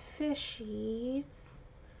the fishies,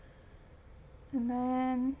 and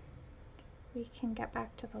then we can get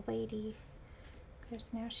back to the lady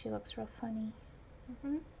because now she looks real funny.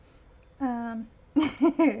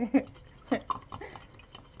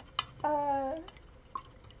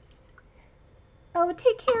 Oh,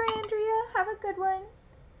 take care, Andrea. Have a good one.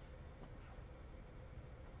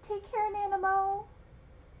 Take care, Nanamo.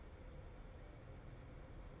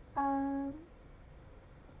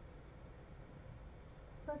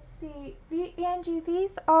 Let's see. Angie,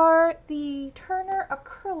 these are the Turner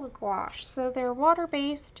Acrylic Gouache. So they're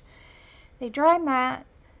water-based. They dry matte,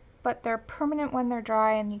 but they're permanent when they're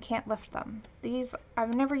dry and you can't lift them. These,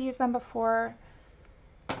 I've never used them before.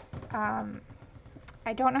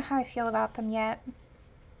 I don't know how I feel about them yet.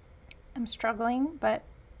 I'm struggling, but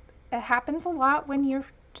it happens a lot when you're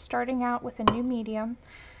starting out with a new medium.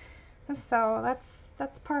 So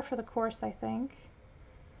that's par for the course, I think.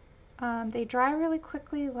 They dry really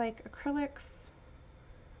quickly like acrylics,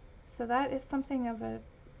 so that is something of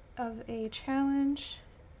a challenge.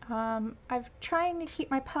 I've trying to keep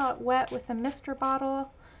my palette wet with a mister bottle,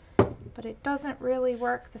 but it doesn't really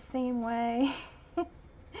work the same way.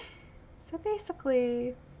 So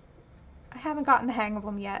basically, I haven't gotten the hang of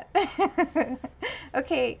them yet.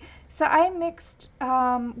 Okay, so I mixed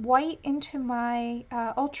white into my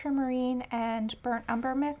ultramarine and burnt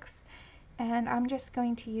umber mix, and I'm just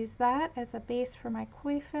going to use that as a base for my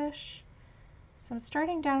koi fish. So I'm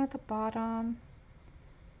starting down at the bottom.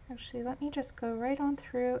 Actually, let me just go right on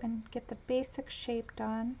through and get the basic shape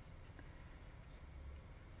done.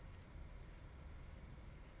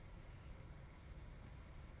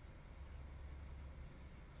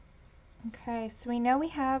 Okay, so we know we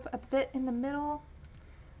have a bit in the middle.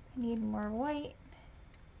 I need more white.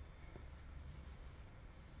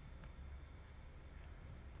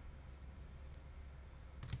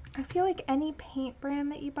 I feel like any paint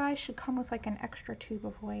brand that you buy should come with like an extra tube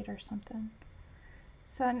of white or something.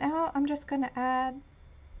 So now I'm just going to add,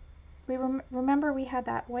 remember we had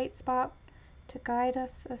that white spot to guide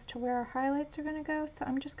us as to where our highlights are going to go. So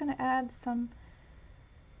I'm just going to add some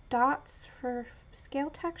dots for scale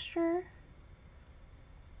texture.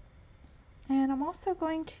 And I'm also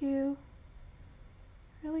going to,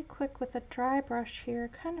 really quick with a dry brush here,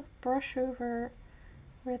 kind of brush over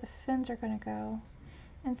where the fins are going to go.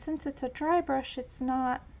 And since it's a dry brush, it's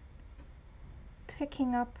not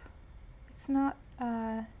picking up, it's not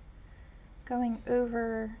going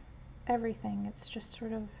over everything. It's just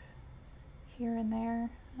sort of here and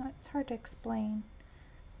there. It's hard to explain.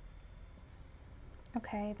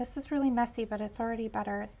 Okay, this is really messy, but it's already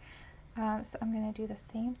better. So I'm going to do the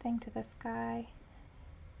same thing to this guy.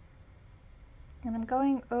 And I'm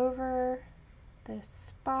going over the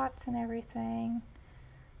spots and everything.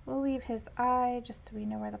 We'll leave his eye just so we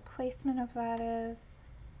know where the placement of that is.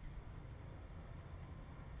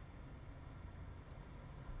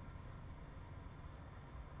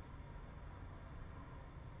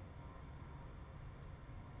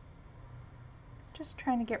 Just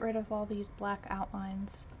trying to get rid of all these black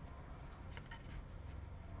outlines.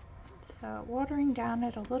 So watering down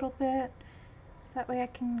it a little bit so that way I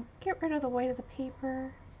can get rid of the white of the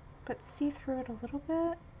paper but see through it a little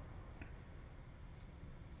bit.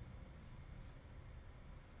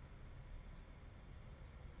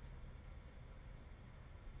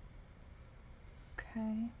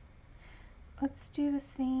 Okay, let's do the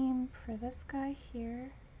same for this guy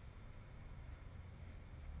here.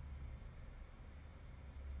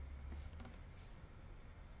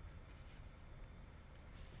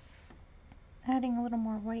 Adding a little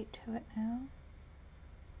more white to it now.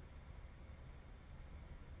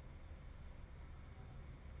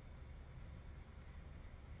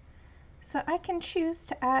 So I can choose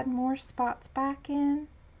to add more spots back in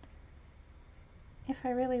if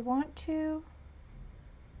I really want to.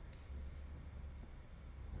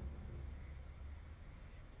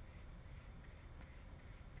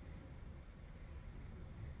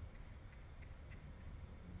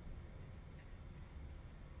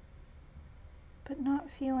 But not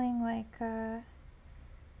feeling like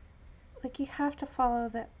you have to follow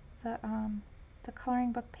the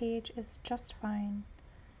coloring book page is just fine.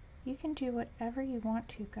 You can do whatever you want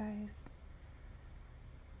to, guys.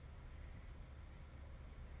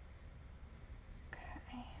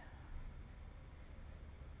 Okay.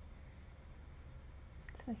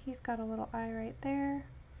 So he's got a little eye right there.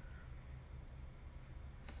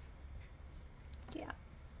 Yeah.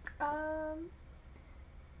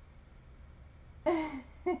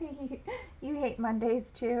 You hate Mondays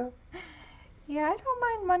too. Yeah, I don't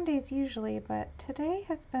mind Mondays usually, but today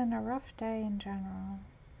has been a rough day in general.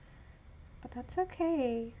 But that's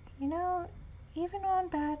okay. You know, even on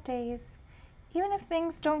bad days, even if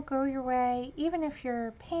things don't go your way, even if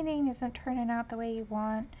your painting isn't turning out the way you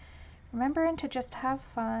want, remembering to just have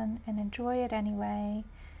fun and enjoy it anyway.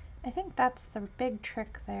 I think that's the big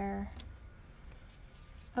trick there.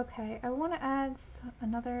 Okay, I want to add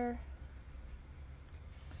another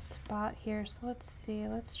spot here, so let's see,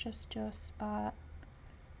 let's just do a spot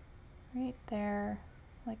right there,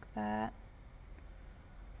 like that.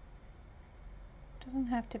 Doesn't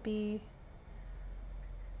have to be,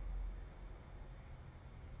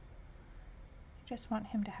 I just want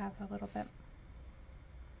him to have a little bit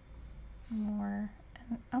more.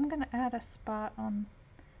 And I'm going to add a spot on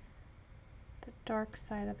the dark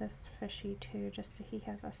side of this fishy too, just so he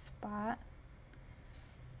has a spot.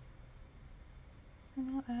 And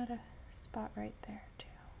I'll add a spot right there too.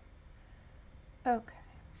 Okay.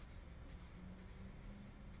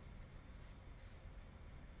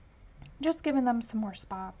 Just giving them some more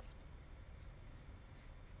spots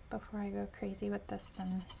before I go crazy with this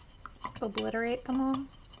and obliterate them all.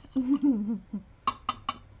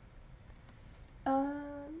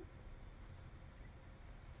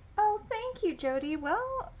 Oh, thank you, Jody.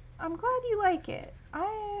 Well, I'm glad you like it.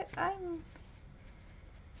 I'm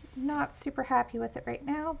not super happy with it right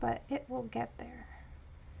now, but it will get there.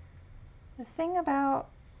 The thing about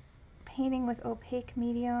painting with opaque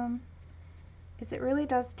medium is it really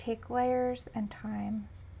does take layers and time.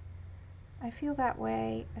 I feel that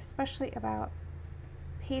way, especially about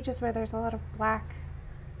pages where there's a lot of black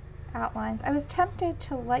outlines. I was tempted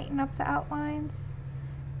to lighten up the outlines,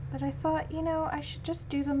 but I thought, you know, I should just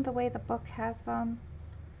do them the way the book has them,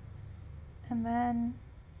 and then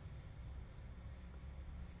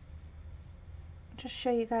just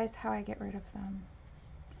show you guys how I get rid of them.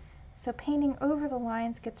 So painting over the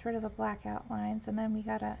lines gets rid of the black outlines, and then we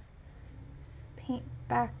gotta paint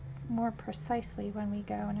back more precisely when we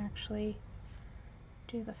go and actually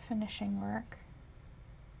do the finishing work.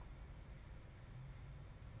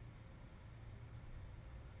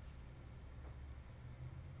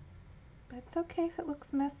 But it's okay if it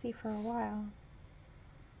looks messy for a while.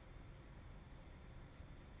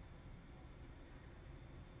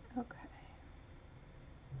 Okay.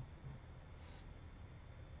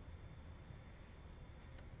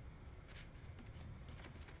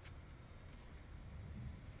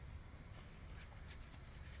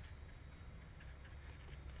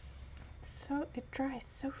 So it dries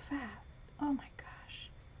so fast. Oh my gosh.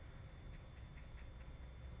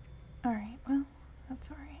 Alright, well, that's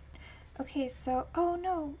alright. Okay, so, oh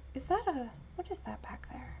no, is that what is that back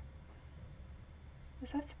there?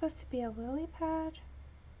 Was that supposed to be a lily pad?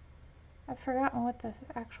 I've forgotten what the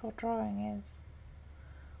actual drawing is.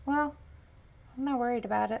 Well, I'm not worried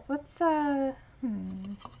about it. Let's I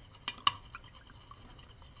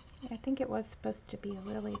think it was supposed to be a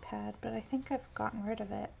lily pad, but I think I've gotten rid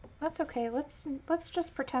of it. That's okay. Let's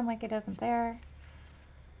just pretend like it isn't there.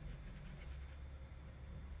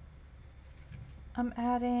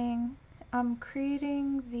 I'm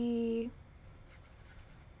creating the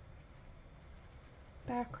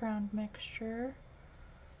background mixture,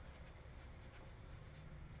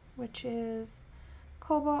 which is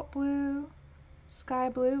cobalt blue, sky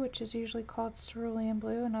blue, which is usually called cerulean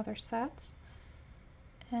blue in other sets,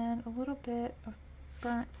 and a little bit of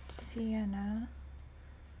burnt sienna.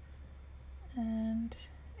 And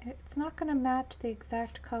it's not going to match the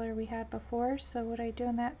exact color we had before, so what I do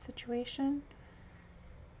in that situation,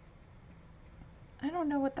 I don't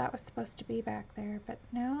know what that was supposed to be back there, but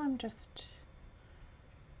now I'm just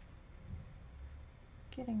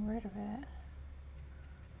getting rid of it.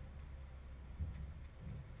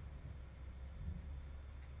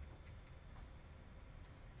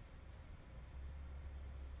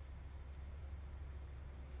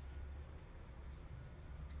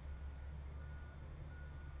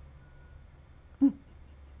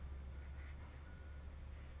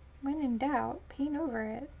 When in doubt, paint over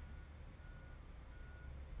it.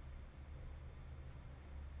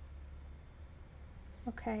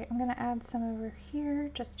 Okay, I'm going to add some over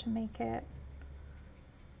here just to make it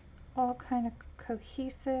all kind of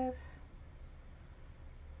cohesive.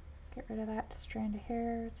 Get rid of that strand of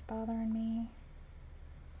hair, it's bothering me.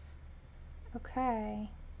 Okay.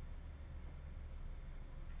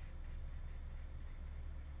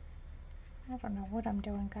 I don't know what I'm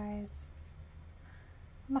doing, guys.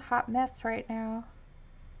 I'm a hot mess right now.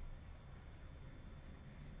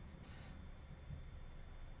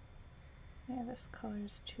 Yeah, this color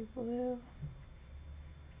is too blue.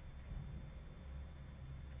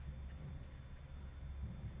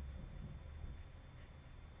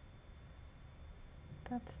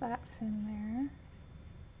 That's that fin there.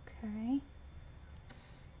 Okay.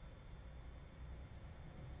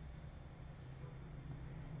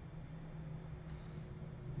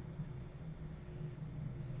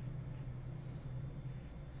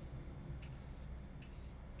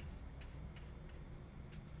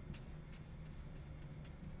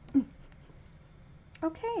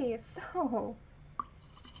 Okay, so,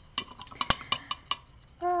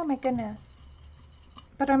 oh my goodness.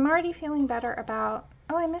 But I'm already feeling better about,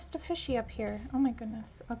 oh, I missed a fishy up here. Oh my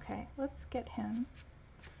goodness. Okay, let's get him.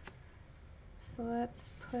 So let's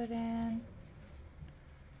put in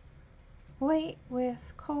white with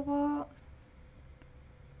cobalt.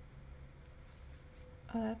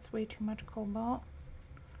 Oh, that's way too much cobalt.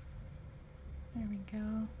 There we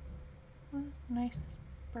go. Oh, nice,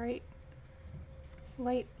 bright,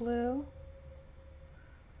 light blue.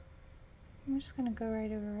 I'm just going to go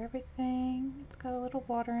right over everything. It's got a little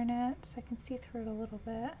water in it, so I can see through it a little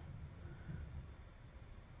bit.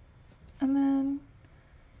 And then,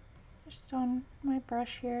 just on my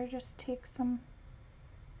brush here, just take some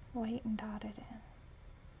white and dot it in.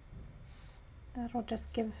 That'll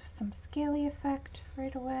just give some scaly effect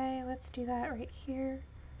right away. Let's do that right here.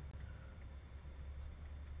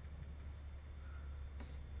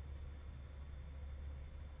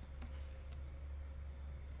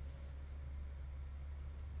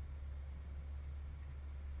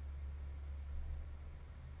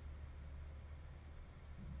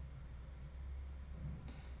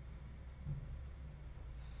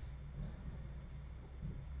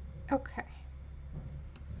 Okay.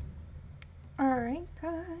 Alright,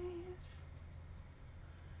 guys.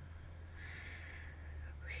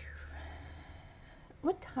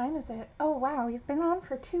 What time is it? Oh, wow, you've been on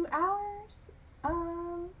for 2 hours?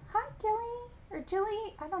 Hi, Gilly. Or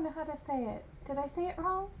Jilly. I don't know how to say it. Did I say it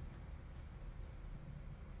wrong?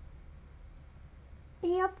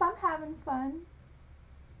 Yep, I'm having fun.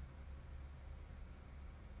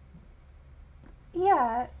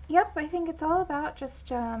 Yeah, yep, I think it's all about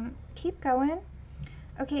just keep going.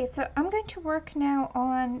 Okay, so I'm going to work now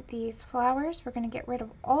on these flowers. We're going to get rid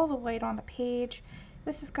of all the white on the page.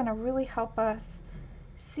 This is going to really help us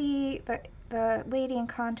see the lady in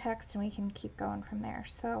context, and we can keep going from there.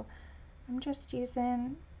 So I'm just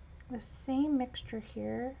using the same mixture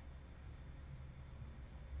here.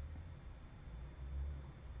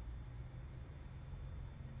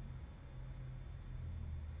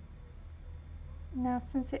 Now,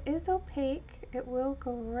 since it is opaque, it will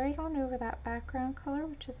go right on over that background color,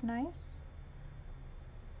 which is nice.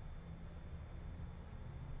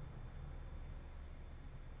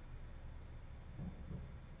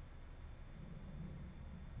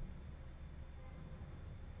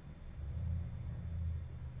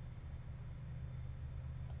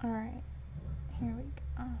 All right, here we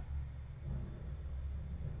go.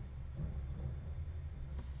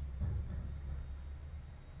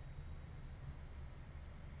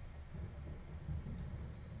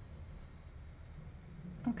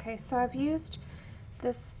 Okay, so I've used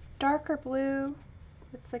this darker blue.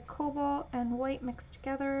 It's like cobalt and white mixed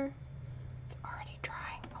together. It's already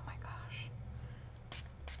drying. Oh my gosh.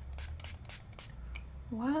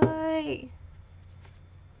 Why?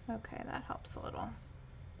 Okay, that helps a little.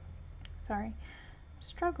 Sorry. I'm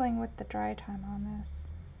struggling with the dry time on this.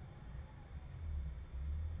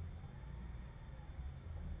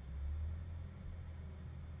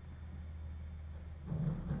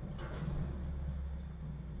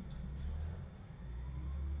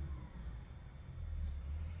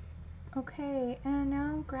 Okay, and now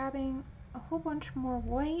I'm grabbing a whole bunch more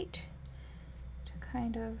white to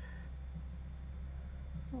kind of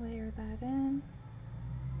layer that in.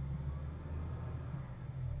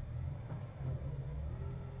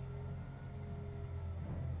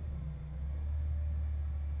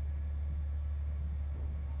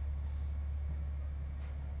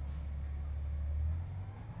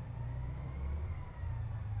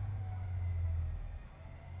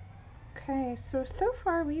 Okay, so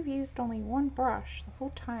far we've used only one brush the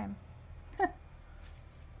whole time.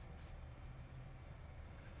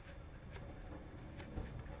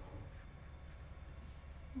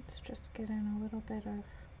 Let's just get in a little bit of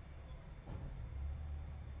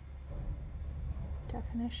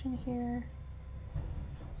definition here.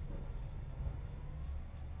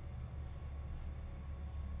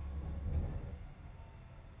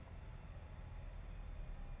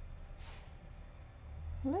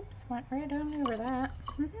 Whoops, went right on over that.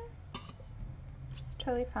 It's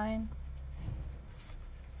totally fine.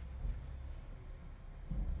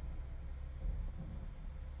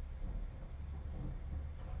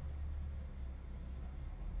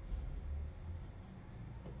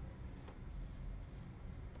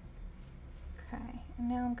 Okay, and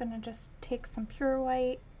now I'm going to just take some pure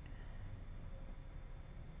white.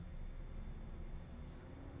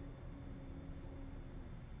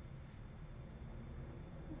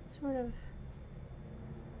 Sort of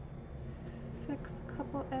fix a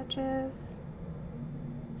couple edges.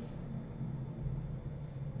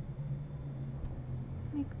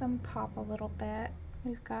 Make them pop a little bit.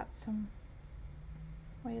 We've got some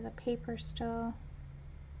way of the paper still.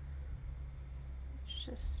 Let's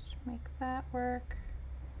just make that work.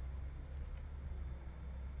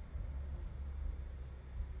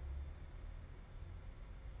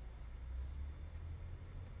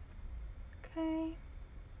 Okay.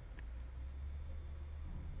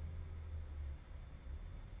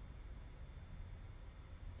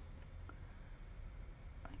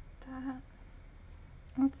 Like that.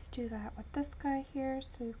 Let's do that with this guy here.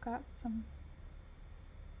 So we've got some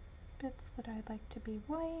bits that I'd like to be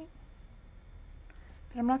white.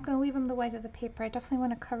 But I'm not going to leave them the white of the paper. I definitely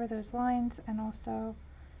want to cover those lines, and also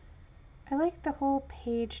I like the whole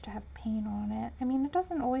page to have paint on it. I mean, it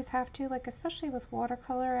doesn't always have to, like especially with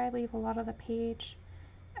watercolor, I leave a lot of the page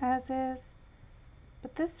as is.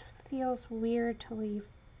 But this feels weird to leave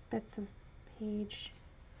bits of page.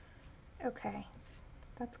 Okay,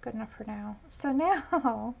 that's good enough for now. So now,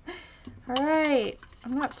 all right,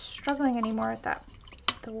 I'm not struggling anymore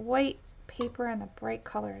with the white paper and the bright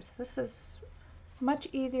colors. This is much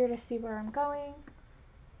easier to see where I'm going.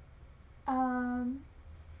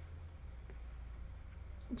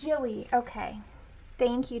 Jilly, okay.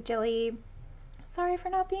 Thank you, Jilly. Sorry for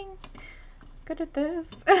not being good at this.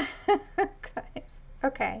 Guys,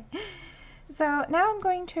 okay. So now I'm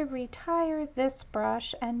going to retire this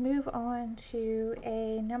brush and move on to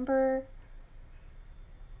a number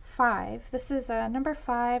 5. This is a number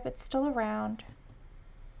 5. It's still around.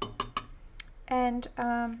 And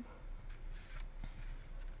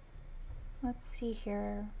let's see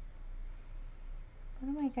here. What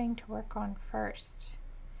am I going to work on first?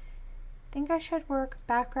 I think I should work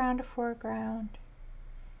background to foreground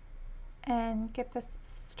and get this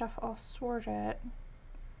stuff all sorted.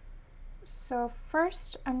 So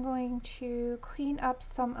first I'm going to clean up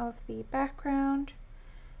some of the background.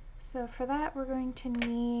 So for that we're going to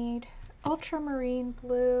need ultramarine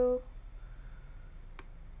blue.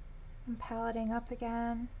 I'm paletting up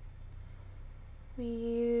again. We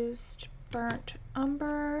used burnt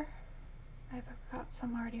umber. I've got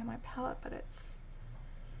some already on my palette, but it's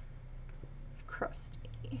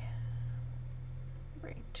crusty.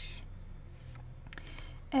 Right.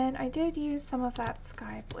 And I did use some of that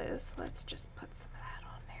sky blue, so let's just put some of that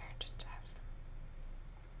on there just to have some.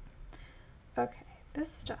 Okay,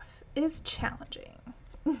 this stuff is challenging.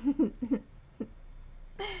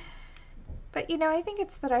 But you know, I think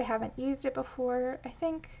it's that I haven't used it before. I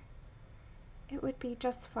think it would be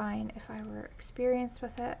just fine if I were experienced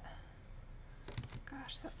with it.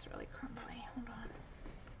 Gosh, that's really crumbly. Hold on.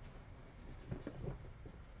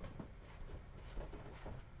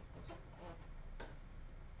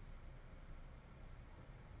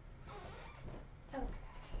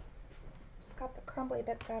 crumbly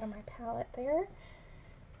bits out of my palette there.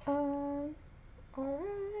 Alright.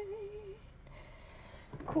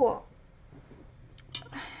 Cool.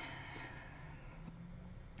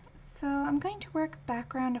 So I'm going to work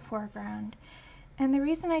background to foreground. And the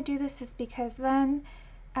reason I do this is because then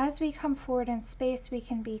as we come forward in space, we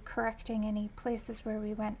can be correcting any places where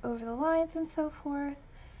we went over the lines and so forth,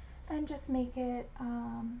 and just make it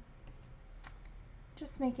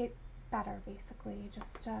better, basically.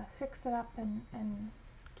 Just fix it up and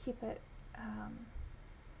keep it,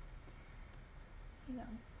 you know,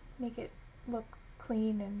 make it look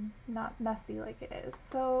clean and not messy like it is.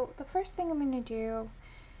 So the first thing I'm going to do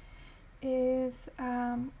is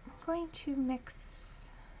I'm going to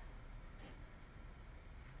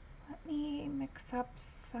let me mix up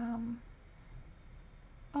some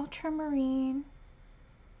ultramarine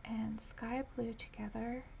and sky blue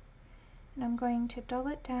together, and I'm going to dull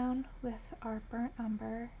it down with our burnt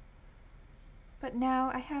umber. But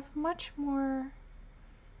now I have much more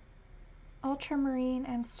ultramarine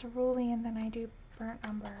and cerulean than I do burnt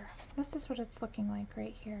umber. This is what it's looking like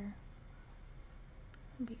right here.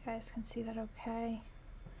 Hope you guys can see that okay.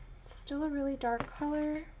 It's still a really dark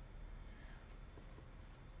color,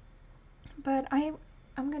 but I'm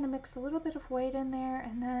going to mix a little bit of white in there,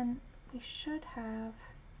 and then we should have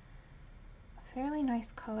a fairly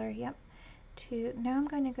nice color. Yep. Now I'm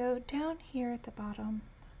going to go down here at the bottom.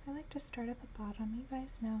 I like to start at the bottom, you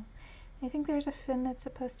guys know. I think there's a fin that's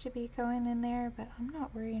supposed to be going in there, but I'm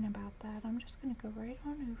not worrying about that. I'm just going to go right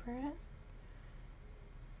on over it.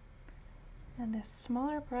 And this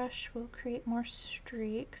smaller brush will create more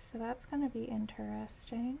streaks, so that's going to be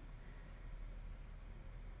interesting.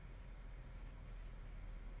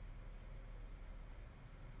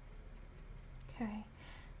 Okay,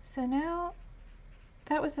 so now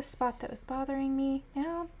that was a spot that was bothering me.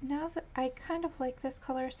 Now that I kind of like this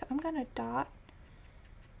color, so I'm going to dot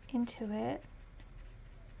into it,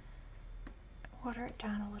 water it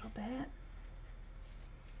down a little bit.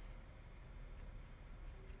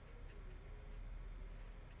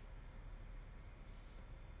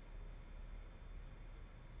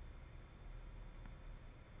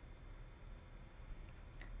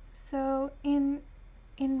 So in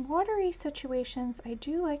watery situations, I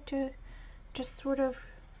do like to just sort of,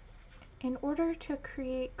 in order to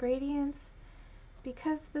create gradients,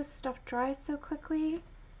 because this stuff dries so quickly,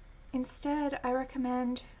 instead I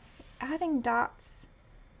recommend adding dots.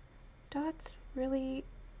 Dots really,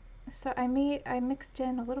 so I mixed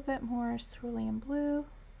in a little bit more cerulean blue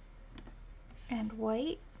and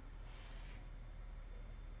white.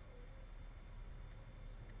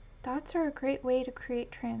 Dots are a great way to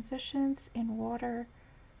create transitions in water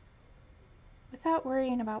without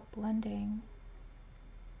worrying about blending.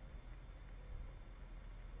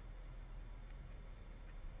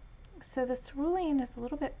 So the cerulean is a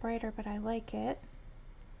little bit brighter, but I like it,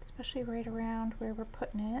 especially right around where we're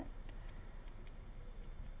putting it.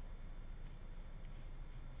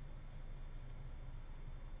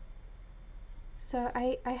 So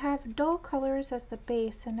I have dull colors as the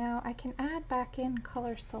base, and now I can add back in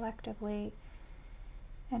color selectively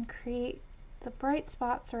and create the bright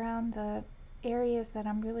spots around the areas that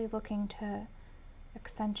I'm really looking to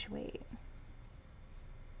accentuate.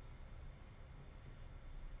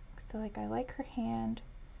 So like I like her hand,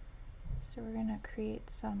 so we're going to create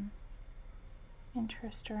some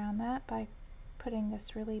interest around that by putting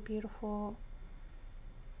this really beautiful,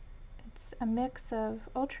 it's a mix of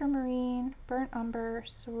ultramarine, burnt umber,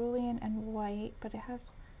 cerulean, and white, but it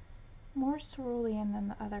has more cerulean than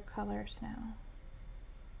the other colors now.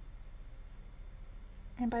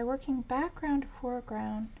 And by working background to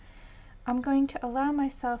foreground, I'm going to allow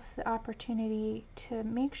myself the opportunity to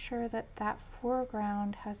make sure that that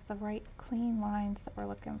foreground has the right clean lines that we're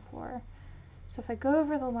looking for. So if I go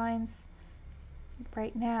over the lines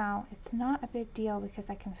right now, it's not a big deal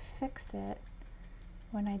because I can fix it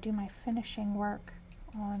when I do my finishing work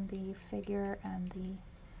on the figure and the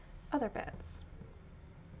other bits.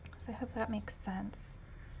 So I hope that makes sense.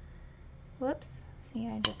 Whoops, see,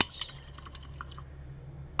 I just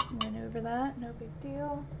went over that, no big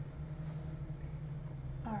deal.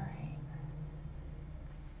 All right.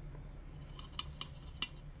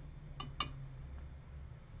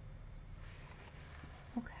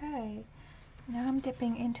 Okay, now I'm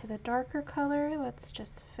dipping into the darker color. Let's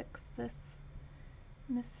just fix this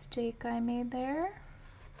mistake I made there.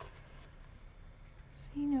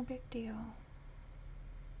 See, no big deal.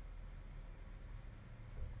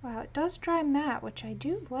 Wow, it does dry matte, which I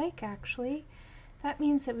do like actually. That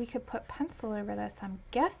means that we could put pencil over this, I'm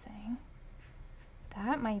guessing.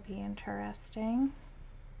 That might be interesting.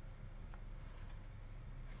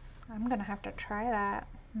 I'm gonna have to try that.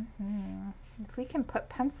 If we can put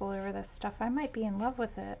pencil over this stuff, I might be in love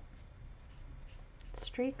with it.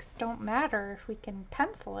 Streaks don't matter if we can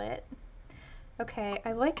pencil it. Okay,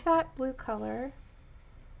 I like that blue color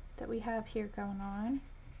that we have here going on.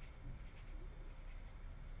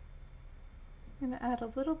 I'm gonna add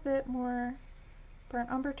a little bit more burnt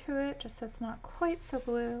umber to it, just so it's not quite so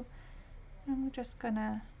blue. I'm just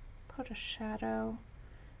gonna put a shadow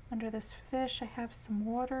under this fish. I have some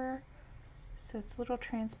water, so it's a little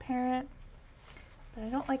transparent, but I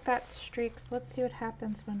don't like that streak, so let's see what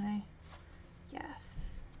happens when I, yes,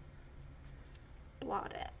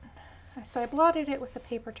 blot it. So I blotted it with a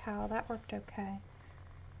paper towel. That worked okay.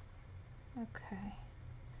 Okay.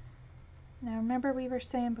 Now remember we were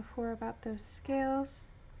saying before about those scales.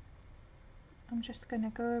 I'm just going to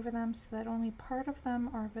go over them so that only part of them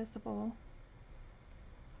are visible.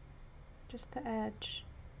 Just the edge.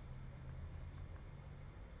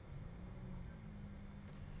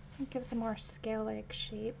 It gives a more scale-like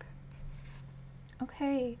shape.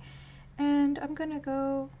 Okay, and I'm going to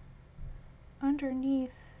go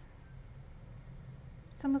underneath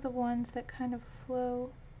some of the ones that kind of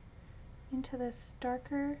flow into this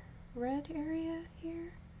darker red area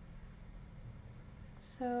here.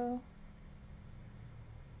 So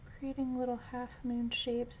creating little half moon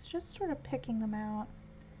shapes, just sort of picking them out.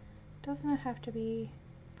 Doesn't have to be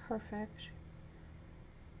perfect.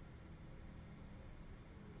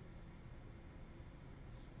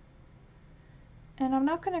 And I'm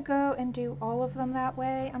not going to go and do all of them that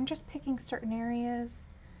way. I'm just picking certain areas.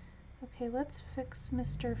 Okay, let's fix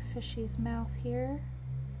Mr. Fishy's mouth here.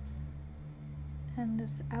 And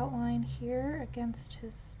this outline here against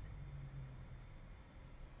his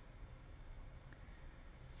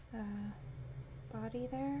body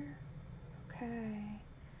there. Okay.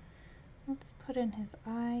 Let's put in his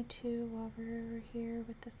eye too while we're over here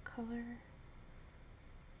with this color.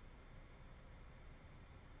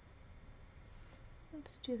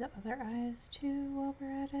 Let's do the other eyes too while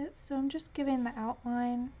we're at it. So I'm just giving the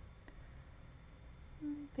outline,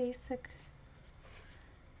 basic.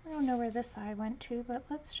 I don't know where this eye went to, but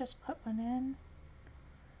let's just put one in.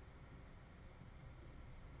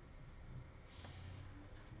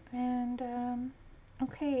 And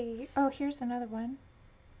okay, oh, here's another one.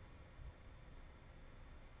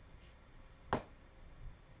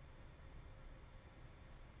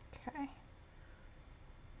 Okay.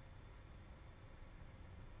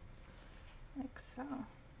 Like so.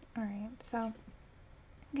 Alright, so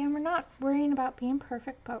again, we're not worrying about being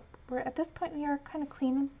perfect, but we're at this point we are kind of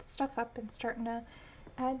cleaning stuff up and starting to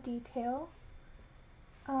add detail.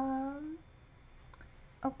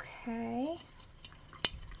 Okay.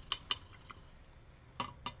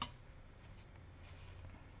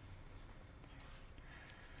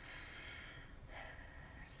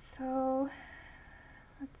 So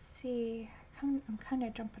let's see. I'm kind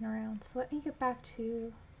of jumping around, so let me get back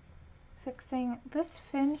to fixing this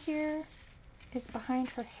fin here. Is behind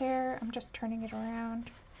her hair. I'm just turning it around.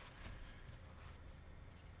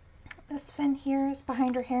 This fin here is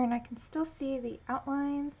behind her hair and I can still see the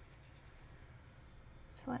outlines.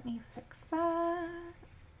 So let me fix that.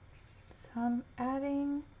 So I'm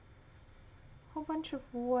adding a whole bunch of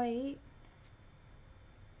white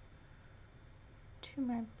to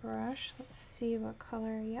my brush. Let's see what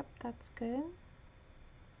color. Yep, that's good.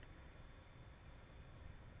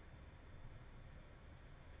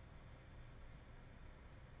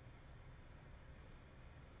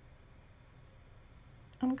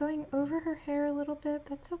 I'm going over her hair a little bit.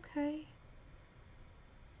 That's okay.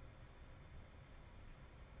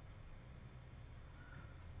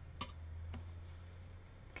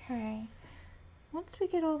 Okay. Once we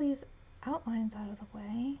get all these outlines out of the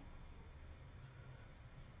way,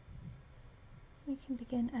 we can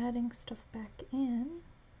begin adding stuff back in.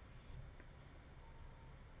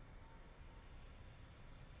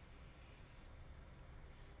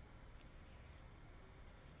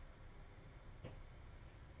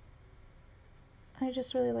 I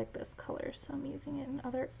just really like this color, so I'm using it in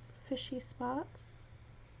other fishy spots.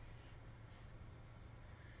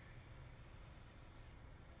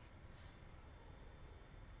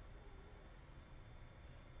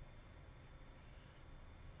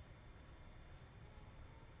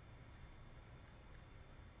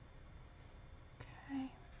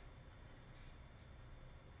 Okay.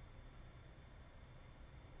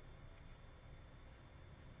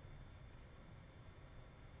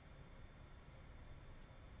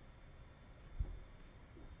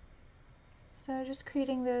 So just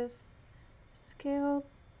creating those scaled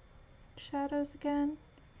shadows again.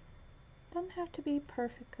 Doesn't have to be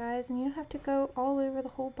perfect, guys, and you don't have to go all over the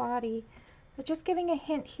whole body. But just giving a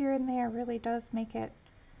hint here and there really does make it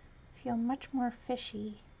feel much more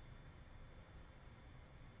fishy.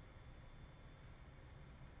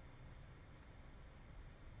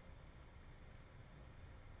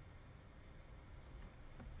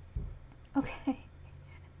 Okay.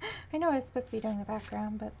 I know I was supposed to be doing the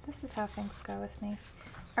background, but this is how things go with me.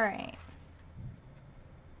 Alright.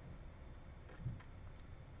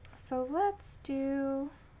 So let's do...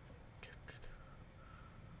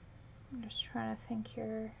 I'm just trying to think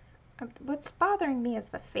here. What's bothering me is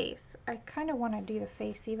the face. I kind of want to do the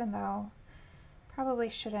face even though probably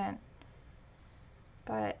shouldn't.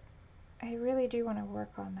 But I really do want to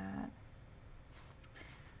work on that.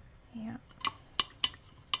 Yeah.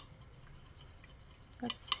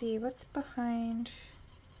 Let's see what's behind.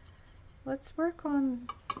 Let's work on...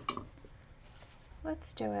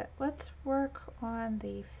 Let's do it. Let's work on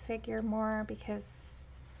the figure more because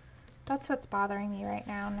that's what's bothering me right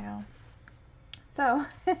now. So,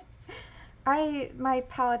 my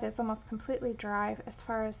palette is almost completely dry as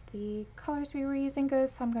far as the colors we were using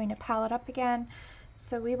goes, so I'm going to palette up again.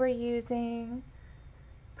 So we were using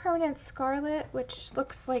Permanent Scarlet, which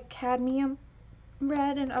looks like cadmium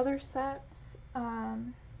red in other sets.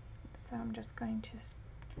 So I'm just going to,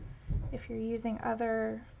 if you're using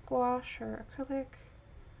other gouache or acrylic,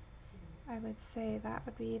 I would say that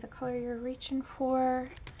would be the color you're reaching for.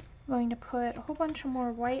 I'm going to put a whole bunch of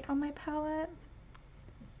more white on my palette.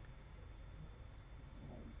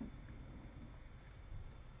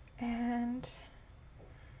 And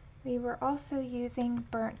we were also using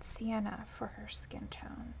burnt sienna for her skin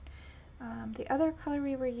tone. The other color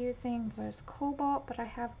we were using was cobalt, but I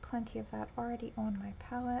have plenty of that already on my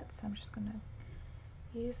palette, so I'm just going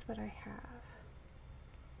to use what I have.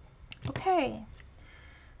 Okay,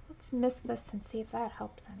 let's mist this and see if that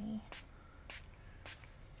helps any.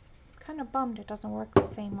 I'm kind of bummed it doesn't work the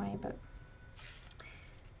same way, but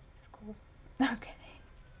it's cool. Okay.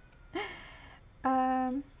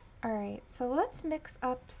 Alright, so let's mix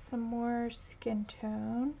up some more skin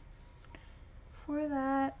tone. For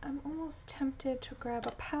that, I'm almost tempted to grab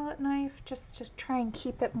a palette knife just to try and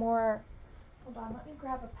keep it more... Hold on, let me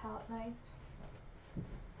grab a palette knife.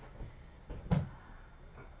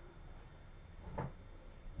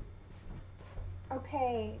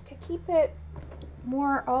 Okay, to keep it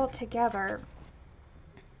more all together,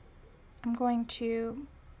 I'm going to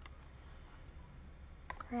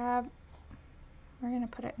grab... We're going to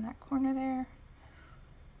put it in that corner there.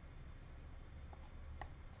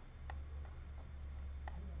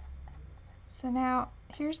 So now,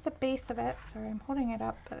 here's the base of it. Sorry, I'm holding it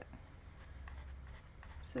up, but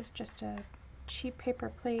this is just a cheap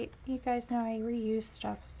paper plate. You guys know I reuse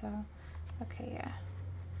stuff, so okay, yeah.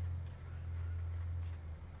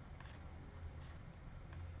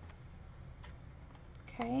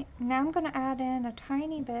 Okay, now I'm going to add in a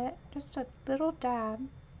tiny bit, just a little dab.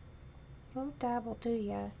 A little dab will do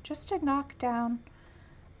ya, just to knock down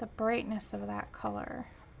the brightness of that color.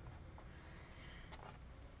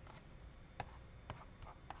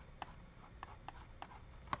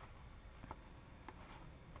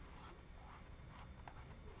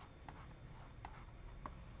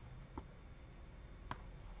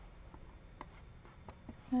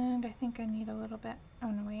 And I think I need a little bit, oh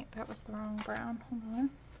no wait, that was the wrong brown, hold on.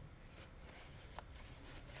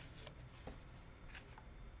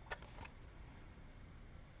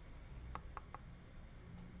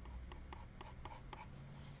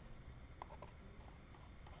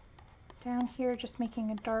 Down here, just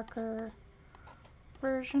making a darker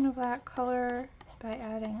version of that color by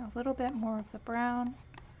adding a little bit more of the brown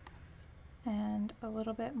and a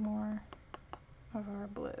little bit more of our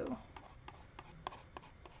blue.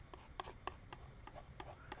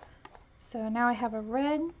 So now I have a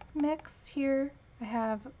red mix here, I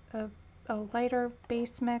have a lighter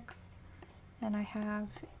base mix, and I have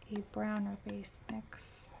a browner base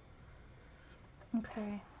mix.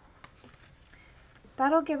 Okay.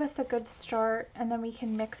 That'll give us a good start, and then we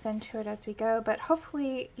can mix into it as we go, but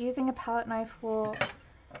hopefully using a palette knife will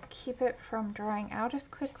keep it from drying out as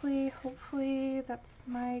quickly. Hopefully, that's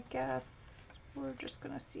my guess. We're just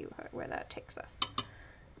gonna see where that takes us.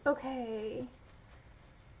 Okay.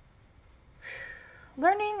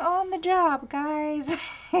 Learning on the job, guys.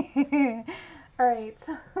 Alright,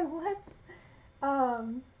 so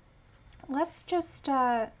let's just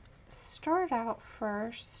start out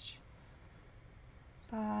first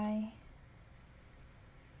by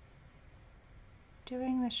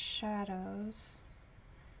doing the shadows.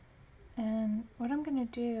 And what I'm going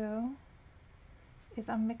to do is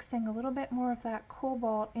I'm mixing a little bit more of that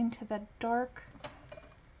cobalt into the dark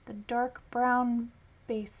brown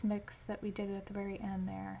base mix that we did at the very end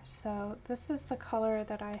there. So this is the color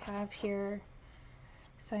that I have here.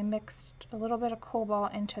 So I mixed a little bit of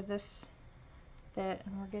cobalt into this bit,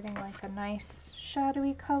 and we're getting like a nice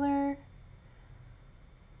shadowy color.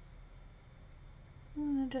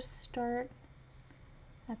 I'm going to just start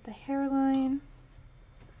at the hairline.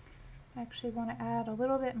 I actually want to add a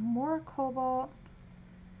little bit more cobalt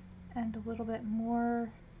and a little bit more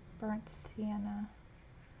burnt sienna.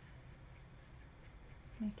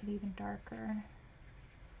 Make it even darker.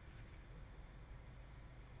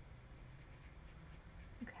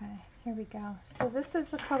 Okay, here we go. So this is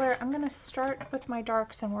the color. I'm going to start with my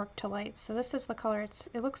darks and work to lights. So this is the color.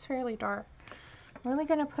 It looks fairly dark. I'm really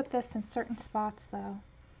going to put this in certain spots though.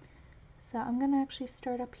 So I'm going to actually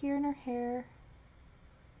start up here in her hair,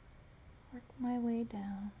 work my way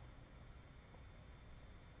down.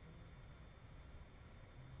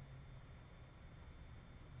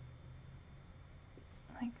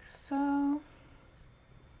 Like so.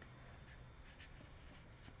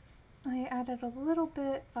 I added a little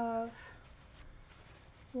bit of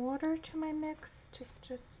water to my mix to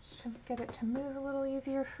get it to move a little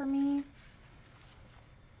easier for me.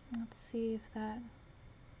 Let's see if that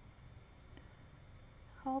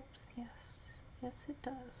helps. Yes it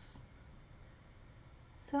does.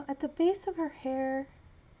 So at the base of her hair,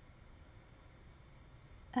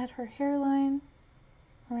 at her hairline,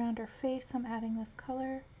 around her face, I'm adding this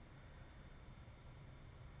color.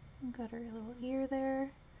 Got her little ear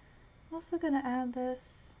there. I'm also going to add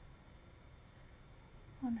this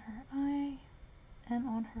on her eye and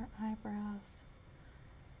on her eyebrows.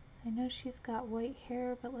 I know she's got white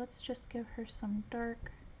hair, but let's just give her some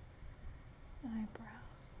dark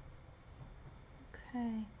eyebrows.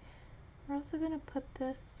 Okay, we're also going to put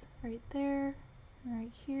this right there and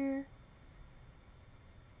right here.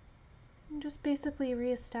 I'm just basically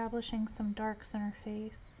re-establishing some darks in her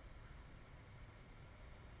face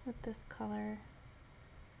with this color.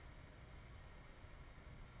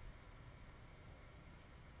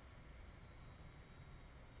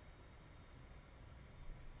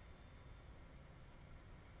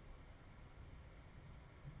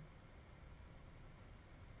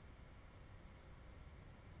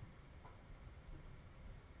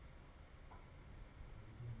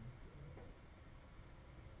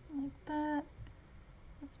 Like that.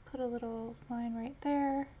 Let's put a little line right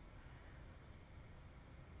there.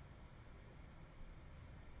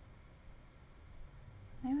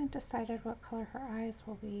 I haven't decided what color her eyes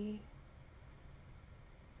will be,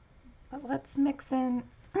 but let's mix in,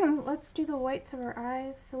 let's do the whites of her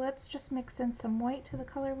eyes. So let's just mix in some white to the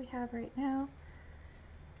color we have right now,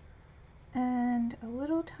 and a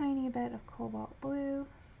little tiny bit of cobalt blue.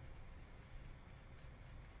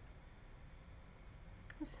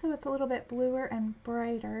 So it's a little bit bluer and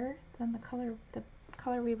brighter than the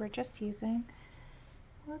color we were just using.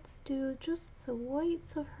 Let's do just the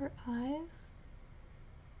whites of her eyes.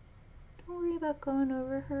 Don't worry about going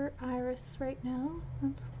over her iris right now,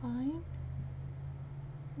 that's fine.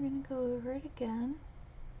 We're going to go over it again.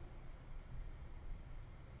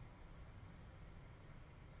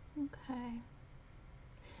 Okay.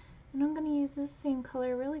 And I'm going to use this same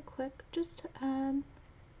color really quick just to add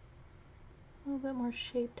a little bit more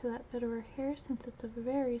shape to that bit of her hair, since it's a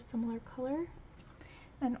very similar color.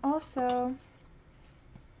 And also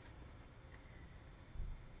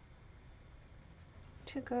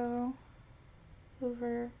to go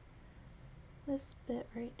over this bit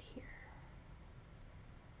right here,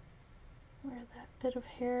 where that bit of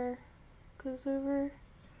hair goes over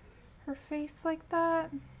her face like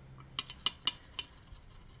that. I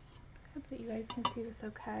hope that you guys can see this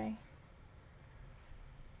okay.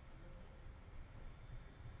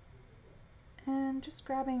 And just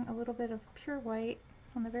grabbing a little bit of pure white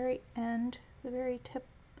on the very end, the very tip.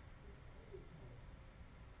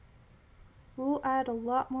 We'll add a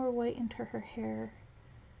lot more white into her hair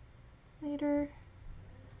later.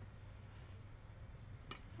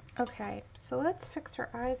 Okay, so let's fix her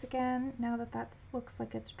eyes again now that that looks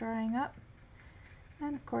like it's drying up.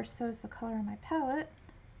 And of course, so is the color on my palette.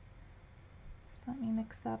 So let me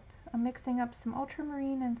mix up. I'm mixing up some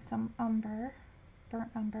ultramarine and some umber,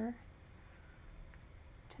 burnt umber,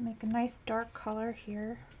 to make a nice dark color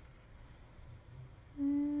here.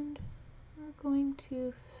 And we're going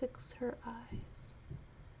to fix her eyes.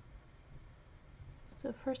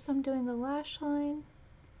 So first I'm doing the lash line.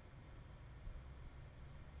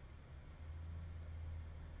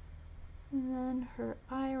 And then her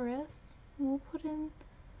iris. We'll put in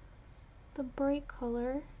the bright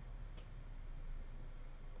color.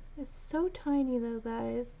 It's so tiny though,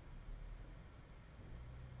 guys.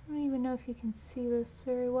 I don't even know if you can see this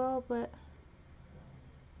very well, but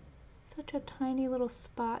such a tiny little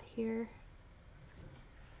spot here.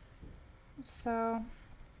 So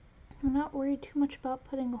I'm not worried too much about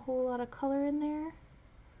putting a whole lot of color in there.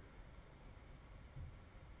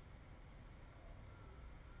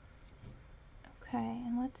 Okay,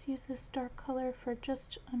 and let's use this dark color for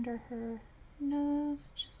just under her nose,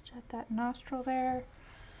 just at that nostril there.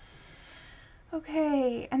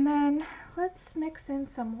 Okay, and then let's mix in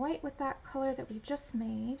some white with that color that we just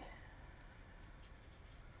made.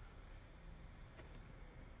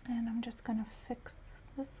 And I'm just gonna fix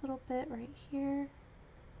this little bit right here,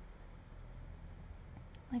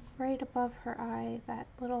 like right above her eye, that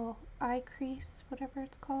little eye crease, whatever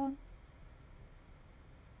it's called.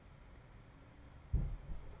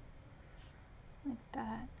 Like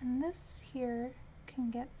that. And this here can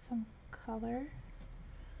get some color.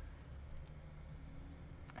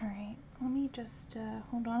 Alright, let me just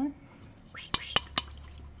hold on.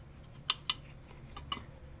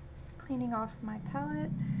 Cleaning off my palette,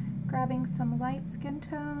 grabbing some light skin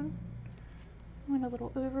tone. I went a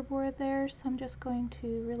little overboard there, so I'm just going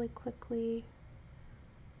to really quickly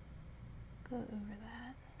go over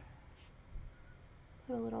that.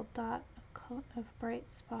 Put a little dot of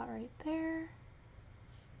bright spot right there.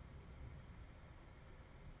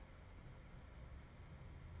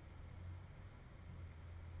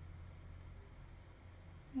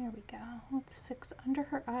 There we go. Let's fix under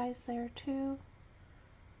her eyes there too.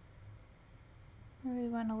 We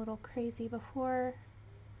went a little crazy before.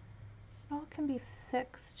 It all can be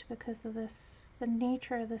fixed because of this, the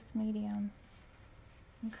nature of this medium.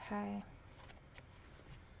 Okay.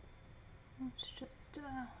 Let's just do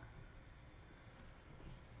a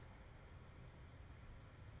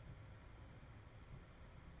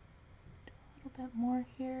little bit more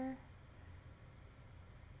here.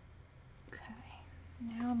 Okay.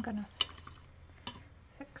 Now I'm gonna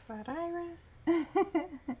fix that iris.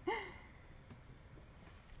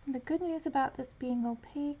 The good news about this being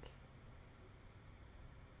opaque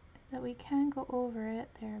is that we can go over it.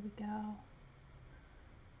 There we go.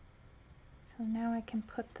 So now I can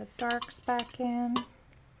put the darks back in.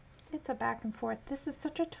 It's a back and forth. This is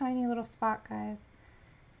such a tiny little spot, guys.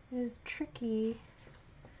 It is tricky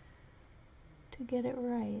to get it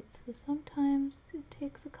right. So sometimes it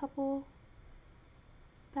takes a couple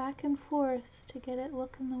back and forths to get it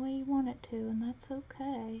looking the way you want it to, and that's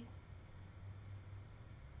okay.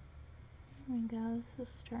 There we go. This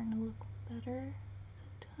is starting to look better. It's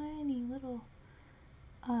a tiny little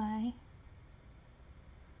eye.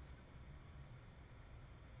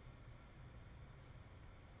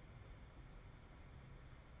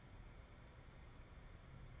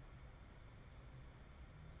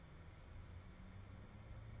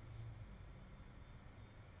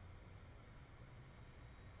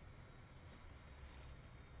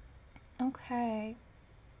 Okay,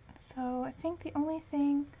 so I think the only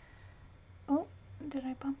thing, oh, did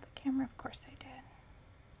I bump the camera? Of course I did.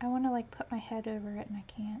 I want to like put my head over it and I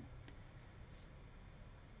can't.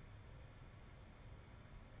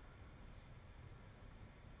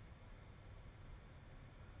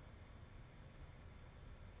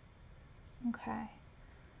 Okay,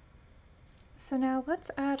 so now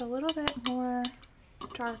let's add a little bit more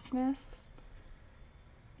darkness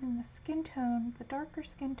in the skin tone, the darker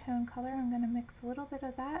skin tone color. I'm going to mix a little bit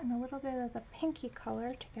of that and a little bit of the pinky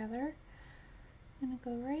color together. I'm going to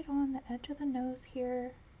go right on the edge of the nose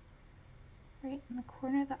here, right in the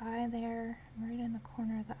corner of the eye there, and right in the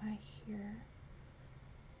corner of the eye here.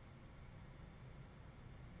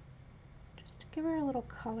 Just to give her a little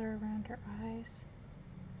color around her eyes.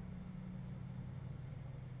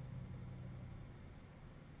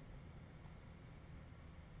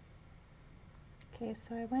 Okay,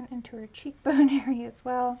 so I went into her cheekbone area as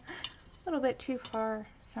well, a little bit too far,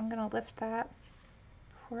 so I'm going to lift that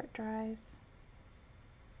before it dries.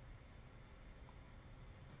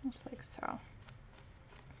 Just like so.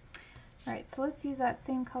 Alright, so let's use that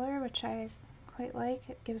same color, which I quite like.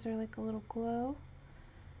 It gives her like a little glow.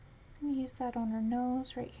 I'm going to use that on her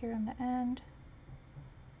nose right here on the end.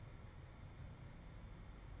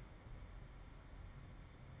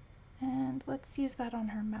 And let's use that on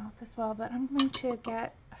her mouth as well, but I'm going to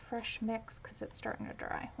get a fresh mix because it's starting to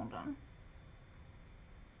dry. Hold on.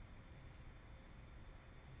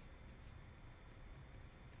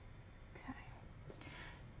 Okay.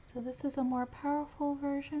 So this is a more powerful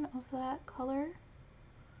version of that color.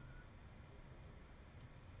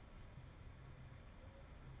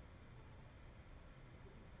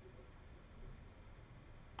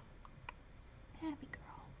 Happy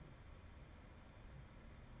girl.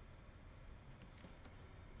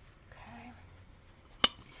 Okay.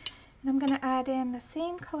 And I'm going to add in the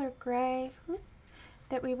same color gray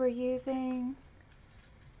that we were using.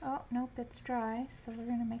 Oh, nope, it's dry, so we're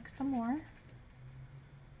gonna make some more.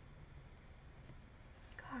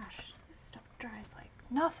 Gosh, this stuff dries like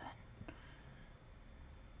nothing.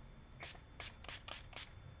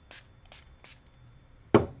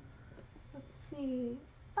 Let's see.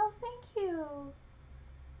 Oh, thank you.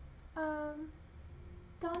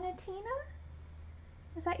 Donatina?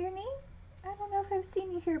 Is that your name? I don't know if I've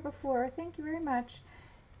seen you here before. Thank you very much.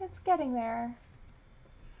 It's getting there.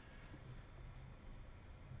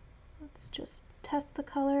 Let's just test the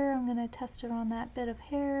color. I'm going to test it on that bit of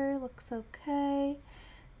hair. Looks okay.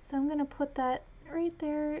 So I'm going to put that right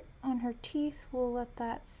there on her teeth. We'll let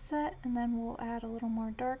that set and then we'll add a little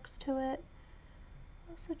more darks to it.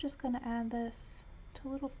 Also just going to add this to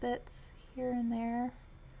little bits here and there.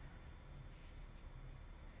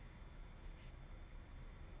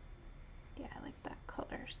 Yeah, I like that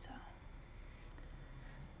color, so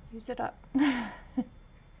use it up.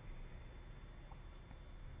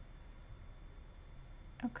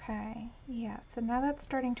 Okay, yeah, so now that's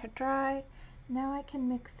starting to dry. Now I can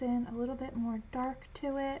mix in a little bit more dark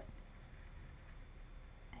to it.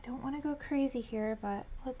 I don't want to go crazy here, but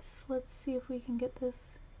let's see if we can get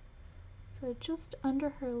this. So just under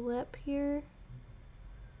her lip here,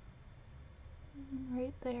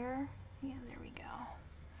 right there. Yeah, there we go.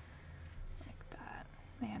 Like that.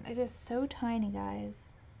 Man, it is so tiny, guys.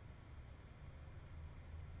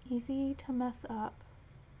 Easy to mess up.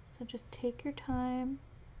 So just take your time.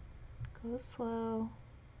 Go slow.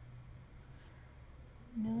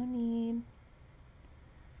 No need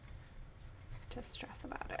to stress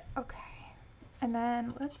about it. Okay. And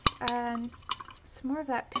then let's add some more of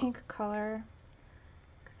that pink color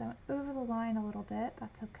because I went over the line a little bit.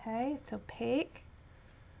 That's okay. It's opaque.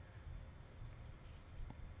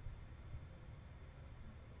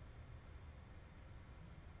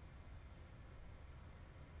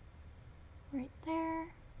 Right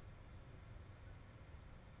there.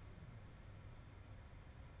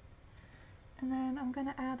 And then I'm going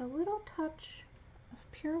to add a little touch of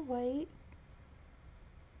pure white.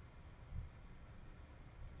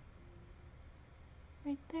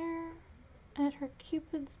 Right there. At her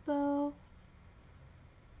cupid's bow.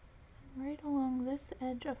 Right along this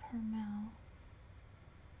edge of her mouth.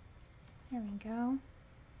 There we go.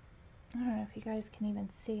 I don't know if you guys can even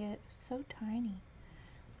see it. It's so tiny.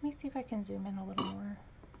 Let me see if I can zoom in a little more.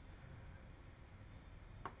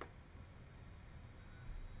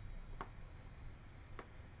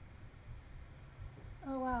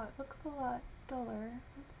 Oh wow, it looks a lot duller.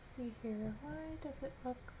 Let's see here. Why does it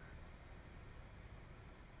look...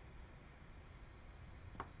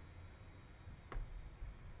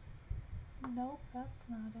 Nope, that's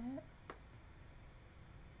not it.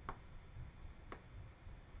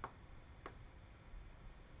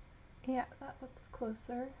 Yeah, that looks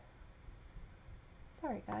closer.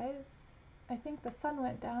 Sorry guys. I think the sun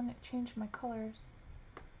went down, it changed my colors.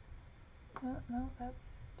 Oh, no, that's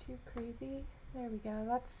too crazy. There we go,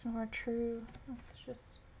 that's more true. Let's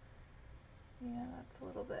just... Yeah, that's a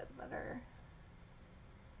little bit better.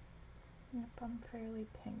 Yep, I'm fairly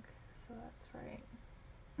pink, so that's right.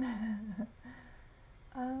 Yeah,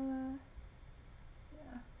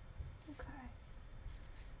 okay.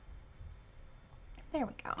 There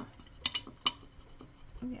we go.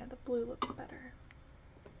 Yeah, the blue looks better.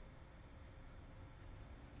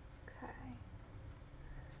 Okay.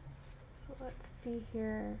 So let's see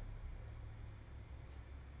here.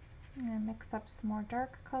 I'm going to mix up some more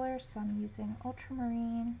dark colors, so I'm using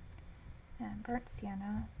ultramarine and burnt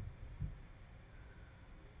sienna.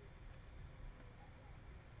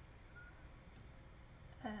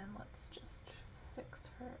 And let's just fix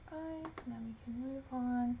her eyes, and then we can move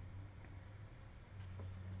on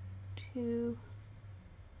to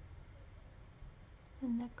the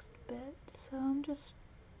next bit. So I'm just,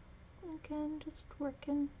 again, just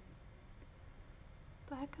working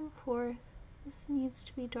back and forth. This needs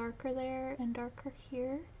to be darker there and darker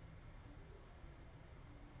here.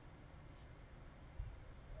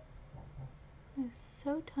 It's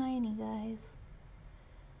so tiny, guys.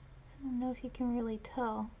 I don't know if you can really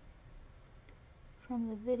tell from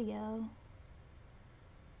the video.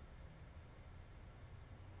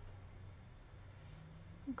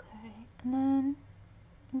 Okay, and then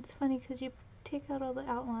it's funny because you take out all the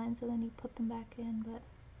outlines and then you put them back in, but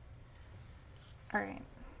alright.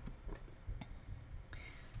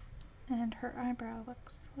 And her eyebrow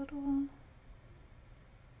looks a little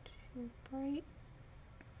too bright.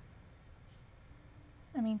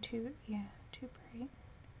 I mean too bright.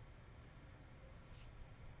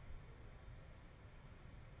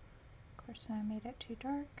 Of course I made it too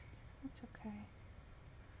dark. That's okay.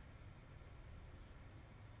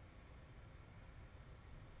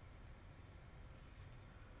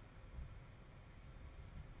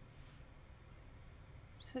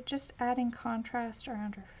 So just adding contrast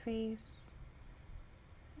around her face,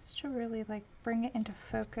 just to really like bring it into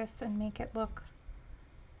focus and make it look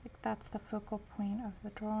like that's the focal point of the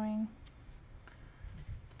drawing.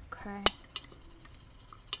 Okay.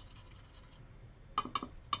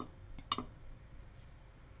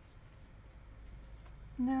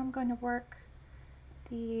 Now I'm going to work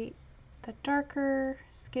the darker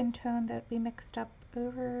skin tone that we mixed up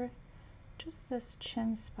over just this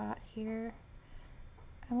chin spot here.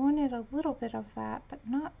 I wanted a little bit of that, but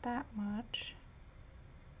not that much.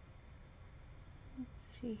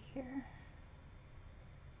 Let's see here.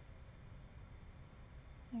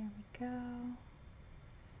 There we go.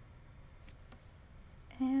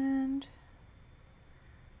 And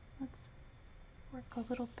let's work a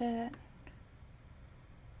little bit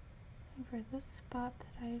over this spot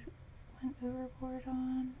that I went overboard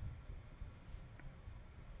on.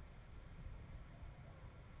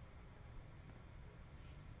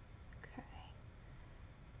 Okay.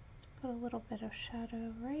 Let's put a little bit of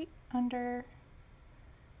shadow right under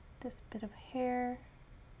this bit of hair.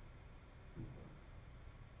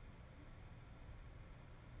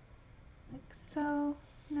 Like so.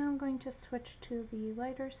 Now I'm going to switch to the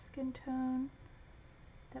lighter skin tone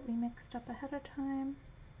that we mixed up ahead of time.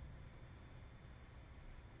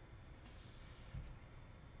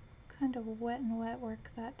 Kind of wet and wet work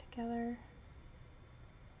that together.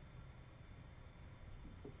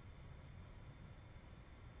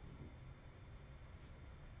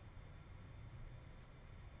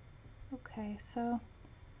 Okay, so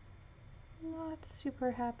not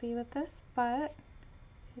super happy with this, but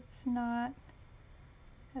it's not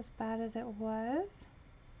as bad as it was.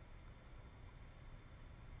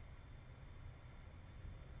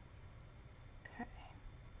 Okay,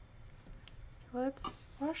 so let's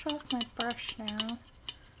wash off my brush now.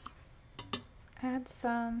 Add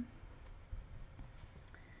some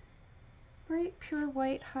bright pure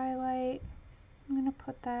white highlight. I'm going to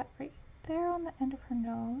put that right there on the end of her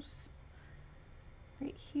nose.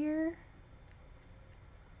 Right here.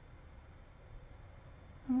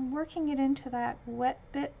 I'm working it into that wet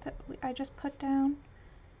bit that I just put down.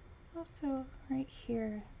 Also right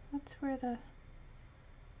here. That's where the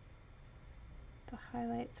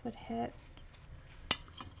highlights would hit.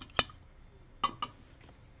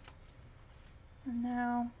 And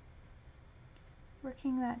now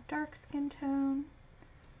working that dark skin tone.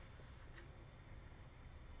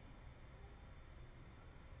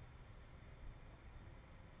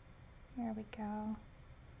 There we go.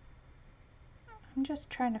 I'm just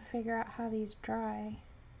trying to figure out how these dry.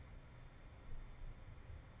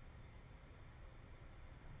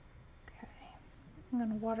 Okay, I'm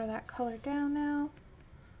going to water that color down now.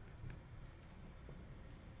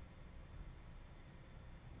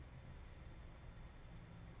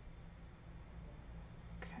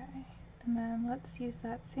 Okay, and then let's use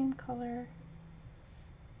that same color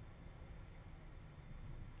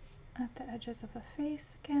at the edges of the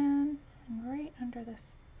face again, and right under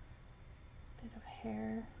this bit of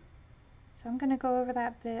hair. So I'm going to go over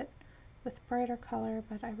that bit with brighter color,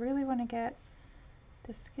 but I really want to get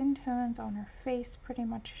the skin tones on her face pretty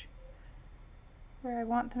much where I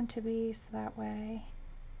want them to be, so that way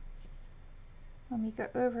when we go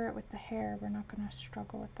over it with the hair, we're not going to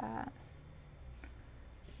struggle with that.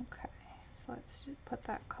 Okay, so let's put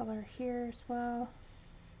that color here as well.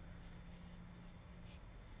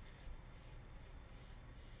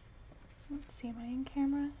 Let's see, am I in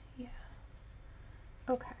camera? Yeah.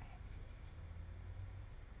 Okay.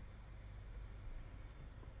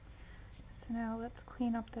 So now let's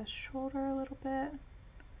clean up this shoulder a little bit.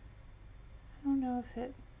 I don't know if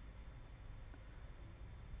it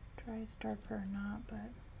dries darker or not, but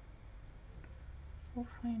we'll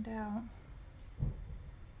find out.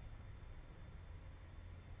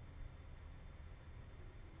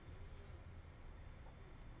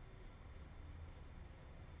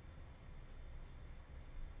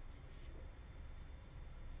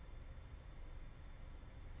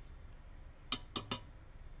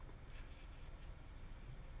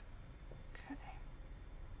 Okay.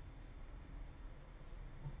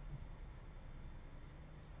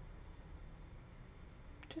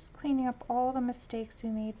 Just cleaning up all the mistakes we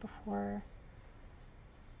made before.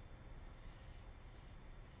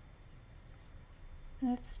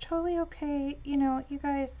 And it's totally okay, you know, you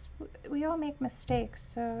guys, we all make mistakes,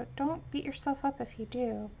 so don't beat yourself up if you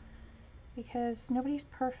do, because nobody's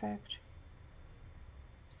perfect.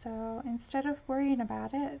 So instead of worrying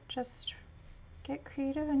about it, just get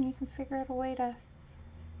creative and you can figure out a way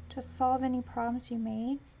to solve any problems you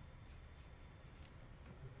made.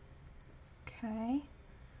 Okay,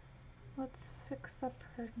 let's fix up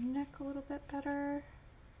her neck a little bit better.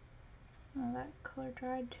 Oh, that color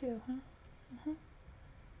dried too, huh?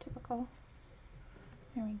 Typical.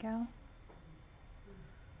 There we go.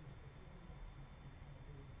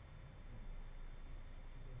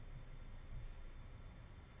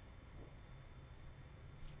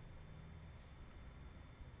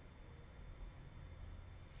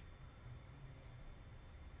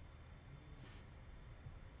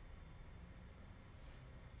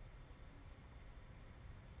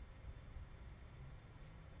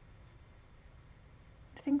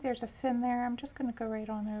 I think there's a fin there. I'm just going to go right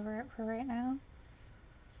on over it for right now.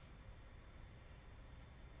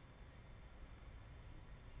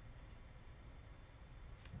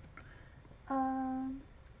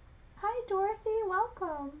 Hi Dorothy,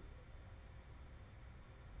 welcome.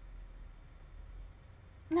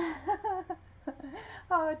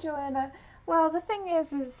 Oh, Joanna. Well, the thing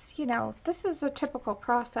is, you know, this is a typical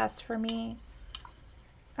process for me.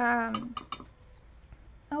 A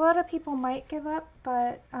lot of people might give up,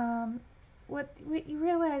 but what you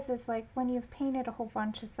realize is, like, when you've painted a whole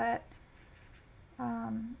bunch, is that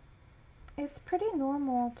it's pretty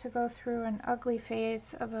normal to go through an ugly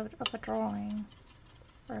phase of a drawing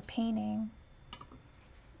or a painting.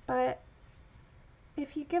 But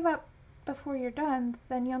if you give up before you're done,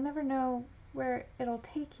 then you'll never know where it'll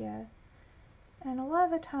take you. And a lot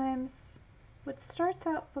of the times, what starts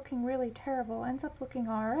out looking really terrible ends up looking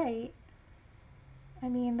alright. I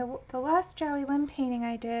mean, the last Jowie Lim painting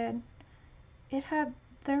I did,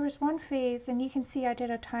 there was one phase, and you can see I did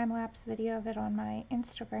a time-lapse video of it on my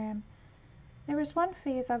Instagram. There was one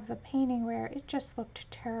phase of the painting where it just looked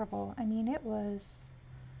terrible. I mean, it was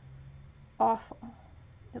awful.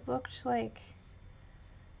 It looked like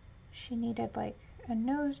she needed like a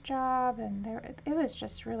nose job, and it was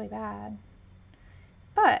just really bad.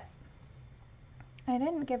 But I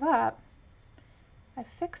didn't give up. I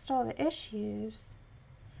fixed all the issues,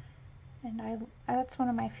 and that's one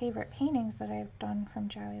of my favorite paintings that I've done from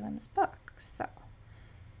Jowie Lim's book. So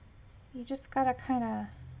you just gotta kind of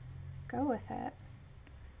go with it.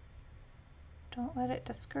 Don't let it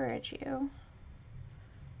discourage you.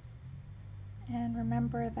 And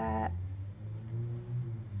remember that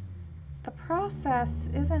the process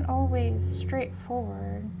isn't always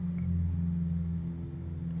straightforward.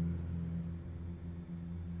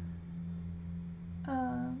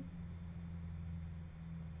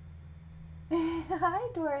 Hi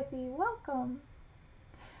Dorothy, welcome.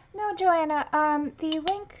 No, Joanna, the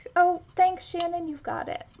link, oh, thanks Shannon, you've got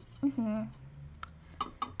it.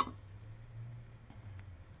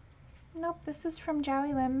 Nope, this is from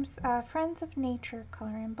Jowie Lim's Friends of Nature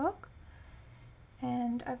coloring book.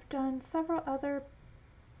 And I've done several other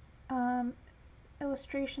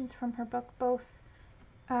illustrations from her book. Both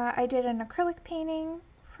I did an acrylic painting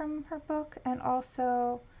from her book, and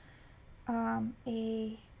also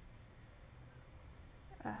a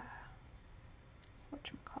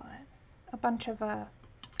bunch of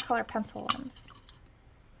color pencil ones.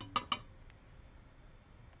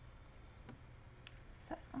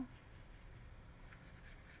 So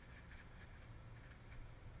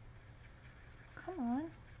come on.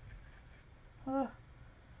 Ugh,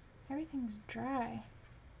 everything's dry.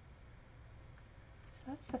 So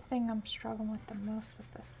that's the thing I'm struggling with the most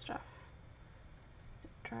with this stuff. It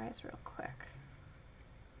dries real quick.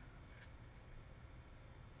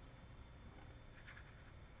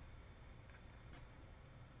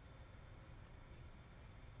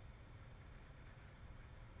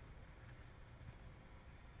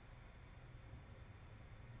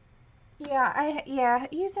 Yeah,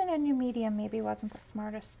 using a new medium maybe wasn't the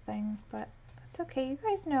smartest thing, but that's okay. You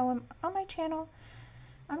guys know on my channel,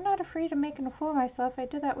 I'm not afraid of making a fool of myself. I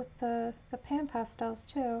did that with the pan pastels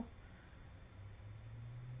too.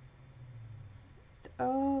 It's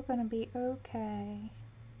all gonna be okay.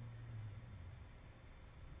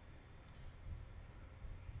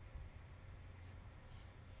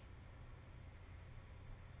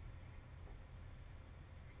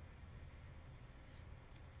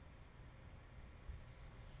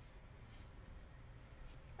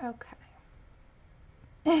 Okay.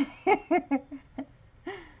 Okay.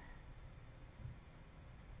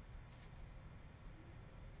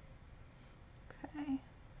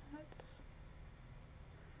 That's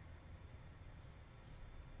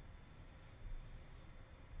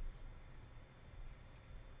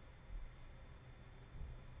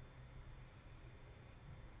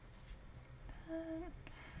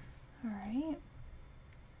all right.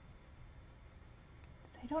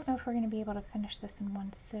 So I don't know if we're going to be able to finish this in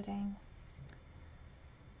one sitting,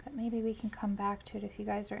 but maybe we can come back to it if you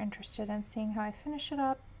guys are interested in seeing how I finish it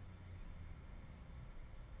up.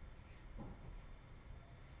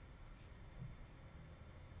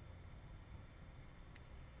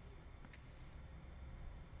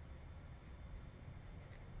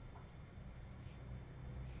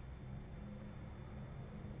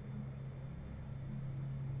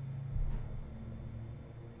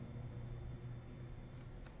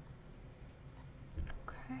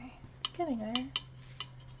 getting there.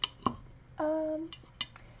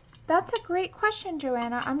 That's a great question,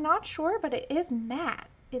 Joanna. I'm not sure, but it is matte.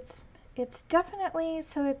 It's definitely,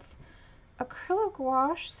 so it's Acrylic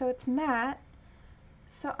Gouache, so it's matte.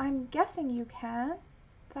 So I'm guessing you can.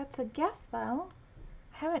 That's a guess though.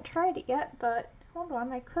 I haven't tried it yet, but hold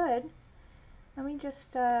on, I could. Let me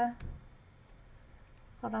just, hold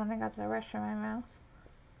on, I got the rush in my mouth.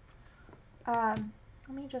 Let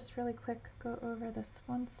me just really quick go over this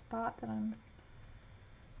one spot that I'm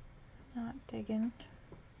not digging.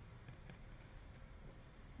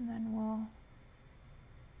 And then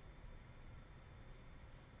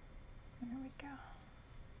there we go.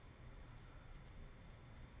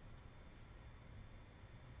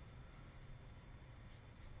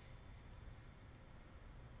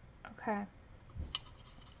 Okay.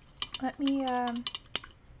 Let me,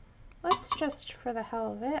 let's just, for the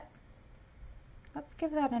hell of it, let's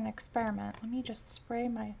give that an experiment. Let me just spray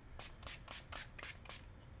my,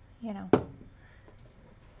 you know.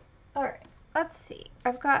 Alright, let's see.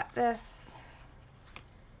 I've got this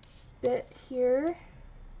bit here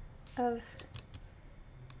of,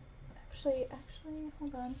 actually,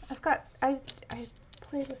 hold on. I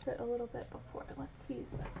played with it a little bit before. Let's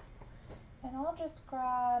use it. And I'll just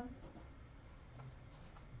grab,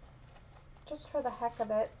 just for the heck of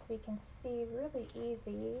it, so we can see really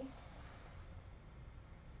easy.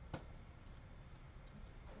 Of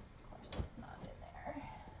course, it's not in there.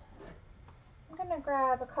 I'm gonna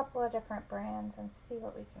grab a couple of different brands and see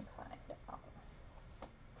what we can find out.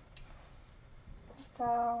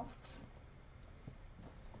 So,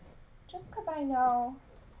 just because I know,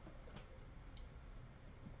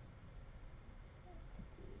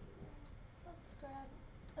 let's grab,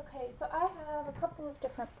 okay, so I have a couple of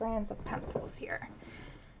different brands of pencils here.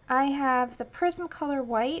 I have the Prismacolor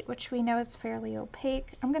White, which we know is fairly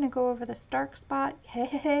opaque. I'm going to go over this dark spot. Hey,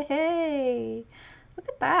 hey, hey, hey. Look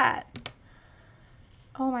at that.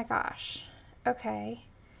 Oh my gosh. Okay.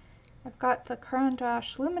 I've got the Caran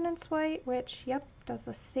d'Ache Luminance White, which, yep, does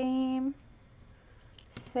the same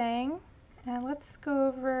thing. And let's go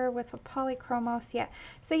over with a Polychromos. Yeah.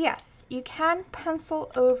 So yes, you can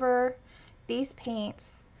pencil over these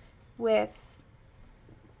paints with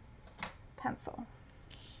pencil.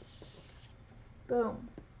 Boom.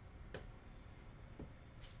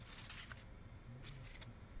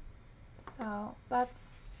 So that's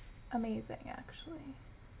amazing, actually.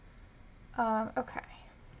 Okay.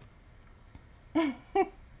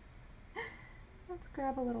 Let's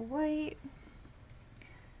grab a little white.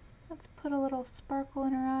 Let's put a little sparkle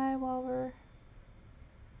in her eye while we're...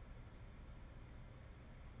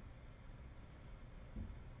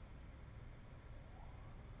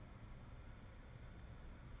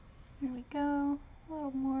 Here we go. A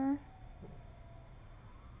little more.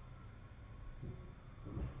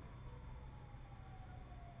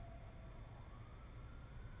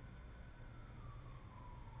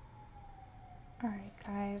 Alright,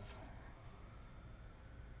 guys.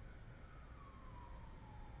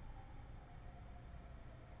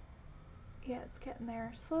 Yeah, it's getting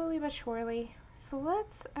there slowly but surely. So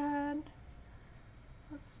let's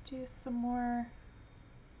do some more.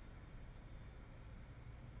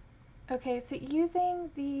 Okay, so using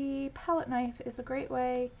the palette knife is a great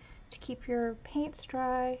way to keep your paints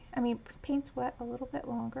paints wet a little bit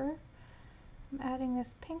longer. I'm adding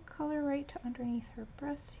this pink color right to underneath her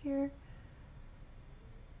breast here.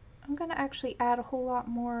 I'm going to actually add a whole lot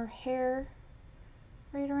more hair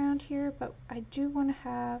right around here, but I do want to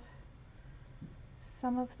have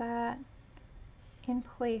some of that in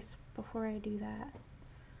place before I do that.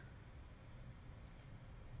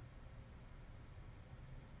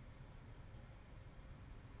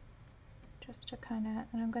 Just to kind of,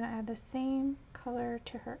 and I'm going to add the same color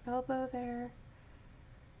to her elbow there.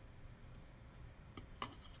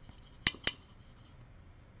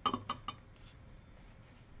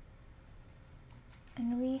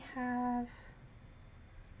 And we have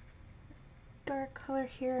this dark color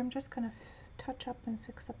here. I'm just going to touch up and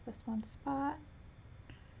fix up this one spot.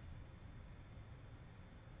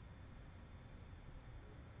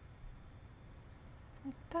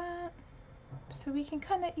 Like that. So we can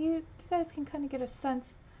kind of, you guys can kind of get a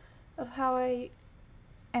sense of how I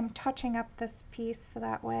am touching up this piece, so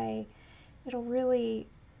that way it'll really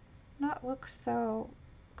not look so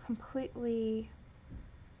completely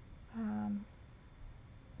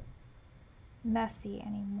messy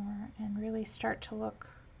anymore and really start to look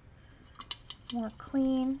more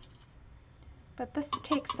clean. But this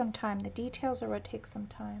takes some time. The details are what takes some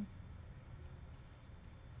time.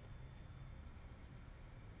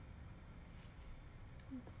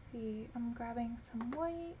 Let's see, I'm grabbing some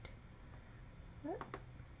white. Whoop.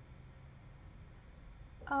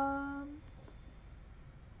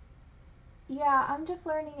 Yeah, I'm just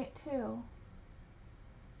learning it too.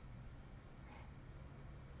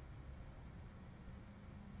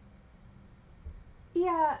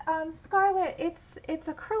 Yeah, Scarlett, it's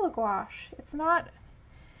Acrylic Gouache.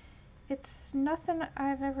 It's nothing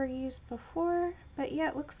I've ever used before, but yeah,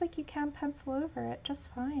 it looks like you can pencil over it just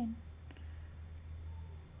fine.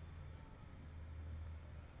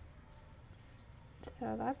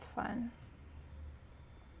 So that's fun.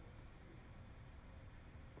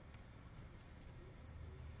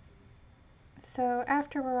 So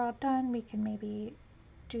after we're all done, we can maybe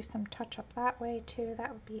do some touch up that way too.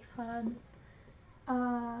 That would be fun.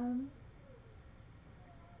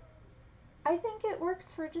 I think it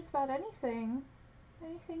works for just about anything.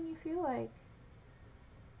 Anything you feel like.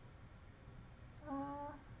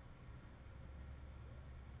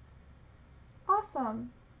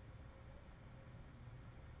 Awesome.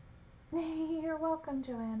 You're welcome,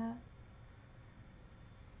 Joanna.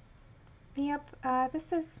 Yep,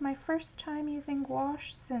 this is my first time using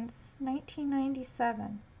gouache since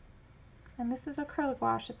 1997. And this is acrylic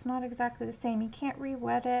gouache. It's not exactly the same. You can't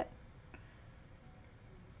re-wet it.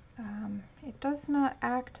 It does not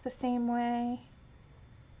act the same way.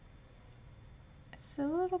 It's a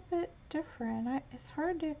little bit different. It's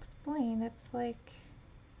hard to explain. It's like,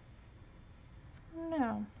 I don't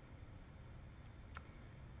know,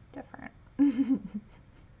 different.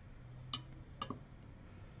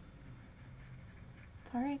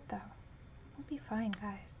 It's alright though. We'll be fine,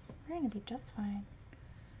 guys. We're gonna be just fine.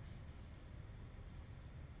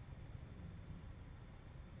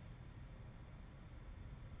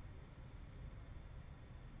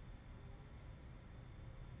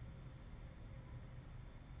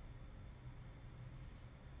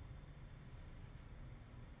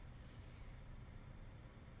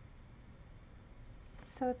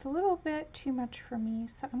 So it's a little bit too much for me,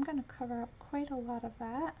 so I'm going to cover up quite a lot of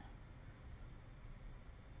that.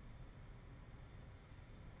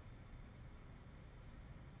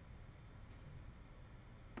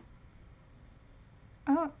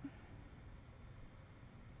 Oh.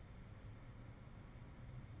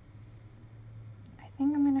 I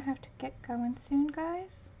think I'm going to have to get going soon,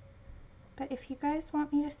 guys. But if you guys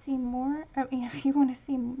want me to see more, if you want to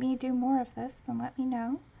see me do more of this, then let me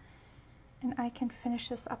know. And I can finish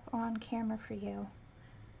this up on camera for you.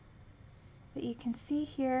 But you can see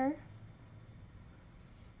here,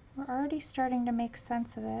 we're already starting to make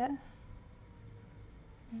sense of it.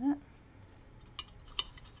 Yeah.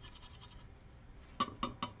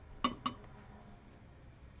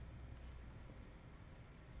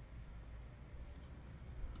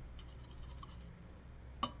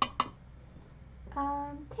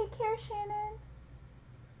 Take care, Shannon.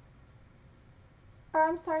 Or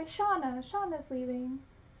I'm sorry, Shauna. Shauna's leaving.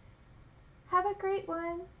 Have a great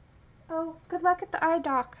one. Oh, good luck at the eye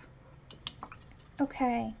doc.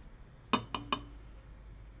 Okay.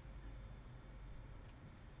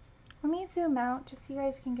 Let me zoom out just so you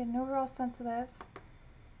guys can get an overall sense of this.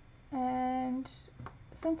 And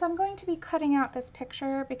since I'm going to be cutting out this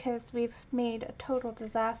picture because we've made a total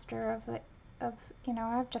disaster of it,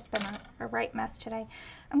 I've just been a right mess today.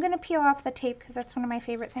 I'm going to peel off the tape because that's one of my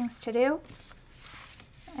favorite things to do.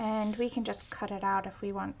 And we can just cut it out if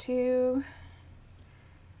we want to.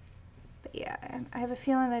 But yeah, I have a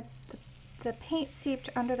feeling that the paint seeped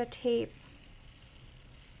under the tape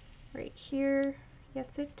right here.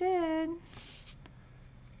 Yes, it did.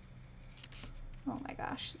 Oh my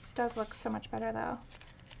gosh, it does look so much better though.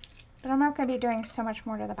 But I'm not going to be doing so much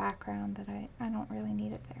more to the background that I don't really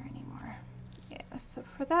need it there anymore. Yeah, so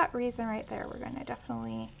for that reason right there, we're going to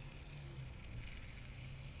definitely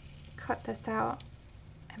cut this out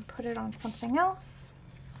and put it on something else.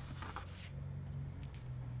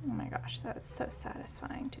 Oh my gosh, that is so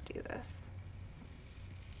satisfying to do this.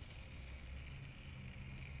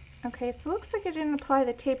 Okay, so it looks like I didn't apply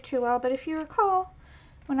the tape too well, but if you recall,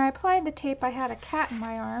 when I applied the tape, I had a cat in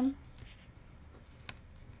my arm.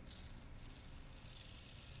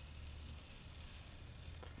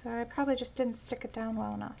 So I probably just didn't stick it down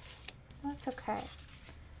well enough. That's okay.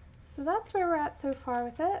 So that's where we're at so far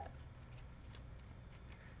with it.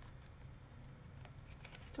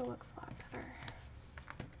 Still looks a lot better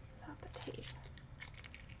without the tape.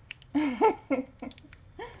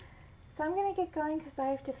 So I'm gonna get going because I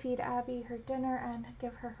have to feed Abby her dinner and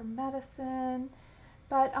give her her medicine.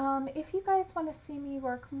 But if you guys want to see me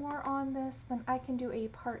work more on this, then I can do a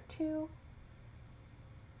part 2.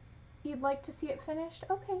 You'd like to see it finished?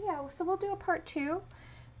 Okay, yeah, so we'll do a part 2.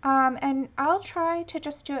 And I'll try to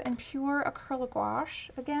just do it in pure acrylic gouache.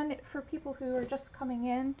 Again, for people who are just coming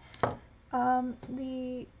in,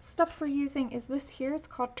 The stuff we're using is this here. It's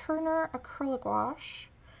called Turner Acrylic Gouache.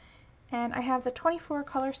 And I have the 24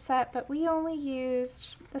 color set, but we only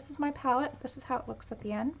used, this is my palette, this is how it looks at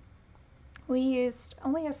the end. We used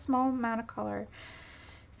only a small amount of color.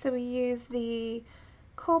 So we used the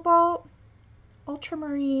cobalt,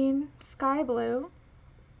 ultramarine, sky blue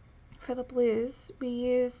for the blues. We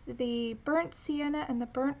used the burnt sienna and the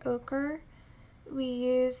burnt ochre. We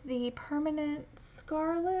used the permanent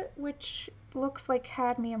scarlet, which looks like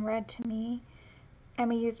cadmium red to me, and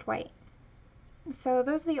we used white. So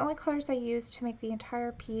those are the only colors I used to make the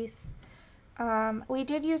entire piece. We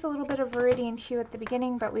did use a little bit of Viridian hue at the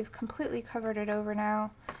beginning, but we've completely covered it over now.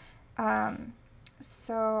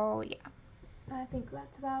 So yeah, I think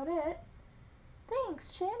that's about it.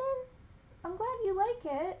 Thanks, Shannon. I'm glad you like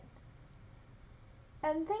it.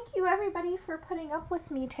 And thank you everybody for putting up with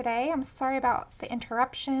me today. I'm sorry about the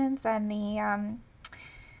interruptions and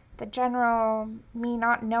the general me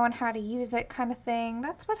not knowing how to use it kind of thing.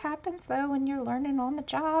 That's what happens though when you're learning on the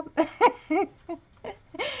job.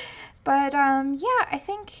 But yeah, I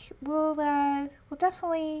think we'll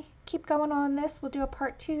definitely keep going on this. We'll do a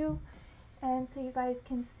part 2, and so you guys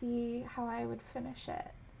can see how I would finish it.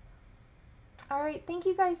 Alright, thank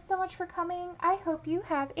you guys so much for coming. I hope you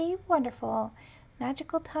have a wonderful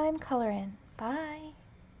magical time coloring. Bye.